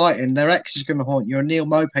with Brighton, their ex is going to haunt you, and Neil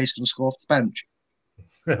Maupay's going to score off the bench.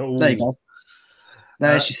 There you go.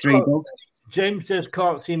 There's your 3, Doug. James says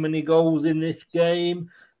can't see many goals in this game.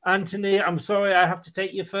 Anthony, I'm sorry, I have to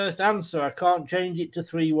take your first answer. I can't change it to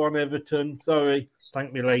 3-1 Everton. Sorry.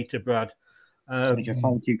 Thank me later, Brad. Thank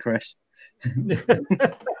you, Chris.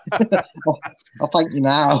 I'll thank you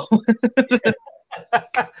now. Do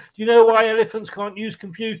you know why elephants can't use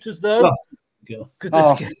computers, though?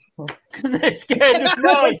 Because they're scared of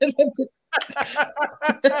noise.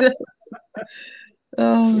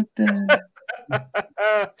 Oh, damn.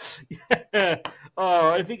 Yeah.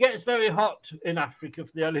 Oh, if it gets very hot in Africa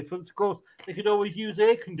for the elephants, of course, they could always use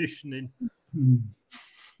air conditioning.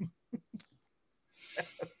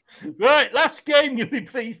 Right, last game you'll be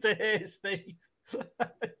pleased to hear, Steve.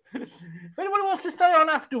 If anyone wants to stay on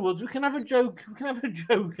afterwards, we can have a joke. We can have a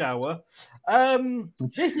joke hour.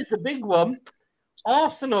 This is the big one.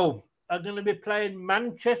 Arsenal are going to be playing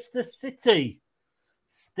Manchester City.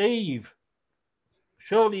 Steve,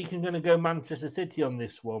 surely you can going to go Manchester City on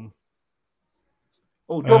this one.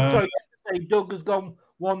 Oh, Doug, sorry, Doug has gone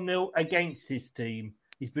 1-0 against his team.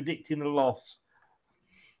 He's predicting a loss.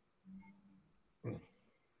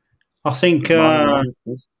 I think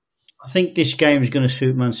this game is going to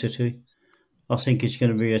suit Man City. I think it's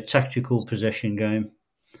going to be a tactical possession game.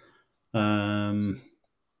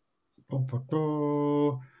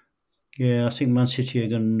 Yeah, I think Man City are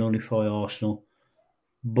going to nullify Arsenal,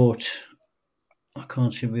 but I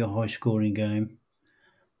can't see it be a high-scoring game.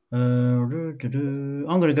 I'm going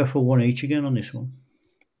to go for 1 each again on this one.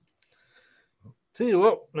 Tell you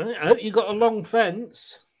what, mate, I hope you got a long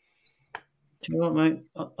fence. Do you know what, mate?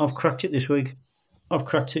 I've cracked it this week. I've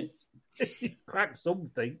cracked it. You cracked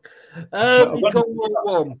something. He's gone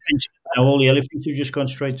 1-1. Now all the elephants have just gone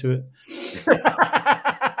straight to it.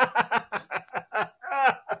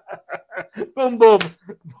 Boom, boom,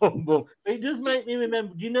 boom, boom. It does make me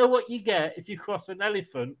remember. Do you know what you get if you cross an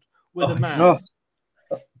elephant with a man? Oh.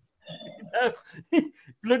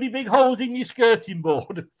 Bloody big holes in your skirting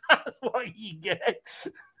board. That's what you get.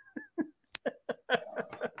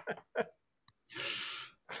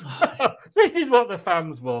 This is what the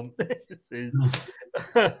fans want. This is.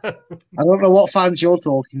 I don't know what fans you're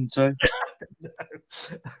talking to.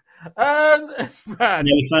 Brad,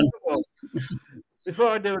 before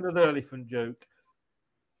I do another elephant joke.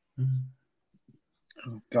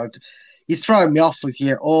 Oh, God. You're throwing me off with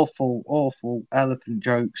your awful, awful elephant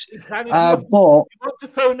jokes. If you want to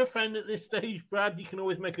phone a friend at this stage, Brad, you can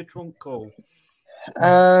always make a trunk call.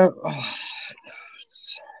 I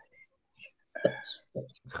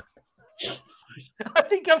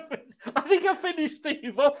think I finished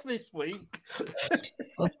Steve off this week.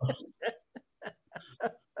 I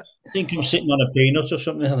think I'm sitting on a peanut or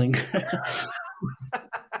something, I think.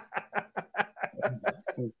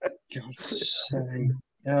 For God's sake.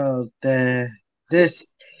 Oh,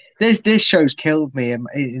 this show's killed me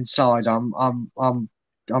inside. I'm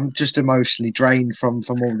just emotionally drained from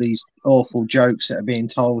all these awful jokes that are being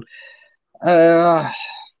told. Awful.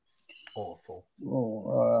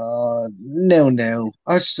 0-0.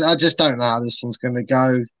 I just don't know how this one's going to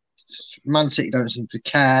go. Man City don't seem to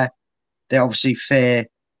care. They obviously fear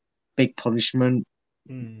big punishment,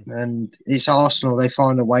 and it's Arsenal. They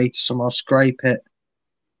find a way to somehow scrape it.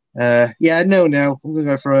 0-0. I'm going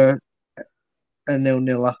to go for a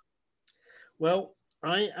 0-0. Well,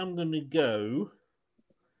 I am going to go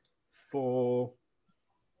for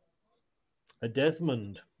a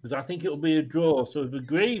Desmond, because I think it'll be a draw. So we've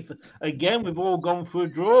agreed. Again, we've all gone for a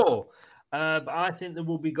draw. But I think there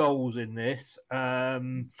will be goals in this. But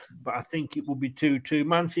I think it will be 2-2.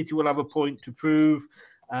 Man City will have a point to prove.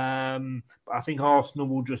 But I think Arsenal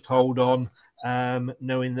will just hold on,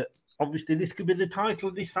 knowing that obviously this could be the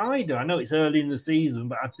title decider. I know it's early in the season,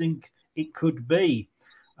 but I think it could be.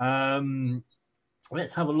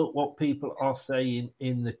 Let's have a look what people are saying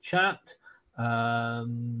in the chat.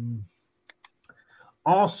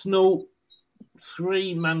 Arsenal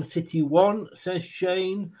 3, Man City 1, says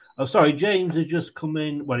Shane. Oh, sorry, James has just come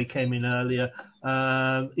in. Well, he came in earlier.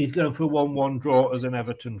 He's going for a 1-1 draw as an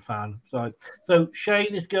Everton fan. So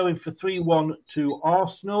Shane is going for 3-1 to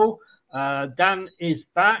Arsenal. Dan is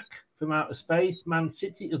back from outer space. Man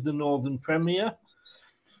City of the Northern Premier.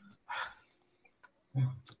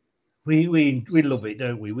 We love it,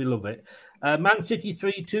 don't we? We love it. Man City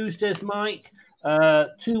 3-2, says Mike.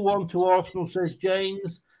 2-1 to Arsenal, says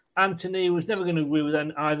James. Anthony was never going to agree with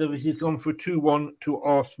either. He's gone for a 2-1 to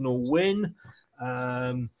Arsenal win.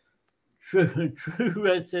 True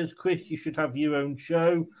Red says, Chris, you should have your own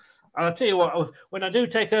show. And I'll tell you what, when I do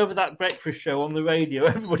take over that breakfast show on the radio,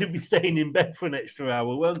 everybody will be staying in bed for an extra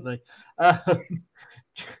hour, won't they?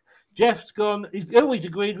 Jeff's gone. He's always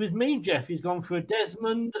agreed with me, Jeff. He's gone for a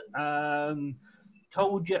Desmond.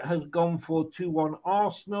 Toljet has gone for 2-1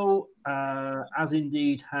 Arsenal, as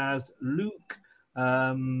indeed has Luke.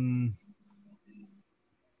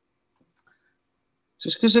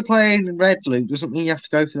 Just because they're playing red, Luke, doesn't mean you have to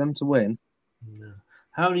go for them to win. No.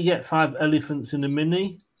 How do you get 5 elephants in a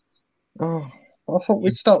mini? Oh, I thought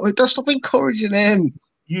we'd stop. We'd stop encouraging him.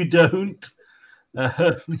 You don't.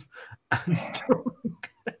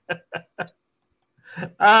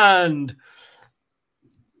 And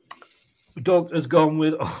Doug has gone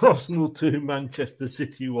with Arsenal 2, Manchester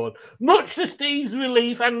City 1. Much to Steve's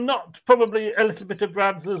relief, and not probably a little bit of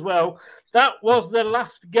Brad's as well. That was the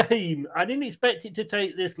last game. I didn't expect it to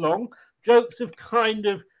take this long. Jokes have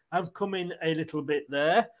have come in a little bit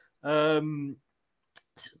there.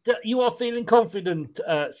 You are feeling confident,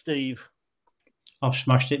 Steve? I've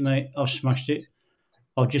smashed it, mate. I've smashed it.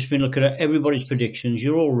 I've just been looking at everybody's predictions.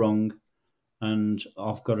 You're all wrong. And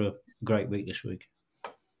I've got a great week this week.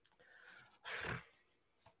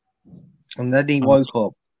 And then he woke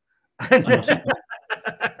up. And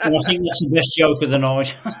I think that's the best joke of the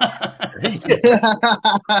night.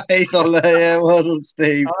 He's on there, yeah. Well done,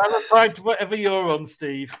 Steve. I'll have tried to whatever you're on,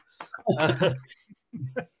 Steve.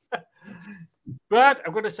 Brad,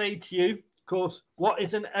 I've got to say to you, of course, what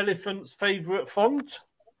is an elephant's favourite font?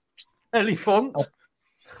 Elephant.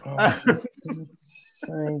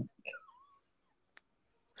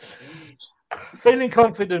 Feeling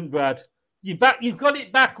confident, Brad. You've got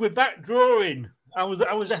it back. We're back drawing. I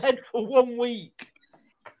was ahead for 1 week.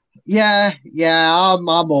 Yeah. I'm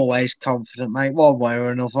always confident, mate. One way or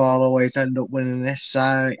another, I'll always end up winning this.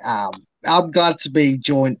 So I'm glad to be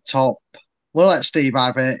joint top. We'll let Steve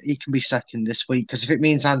have it. He can be second this week because if it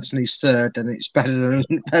means Anthony's third, then it's better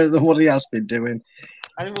than what he has been doing.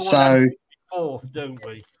 So fourth, don't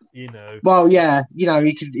we? Well, yeah.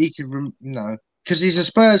 He could. Because he's a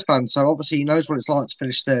Spurs fan, so obviously he knows what it's like to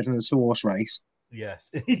finish third in a two-horse race. Yes,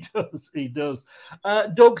 he does. He does.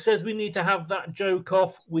 Doug says we need to have that joke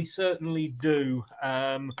off. We certainly do.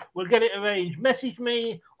 We'll get it arranged. Message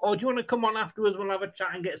me, or do you want to come on afterwards? We'll have a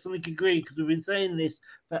chat and get something agreed, because we've been saying this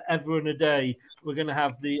forever and a day. We're going to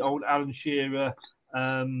have the old Alan Shearer.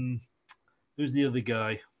 Who's the other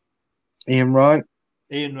guy? Ian Wright,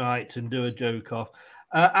 and do a joke off.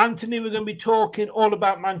 Anthony, we're going to be talking all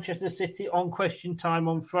about Manchester City on Question Time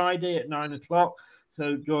on Friday at 9:00.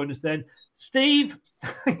 So join us then. Steve,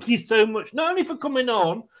 thank you so much, not only for coming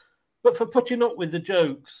on, but for putting up with the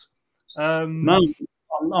jokes. No,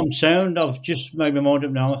 I'm sound. I've just made my mind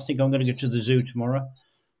up now. I think I'm going to go to the zoo tomorrow.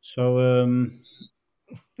 So,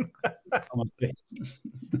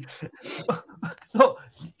 look,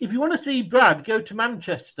 if you want to see Brad, go to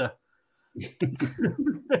Manchester.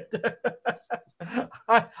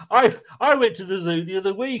 I went to the zoo the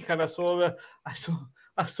other week and I saw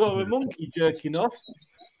a monkey jerking off.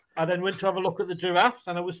 I then went to have a look at the giraffes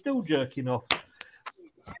and I was still jerking off.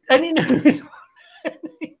 Any news?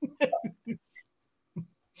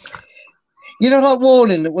 That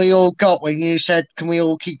warning that we all got when you said, "Can we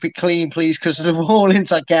all keep it clean, please?" Because of the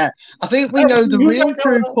warnings I get. I think we know the real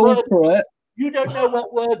true culprit. You don't know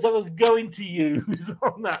what words I was going to use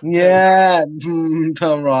on that. Yeah,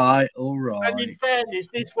 all right. And in fairness,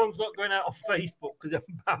 this one's not going out on Facebook because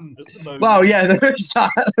I'm banned at the moment. Well, yeah, there is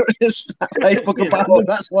that. Facebook abandoned.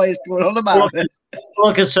 That's why it's going on about it. All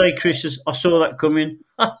I can say, Chris, is I saw that coming.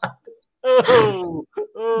 No,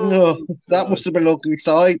 that must have been an ugly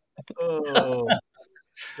sight. Oh,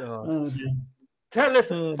 God. Tell us,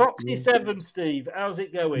 Foxy 7, Steve, how's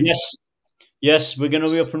it going? Yes, we're going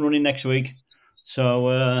to be up and running next week.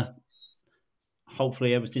 So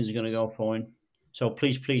hopefully everything's going to go fine. So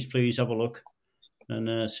please have a look.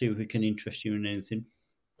 and see if we can interest you in anything.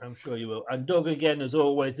 I'm sure you will. And Doug, again, as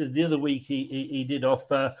always, the other week he did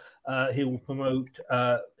offer he will promote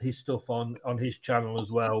his stuff on his channel as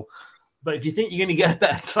well. But if you think you're going to get a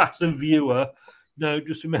better class of viewer, no,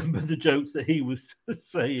 just remember the jokes that he was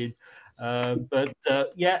saying.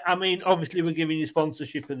 Yeah, I mean, obviously we're giving you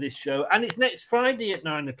sponsorship of this show, and it's next Friday at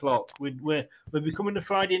 9:00. We're becoming a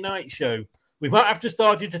Friday night show. We might have to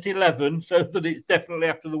start it at 11 so that it's definitely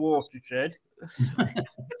after the watershed.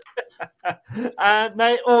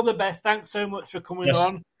 Mate, all the best. Thanks so much for coming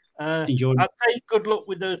on. Enjoy. I'd say good luck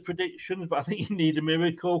with those predictions, but I think you need a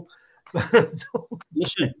miracle.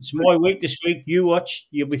 Listen, it's my week this week. You watch.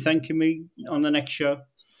 You'll be thanking me on the next show,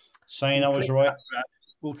 saying I was right.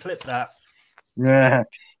 We'll clip that. Yeah.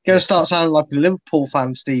 You're going to start sounding like a Liverpool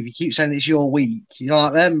fan, Steve. You keep saying it's your week. You're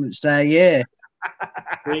like them. It's their year.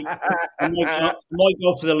 I might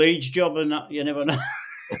go for the Leeds job, and that, you never know.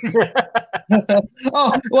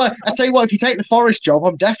 Oh, well, I tell you what, if you take the Forest job,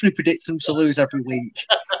 I'm definitely predicting them to lose every week.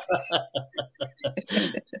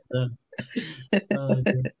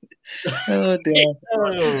 Oh, dear.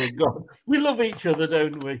 Oh, God. We love each other,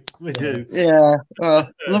 don't we? We do. Yeah.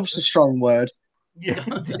 Love's a strong word. Yeah,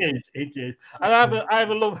 it is. And I have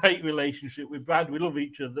a love-hate relationship with Brad. We love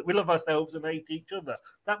each other. We love ourselves and hate each other.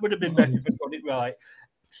 That would have been better if I got it right.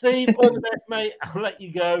 Steve, all the best, mate. I'll let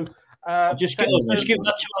you go. Just give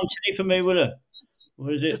that to Anthony for me, will it?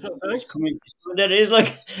 What is it? It's coming. There it is.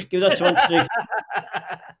 Like, give that to Anthony.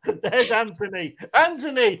 There's Anthony.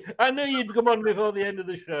 Anthony, I knew you'd come on before the end of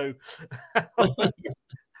the show.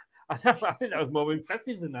 I think that was more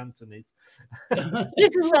impressive than Anthony's.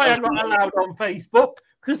 This is why I'm not allowed on Facebook,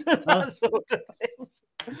 because of that sort of thing.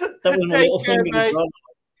 That was my little thing.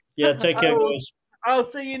 Yeah, take care, boys. I'll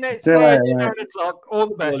see you next Friday, 9 o'clock. All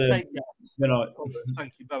the best. Take care. Good night.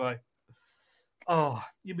 Thank you. Bye-bye. Oh,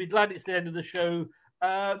 you'll be glad it's the end of the show.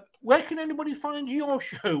 Where can anybody find your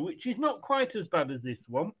show, which is not quite as bad as this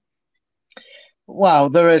one? Well,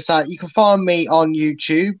 there is that. You can find me on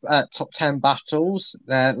YouTube at Top 10 Battles.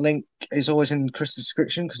 Link is always in Chris'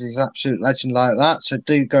 description because he's an absolute legend like that. So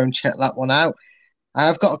do go and check that one out.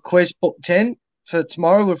 I've got a quiz booked in for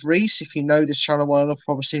tomorrow with Reese. If you know this channel well enough,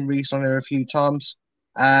 probably seen Reese on here a few times.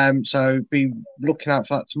 So be looking out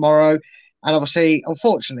for that tomorrow. And obviously,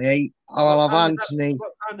 unfortunately, I'll have Anthony.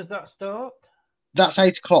 What time does that start? That's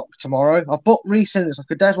 8 o'clock tomorrow. I've booked Reese in. It's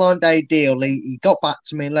like a deadline day deal. He got back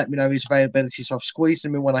to me and let me know his availability. So I've squeezed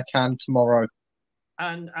him in when I can tomorrow.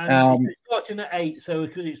 And it's starting at 8, so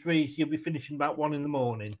because it's Reese, you'll be finishing about 1 in the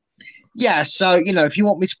morning. Yeah, so, if you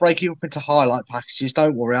want me to break it up into highlight packages,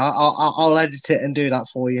 don't worry. I'll edit it and do that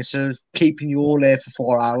for you instead of keeping you all here for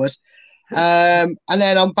 4 hours. And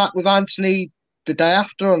then I'm back with Anthony the day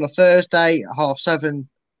after on a Thursday at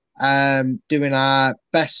 7:30, doing our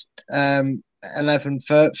best 11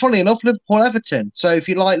 for, funny enough, Liverpool-Everton. So if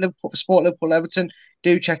you like Liverpool-Everton,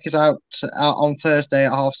 do check us out on Thursday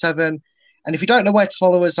at 7:30. And if you don't know where to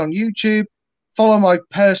follow us on YouTube, follow me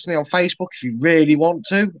personally on Facebook if you really want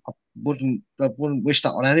to. I wouldn't wish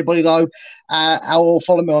that on anybody though. Or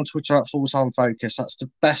follow me on Twitter at Full-Time Focus. That's the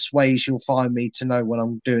best ways you'll find me to know when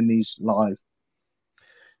I'm doing these live.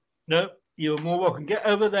 No, you're more welcome. Get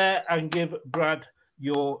over there and give Brad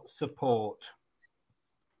your support.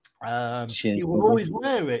 Cheers, you will always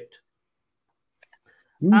wear it.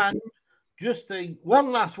 And just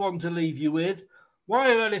one last one to leave you with.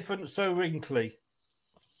 Why are elephants so wrinkly?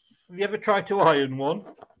 Have you ever tried to iron one?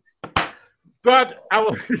 Brad, I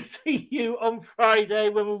will see you on Friday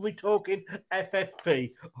when we'll be talking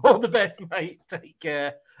FFP. All the best, mate. Take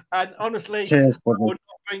care. And honestly, cheers, I will not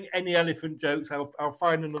bring any elephant jokes. I'll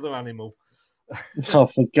find another animal. Oh,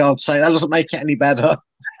 for God's sake, that doesn't make it any better.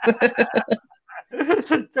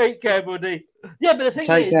 Take care, buddy. Yeah, but the thing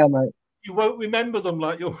Take care, mate. You won't remember them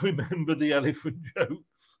like you'll remember the elephant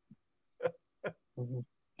jokes. Oh,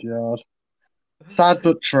 God. Sad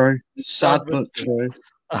but true. Sad but true.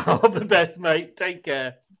 All the best, mate. Take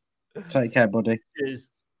care. Take care, buddy. Cheers.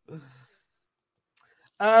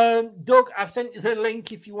 Doug, I've sent you the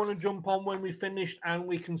link if you want to jump on when we finished and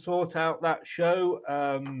we can sort out that show.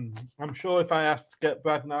 I'm sure if I ask to get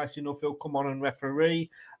Brad nice enough, he'll come on and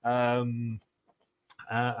referee. God,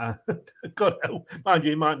 mind you,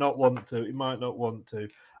 he might not want to.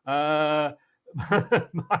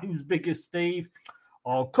 Mine's big as Steve.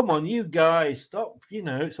 Oh, come on, you guys, stop.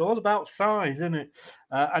 It's all about size, isn't it?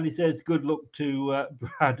 And he says, good luck to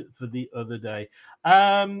Brad for the other day.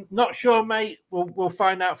 Not sure, mate. We'll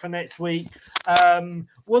find out for next week.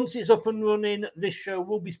 Once it's up and running, this show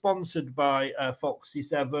will be sponsored by Foxy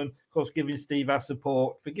 7. Of course, giving Steve our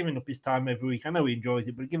support for giving up his time every week. I know he enjoys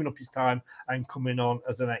it, but giving up his time and coming on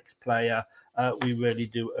as an ex-player, we really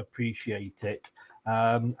do appreciate it.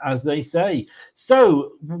 As they say.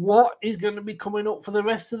 So, what is going to be coming up for the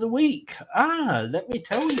rest of the week? Let me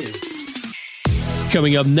tell you.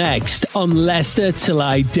 Coming up next on Leicester Till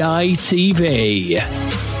I Die TV.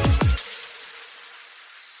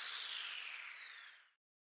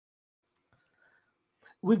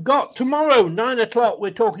 We've got tomorrow, 9 o'clock,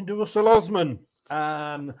 we're talking to Russell Osman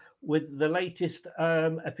with the latest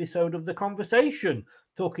episode of The Conversation,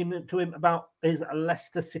 talking to him about his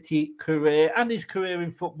Leicester City career and his career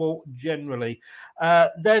in football generally.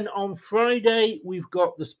 Then on Friday, we've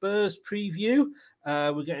got the Spurs preview.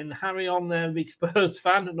 We're getting Harry on there, big Spurs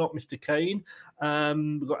fan, not Mr. Kane.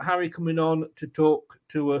 We've got Harry coming on to talk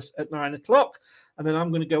to us at 9 o'clock. And then I'm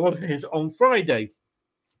going to go on his on Friday.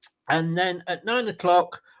 And then at 9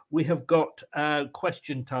 o'clock, we have got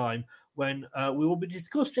question time when we will be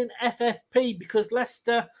discussing FFP because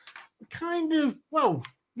Leicester kind of,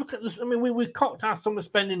 look at this. I mean, we cocked our summer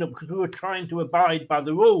spending up because we were trying to abide by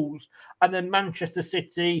the rules. And then Manchester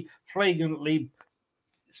City flagrantly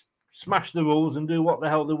smash the rules and do what the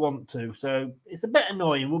hell they want to. So it's a bit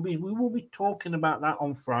annoying. We will be talking about that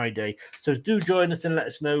on Friday. So do join us and let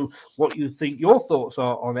us know what you think your thoughts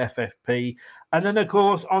are on FFP. And then, of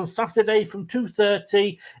course, on Saturday from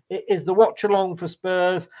 2:30, it is the watch along for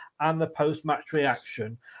Spurs and the post-match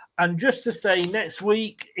reaction. And just to say, next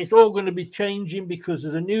week it's all going to be changing because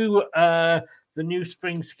of the new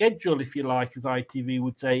spring schedule, if you like, as ITV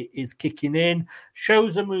would say, is kicking in.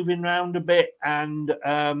 Shows are moving around a bit, and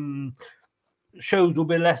shows will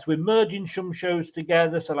be less. We're merging some shows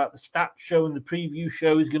together, so like the stats show and the preview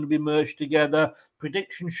show is going to be merged together.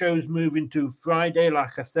 Prediction shows moving to Friday,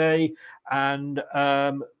 like I say, and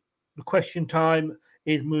the question time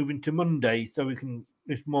is moving to Monday, so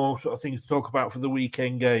there's more sort of things to talk about for the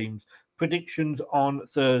weekend games. Predictions on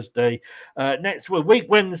Thursday. Next week,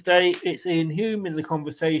 Wednesday, it's Ian Hume in the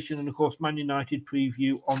conversation, and of course, Man United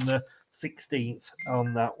preview on the 16th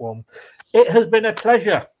on that one. It has been a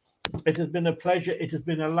pleasure. It has been a pleasure. It has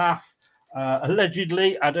been a laugh.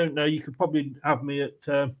 Allegedly, I don't know. You could probably have me at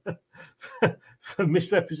for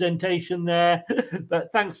misrepresentation there.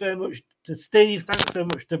 But thanks very much to Steve. Thanks very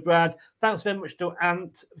much to Brad. Thanks very much to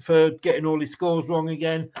Ant for getting all his scores wrong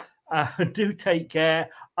again. Do take care.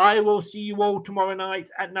 I will see you all tomorrow night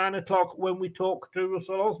at 9 o'clock when we talk to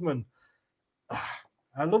Russell Osman.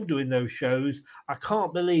 I love doing those shows. I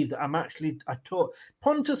can't believe that I taught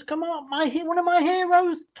Pontus, come on, one of my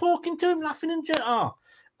heroes, talking to him, laughing and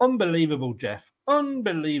unbelievable, Jeff.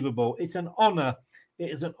 Unbelievable. It's an honor. It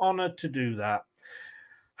is an honor to do that.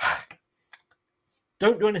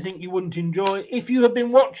 Don't do anything you wouldn't enjoy. If you have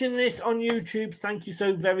been watching this on YouTube, thank you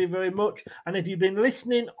so very, very much. And if you've been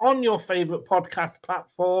listening on your favorite podcast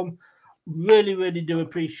platform, really, really do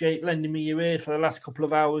appreciate lending me your ear for the last couple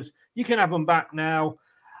of hours. You can have them back now.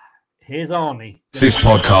 Here's Arnie. This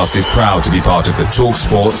podcast is proud to be part of the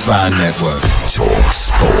TalkSport Fan Network.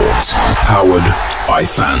 TalkSport. Powered by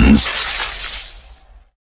fans.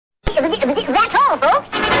 That's all, folks.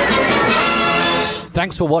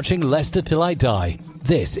 Thanks for watching Leicester Till I Die.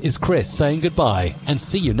 This is Chris saying goodbye and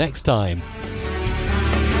see you next time.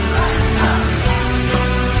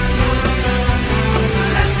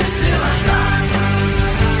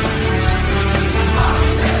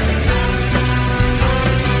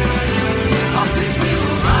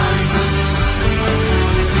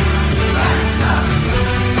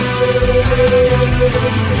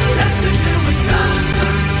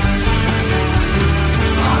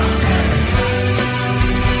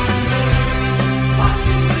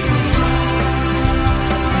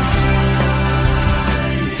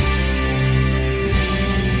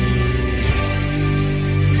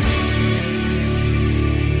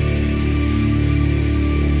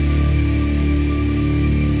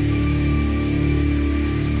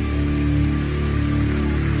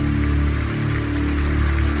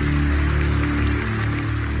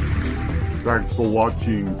 Thanks for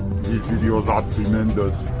watching. These videos are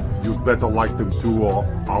tremendous. You better like them too, or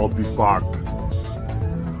I'll be back.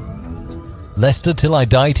 Leicester Till I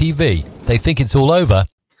Die TV. They think it's all over.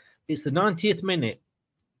 It's the 90th minute.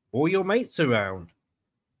 All your mates around.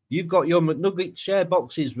 You've got your McNugget share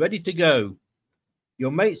boxes ready to go.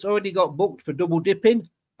 Your mate's already got booked for double dipping,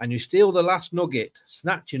 and you steal the last nugget,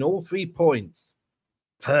 snatching all 3 points.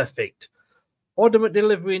 Perfect. Order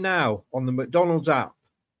McDelivery now on the McDonald's app.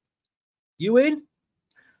 You in?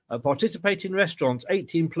 At participating restaurants,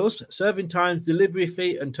 18 plus, serving times, delivery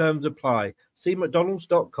fee and terms apply. See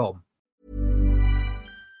mcdonalds.com.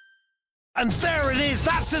 And there it is,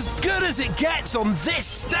 that's as good as it gets on this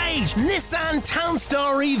stage. Nissan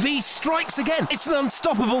Townstar EV strikes again. It's an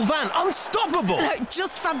unstoppable van, unstoppable. Look,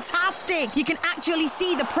 just fantastic. You can actually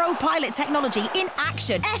see the ProPilot technology in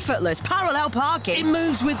action. Effortless parallel parking. It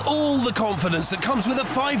moves with all the confidence that comes with a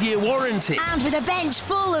 5-year warranty. And with a bench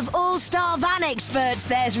full of all-star van experts,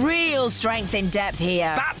 there's real strength in depth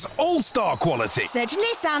here. That's all-star quality. Search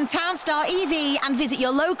Nissan Townstar EV and visit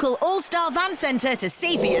your local all-star van centre to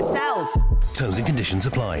see for yourself. Terms and conditions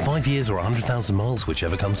apply. 5 years or 100,000 miles,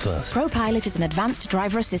 whichever comes first. ProPilot is an advanced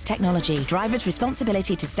driver assist technology. Driver's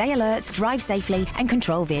responsibility to stay alert, drive safely, and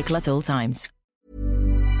control vehicle at all times.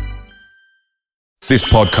 This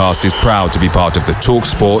podcast is proud to be part of the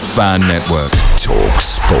TalkSport Fan Network.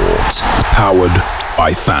 TalkSport. Powered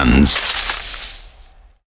by fans.